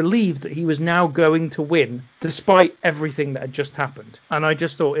was relieved that he was now going to win despite everything that had just happened. And I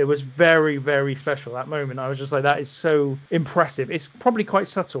just thought it was very, very special, that moment. I was just like, that is so impressive. It's probably quite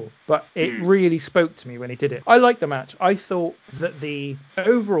subtle, but it really spoke to me when he did it. I like the match. I thought that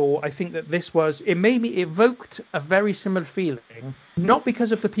I think that this was, it evoked a very similar feeling, not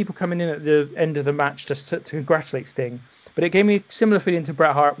because of the people coming in at the end of the match to congratulate Sting, but it gave me a similar feeling to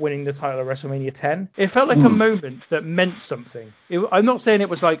Bret Hart winning the title at WrestleMania 10. It felt like a moment that meant something. I'm not saying it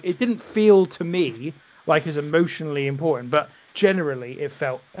was like, it didn't feel to me like as emotionally important, but generally it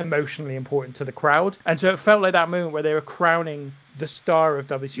felt emotionally important to the crowd. And so it felt like that moment where they were crowning the star of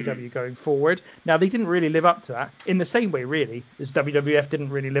WCW going forward. Now, they didn't really live up to that in the same way, really, as WWF didn't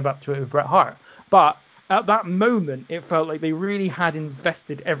really live up to it with Bret Hart. But at that moment, it felt like they really had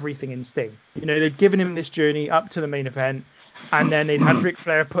invested everything in Sting. You know, they'd given him this journey up to the main event, and then they'd had Ric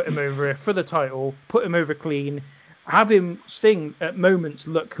Flair put him over for the title, put him over clean, have him, Sting, at moments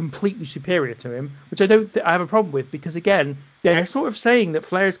look completely superior to him, which I don't I have a problem with, because, again, they're sort of saying that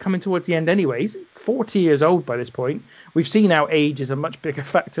Flair's coming towards the end anyway. He's 40 years old by this point. We've seen how age is a much bigger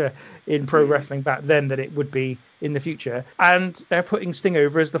factor in pro wrestling back then than it would be in the future. And they're putting Sting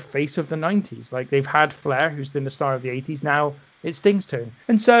over as the face of the 90s. Like, they've had Flair, who's been the star of the 80s. Now it's Sting's turn.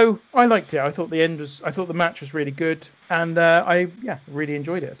 And so I liked it. I thought the match was really good. And I really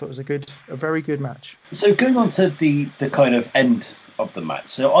enjoyed it. I thought it was a very good match. So going on to the kind of end of the match.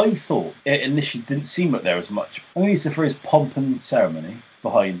 So I thought it initially didn't seem like there was much. I'm going to use the phrase pomp and ceremony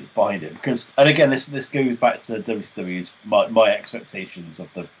behind it, because, and again, this goes back to WCW's my expectations of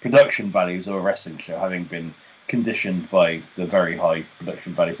the production values of a wrestling show, having been conditioned by the very high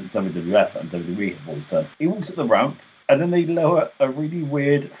production values that WWF and WWE have always done. He walks at the ramp, and then they lower a really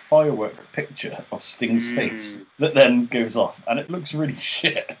weird firework picture of Sting's face that then goes off, and it looks really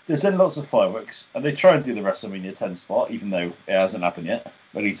shit. There's then lots of fireworks, and they try and do the WrestleMania 10 spot, even though it hasn't happened yet.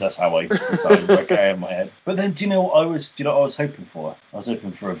 At least that's how I decided to work out in my head. But then, do you know what I was hoping for? I was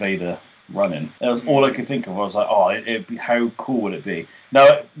hoping for a Vader run-in. That was all I could think of. I was like, it'd be, how cool would it be?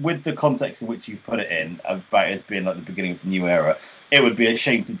 Now, with the context in which you put it in, about it being like the beginning of the new era, it would be a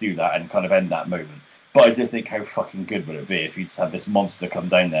shame to do that and kind of end that moment. But I do think, how fucking good would it be if you just had this monster come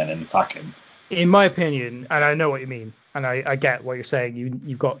down there and attack him? In my opinion, and I know what you mean, and I get what you're saying,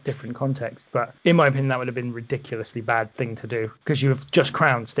 you've got different context, but in my opinion, that would have been a ridiculously bad thing to do, because you have just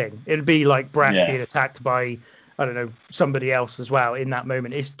crowned Sting. It'd be like Bret being attacked by, I don't know, somebody else as well in that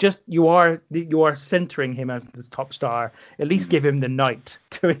moment. It's just, you are centering him as the top star. At least give him the night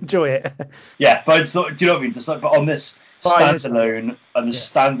to enjoy it. Yeah, but do you know what I mean? Just like, but on this standalone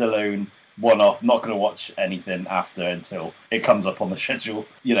one-off, not going to watch anything after until it comes up on the schedule.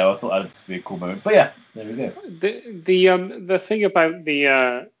 You know, I thought that'd just be a cool moment. But yeah, there we go. The thing about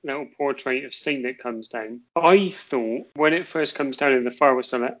the little portrait of Sting that comes down, I thought when it first comes down in the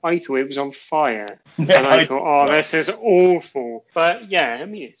fireworks, I thought it was on fire, and I thought, this is awful. But yeah, I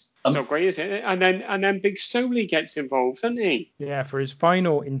mean, it's still great, isn't it? And then Big Soli gets involved, doesn't he? Yeah, for his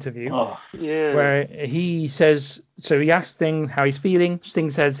final interview, where he says, so he asks Sting how he's feeling.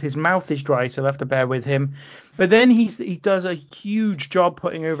 Sting says his mouth is dry, so he'll have to bear with him. But then he does a huge job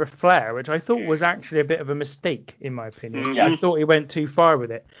putting over Flair, which I thought was actually a bit of a mistake, in my opinion. I thought he went too far with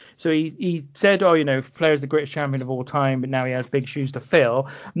it. So he said, Flair's the greatest champion of all time, but now he has big shoes to fill.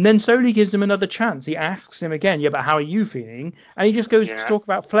 And then Soli gives him another chance. He asks him again, but how are you feeling? And he just goes to talk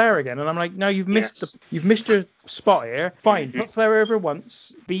about Flair again. And I'm like, no, you've missed your spot here. Fine, put Flair over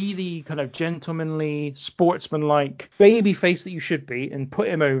once, be the kind of gentlemanly, sportsmanlike baby face that you should be, and put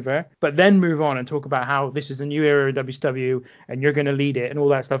him over, but then move on and talk about how this is a new era of WCW and you're going to lead it and all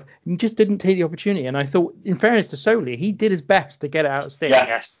that stuff. And he just didn't take the opportunity. And I thought, in fairness to Soli, he did his best to get it out of Sting.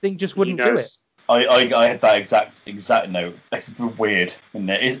 Sting just wouldn't do it. I had that exact note. It's weird, isn't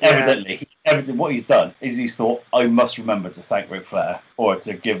it? Evidently, what he's done is he's thought, I must remember to thank Ric Flair or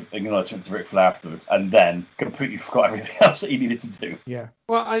to give acknowledgement to Ric Flair afterwards, and then completely forgot everything else that he needed to do. Yeah.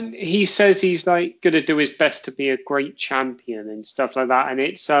 Well, and he says he's like going to do his best to be a great champion and stuff like that. And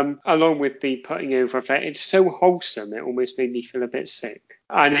it's along with the putting over effect, it's so wholesome. It almost made me feel a bit sick.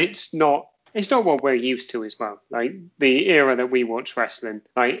 And it's not what we're used to as well. Like the era that we watch wrestling,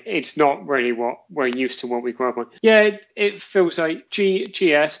 like it's not really what we're used to, what we grew up on. Yeah, it feels like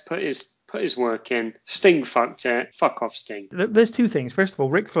GS put his work in. Sting fucked it. Fuck off, Sting. There's two things. First of all,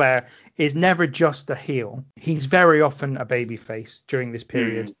 Ric Flair is never just a heel. He's very often a babyface during this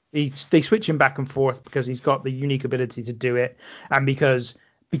period. They switch him back and forth because he's got the unique ability to do it, and because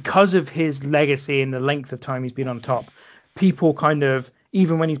of his legacy and the length of time he's been on top, people kind of,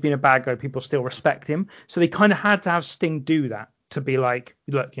 even when he's been a bad guy, people still respect him. So they kind of had to have Sting do that to be like,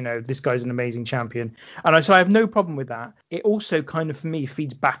 look, this guy's an amazing champion. And so I have no problem with that. It also kind of, for me,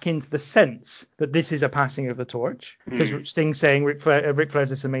 feeds back into the sense that this is a passing of the torch, because Sting's saying Ric Flair's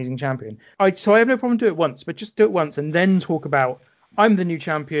this amazing champion. So I have no problem doing it once, but just do it once and then talk about, I'm the new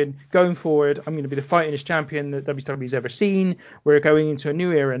champion. Going forward, I'm going to be the fightingest champion that WWE's ever seen. We're going into a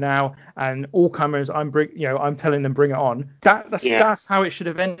new era now, and all comers, I'm telling them bring it on. That's how it should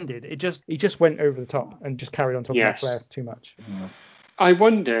have ended. He just went over the top and just carried on talking about Flair too much. I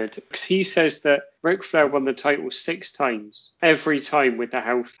wondered, because he says that Ric Flair won the title 6 times, every time with the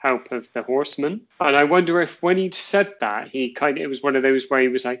help of the Horsemen. And I wonder if when he'd said that, it was one of those where he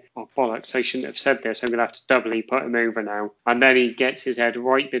was like, oh, bollocks, I shouldn't have said this. I'm going to have to doubly put him over now. And then he gets his head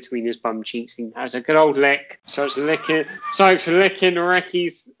right between his bum cheeks and has a good old lick, starts licking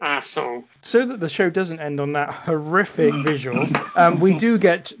Ricky's asshole. So that the show doesn't end on that horrific visual, we do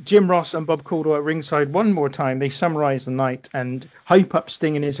get Jim Ross and Bob Caudle at ringside one more time. They summarize the night and hype up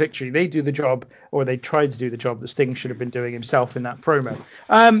Sting in his victory. They do the job, or they tried to do the job that Sting should have been doing himself in that promo.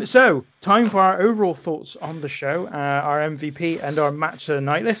 So, time for our overall thoughts on the show, our MVP and our match of the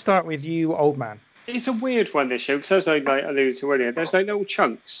night. Let's start with you, old man. It's a weird one, this show, because as I alluded to earlier, there's like little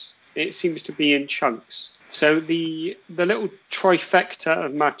chunks. It seems to be in chunks. So the little trifecta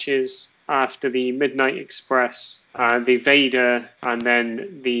of matches after the Midnight Express, the Vader, and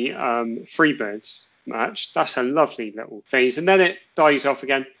then the Freebirds match, that's a lovely little phase, and then it dies off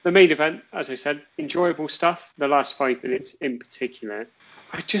again. The main event, as I said, enjoyable stuff. The last 5 minutes in particular,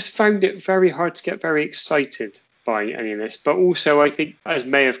 I just found it very hard to get very excited by any of this, but also I think, as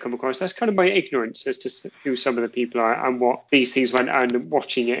may have come across, that's kind of my ignorance as to who some of the people are and what these things went, and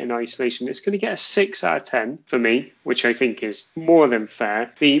watching it in isolation. It's going to get a 6 out of 10 for me, which I think is more than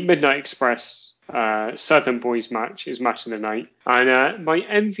fair. The Midnight Express Southern Boys match is match of the night, and my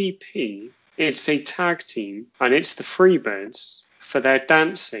MVP, it's a tag team, and it's the Freebirds for their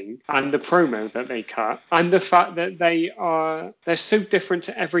dancing and the promo that they cut, and the fact that they're so different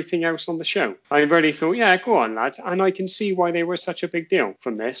to everything else on the show. I really thought, yeah, go on, lads, and I can see why they were such a big deal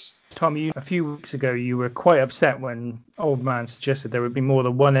from this. Tom, a few weeks ago, you were quite upset when Old Man suggested there would be more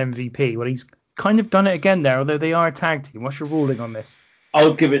than one MVP. Well, he's kind of done it again there, although they are a tag team. What's your ruling on this?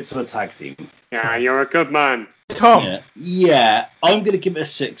 I'll give it to a tag team. Yeah, you're a good man. Tom? Yeah, I'm going to give it a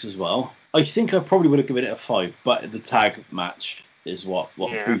 6 as well. I think I probably would have given it a 5, but the tag match is what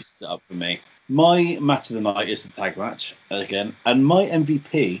boosts it up for me. My match of the night is the tag match again, and my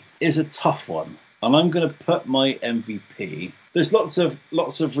MVP is a tough one. And I'm going to put my MVP. There's lots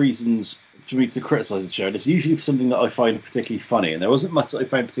of reasons for me to criticise the show. And it's usually something that I find particularly funny, and there wasn't much that I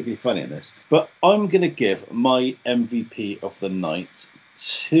found particularly funny in this. But I'm going to give my MVP of the night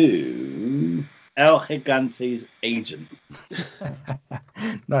to El Gigante's agent.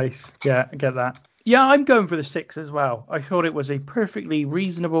 Nice. Yeah, I get that. Yeah, I'm going for the 6 as well. I thought it was a perfectly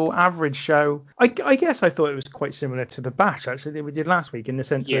reasonable, average show. I guess I thought it was quite similar to the Bash actually that we did last week, in the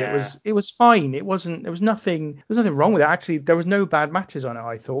sense that it was fine. There was nothing wrong with it. Actually, there was no bad matches on it.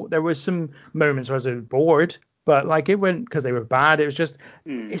 I thought there was some moments where I was bored, but like it went because they were bad. It was just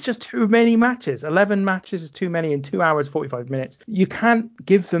it's just too many matches. 11 matches is too many in 2 hours 45 minutes. You can't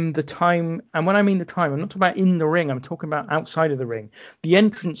give them the time, and when I mean the time, I'm not talking about in the ring. I'm talking about outside of the ring. The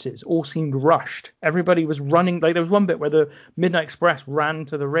entrances all seemed rushed. Everybody was running. Like there was one bit where the Midnight Express ran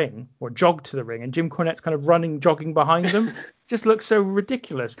to the ring or jogged to the ring, and Jim Cornette's kind of jogging behind them. Just looked so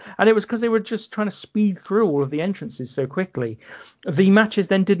ridiculous, and it was because they were just trying to speed through all of the entrances so quickly. The matches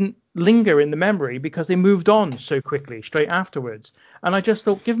then didn't linger in the memory because they moved on so quickly straight afterwards, and I just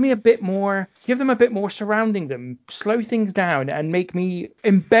thought, give them a bit more surrounding them, slow things down, and make me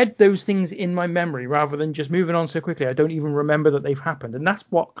embed those things in my memory rather than just moving on so quickly I don't even remember that they've happened. And that's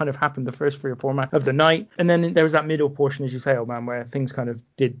what kind of happened the first 3 or 4 matches of the night, and then there was that middle portion, as you say, old man, where things kind of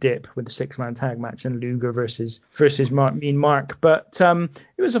did dip with the 6-man tag match and Luger versus Mean Mark. But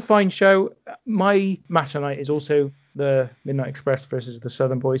it was a fine show. My match tonight is also the Midnight Express versus the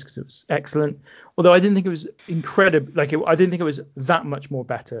Southern Boys, because it was excellent. Although I didn't think it was incredible. I didn't think it was that much more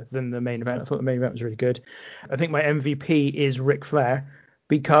better than the main event. I thought the main event was really good. I think my MVP is Ric Flair,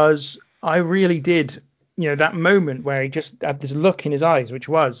 because I really did, that moment where he just had this look in his eyes, which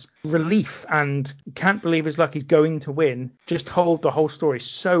was relief and can't believe his luck, he's going to win, just told the whole story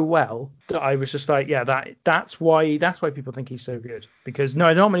so well that I was just like, yeah, that's why people think he's so good, because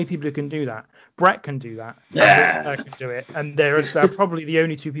not many people who can do that. Brett can do that. Yeah. I can do it, and they're probably the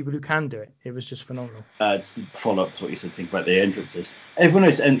only 2 people who can do it. It was just phenomenal. Just to follow up to what you said, think about the entrances. Everyone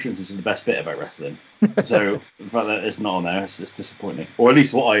knows entrances are the best bit about wrestling. So the fact that it's not on there, it's just disappointing. Or at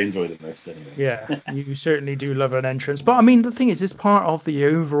least what I enjoy the most anyway. Yeah, you certainly do love an entrance. But I mean, the thing is, it's part of the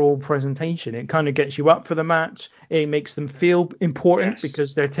overall presentation. It kind of gets you up for the match. It makes them feel important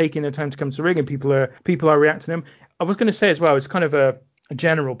because they're taking their time to come to the ring, and people are reacting to them. I was going to say as well, it's kind of a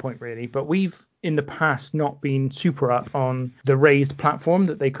general point really, but we've in the past not been super up on the raised platform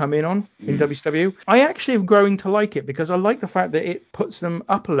that they come in on in WCW. I actually am growing to like it because I like the fact that it puts them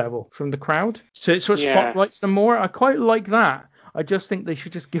up a level from the crowd. So it sort of spotlights them more. I quite like that. I just think they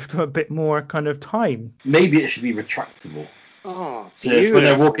should just give them a bit more kind of time. Maybe it should be retractable. Oh, so it's when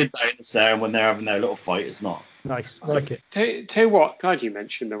they're walking down the stair and when they're having their little fight, it's not. Nice, I like it. Tell you what, glad you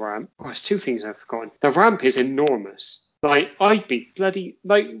mentioned the ramp. Oh, there's two things I've forgotten. The ramp is enormous. Like, I'd be bloody,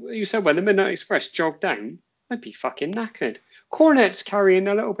 like you said, when the Midnight Express jogged down, I'd be fucking knackered. Cornet's carrying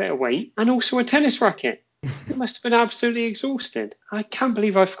a little bit of weight and also a tennis racket. It must have been absolutely exhausted. I can't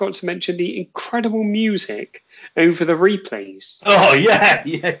believe I forgot to mention the incredible music over the replays. Oh, yeah.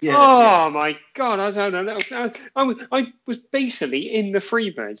 Oh, my God. I was having a little... I was basically in the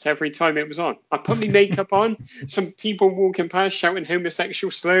Freebirds every time it was on. I put my makeup on, some people walking past shouting homosexual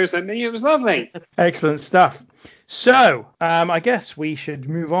slurs at me. It was lovely. Excellent stuff. So, I guess we should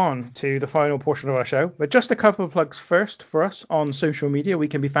move on to the final portion of our show. But just a couple of plugs first for us on social media. We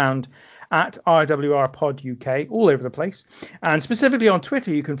can be found at RWR Pod UK all over the place. And specifically on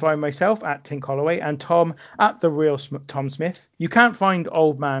Twitter, you can find myself at Tink Callaway and Tom at The Real Tom Smith. You can't find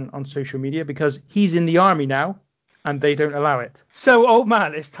Old Man on social media because he's in the army now and they don't allow it. So, Old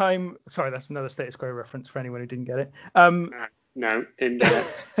Man, it's time... Sorry, that's another Status Quo reference for anyone who didn't get it. No, didn't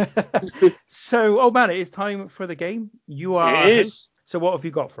get it. So, Old Man, it is time for the game. You are... It is. So what have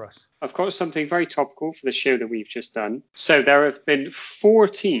you got for us? I've got something very topical for the show that we've just done. So there have been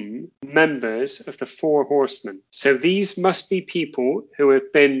 14 members of the Four Horsemen. So these must be people who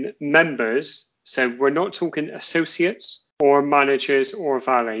have been members. So we're not talking associates or managers or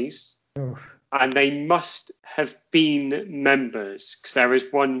valets. Oof. And they must have been members, because there is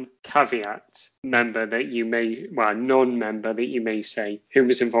one caveat member that you may, well, non-member that you may say, who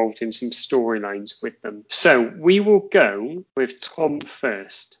was involved in some storylines with them. So we will go with Tom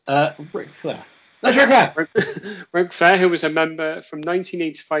first. Ric Flair. That's Ric Flair. Ric Flair, who was a member from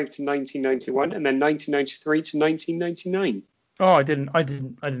 1985 to 1991, and then 1993 to 1999. Oh, I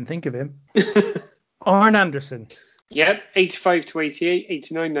didn't think of him. Arn Anderson. Yep, 85 to 88,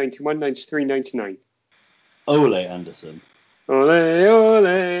 89, 91, 93, 99. Ole Anderson. Ole, ole,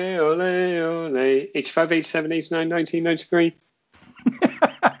 ole, ole. 85, 87, 89, 19, 93.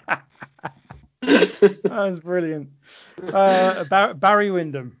 That was brilliant. Barry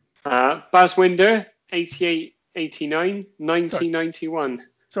Windham. Baz Winder, 88, 89, 90, 91.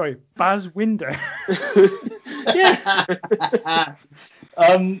 Sorry, Baz Winder. Yeah.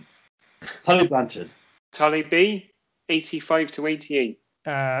 Tully Blanchard. Tully B, 85 to 88.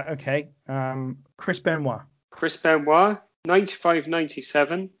 Okay. Chris Benoit. Chris Benoit, 95,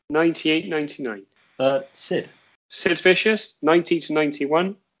 97, 98, 99. Sid. Sid Vicious, 90 to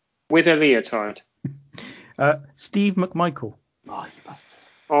 91, with a leotard. Steve McMichael. Oh, you bastard.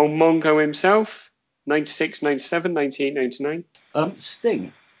 Oh, Mongo himself, 96, 97, 98, 99.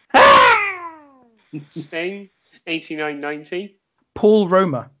 Sting. Sting, 89, 90. Paul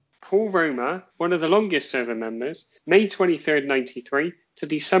Roma. Paul Roma, one of the longest serving members, May 23rd, 93 to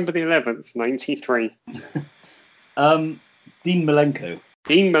December the 11th, 93. Dean Malenko.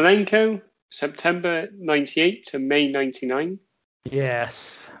 Dean Malenko, September 98 to May 99.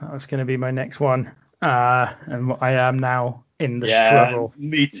 Yes, that was going to be my next one. And I am now in the struggle.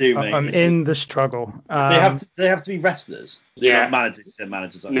 Me too, mate. I'm in the struggle. They have to be wrestlers. They're not managers. They're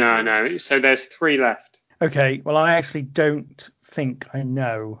managers. No. So there's 3 left. Okay, well, I actually don't think I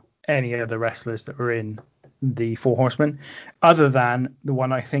know any other wrestlers that were in the Four Horsemen, other than the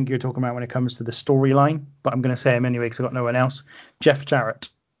one I think you're talking about when it comes to the storyline. But I'm going to say him anyway because I've got no one else. Jeff Jarrett.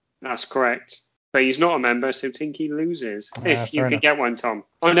 That's correct. But he's not a member, so Tinky loses. If you could enough. get one, Tom.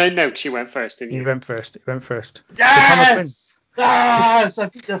 Oh, no, she went first, didn't you? He went first. Yes! Yes! I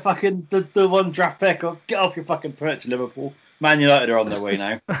picked the one draft pick. Oh, get off your fucking perch, Liverpool. Man United are on their way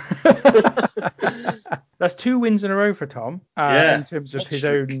now. That's 2 wins in a row for Tom in terms of his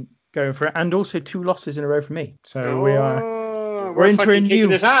own going for it, and also 2 losses in a row for me. So we're into a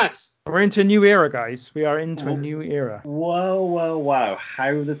new era, guys. We are into a new era. Wow.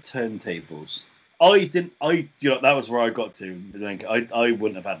 How the turntables. That was where I got to. I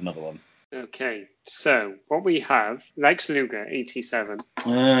wouldn't have had another one. Okay, so what we have, Lex Luger, 87.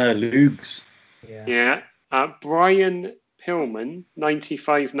 Lugs. Yeah. Brian Pillman,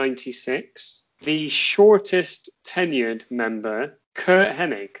 95-96. The shortest tenured member, Kurt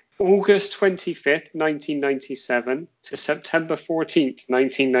Hennig, August 25th, 1997 to September 14th,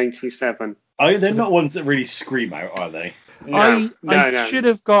 1997. They're not ones that really scream out, are they? No, I should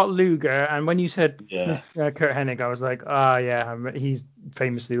have got Luger, and when you said Yeah. Kurt Hennig, I was like, he's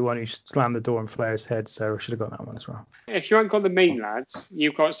famously the one who slammed the door on Flair's head, so I should have got that one as well. If you hadn't got the main lads,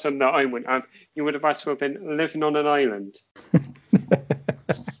 you got some that I wouldn't have. You would have had to have been living on an island.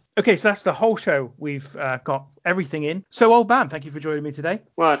 Okay, so that's the whole show. We've got everything in. So, old man, thank you for joining me today.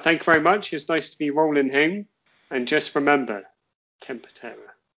 Well, thank you very much. It's nice to be rolling home. And just remember, Temperatura.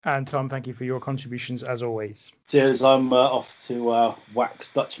 And Tom, thank you for your contributions as always. Cheers. I'm off to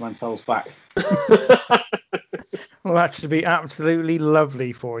wax Dutch Mantel's back. Well, that should be absolutely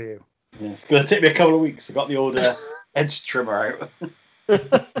lovely for you. Yeah, it's going to take me a couple of weeks. I got the old edge trimmer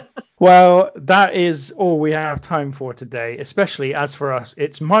out. Well, that is all we have time for today, especially as for us,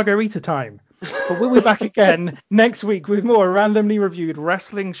 it's margarita time. But we'll be back again next week with more randomly reviewed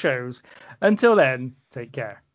wrestling shows. Until then, take care.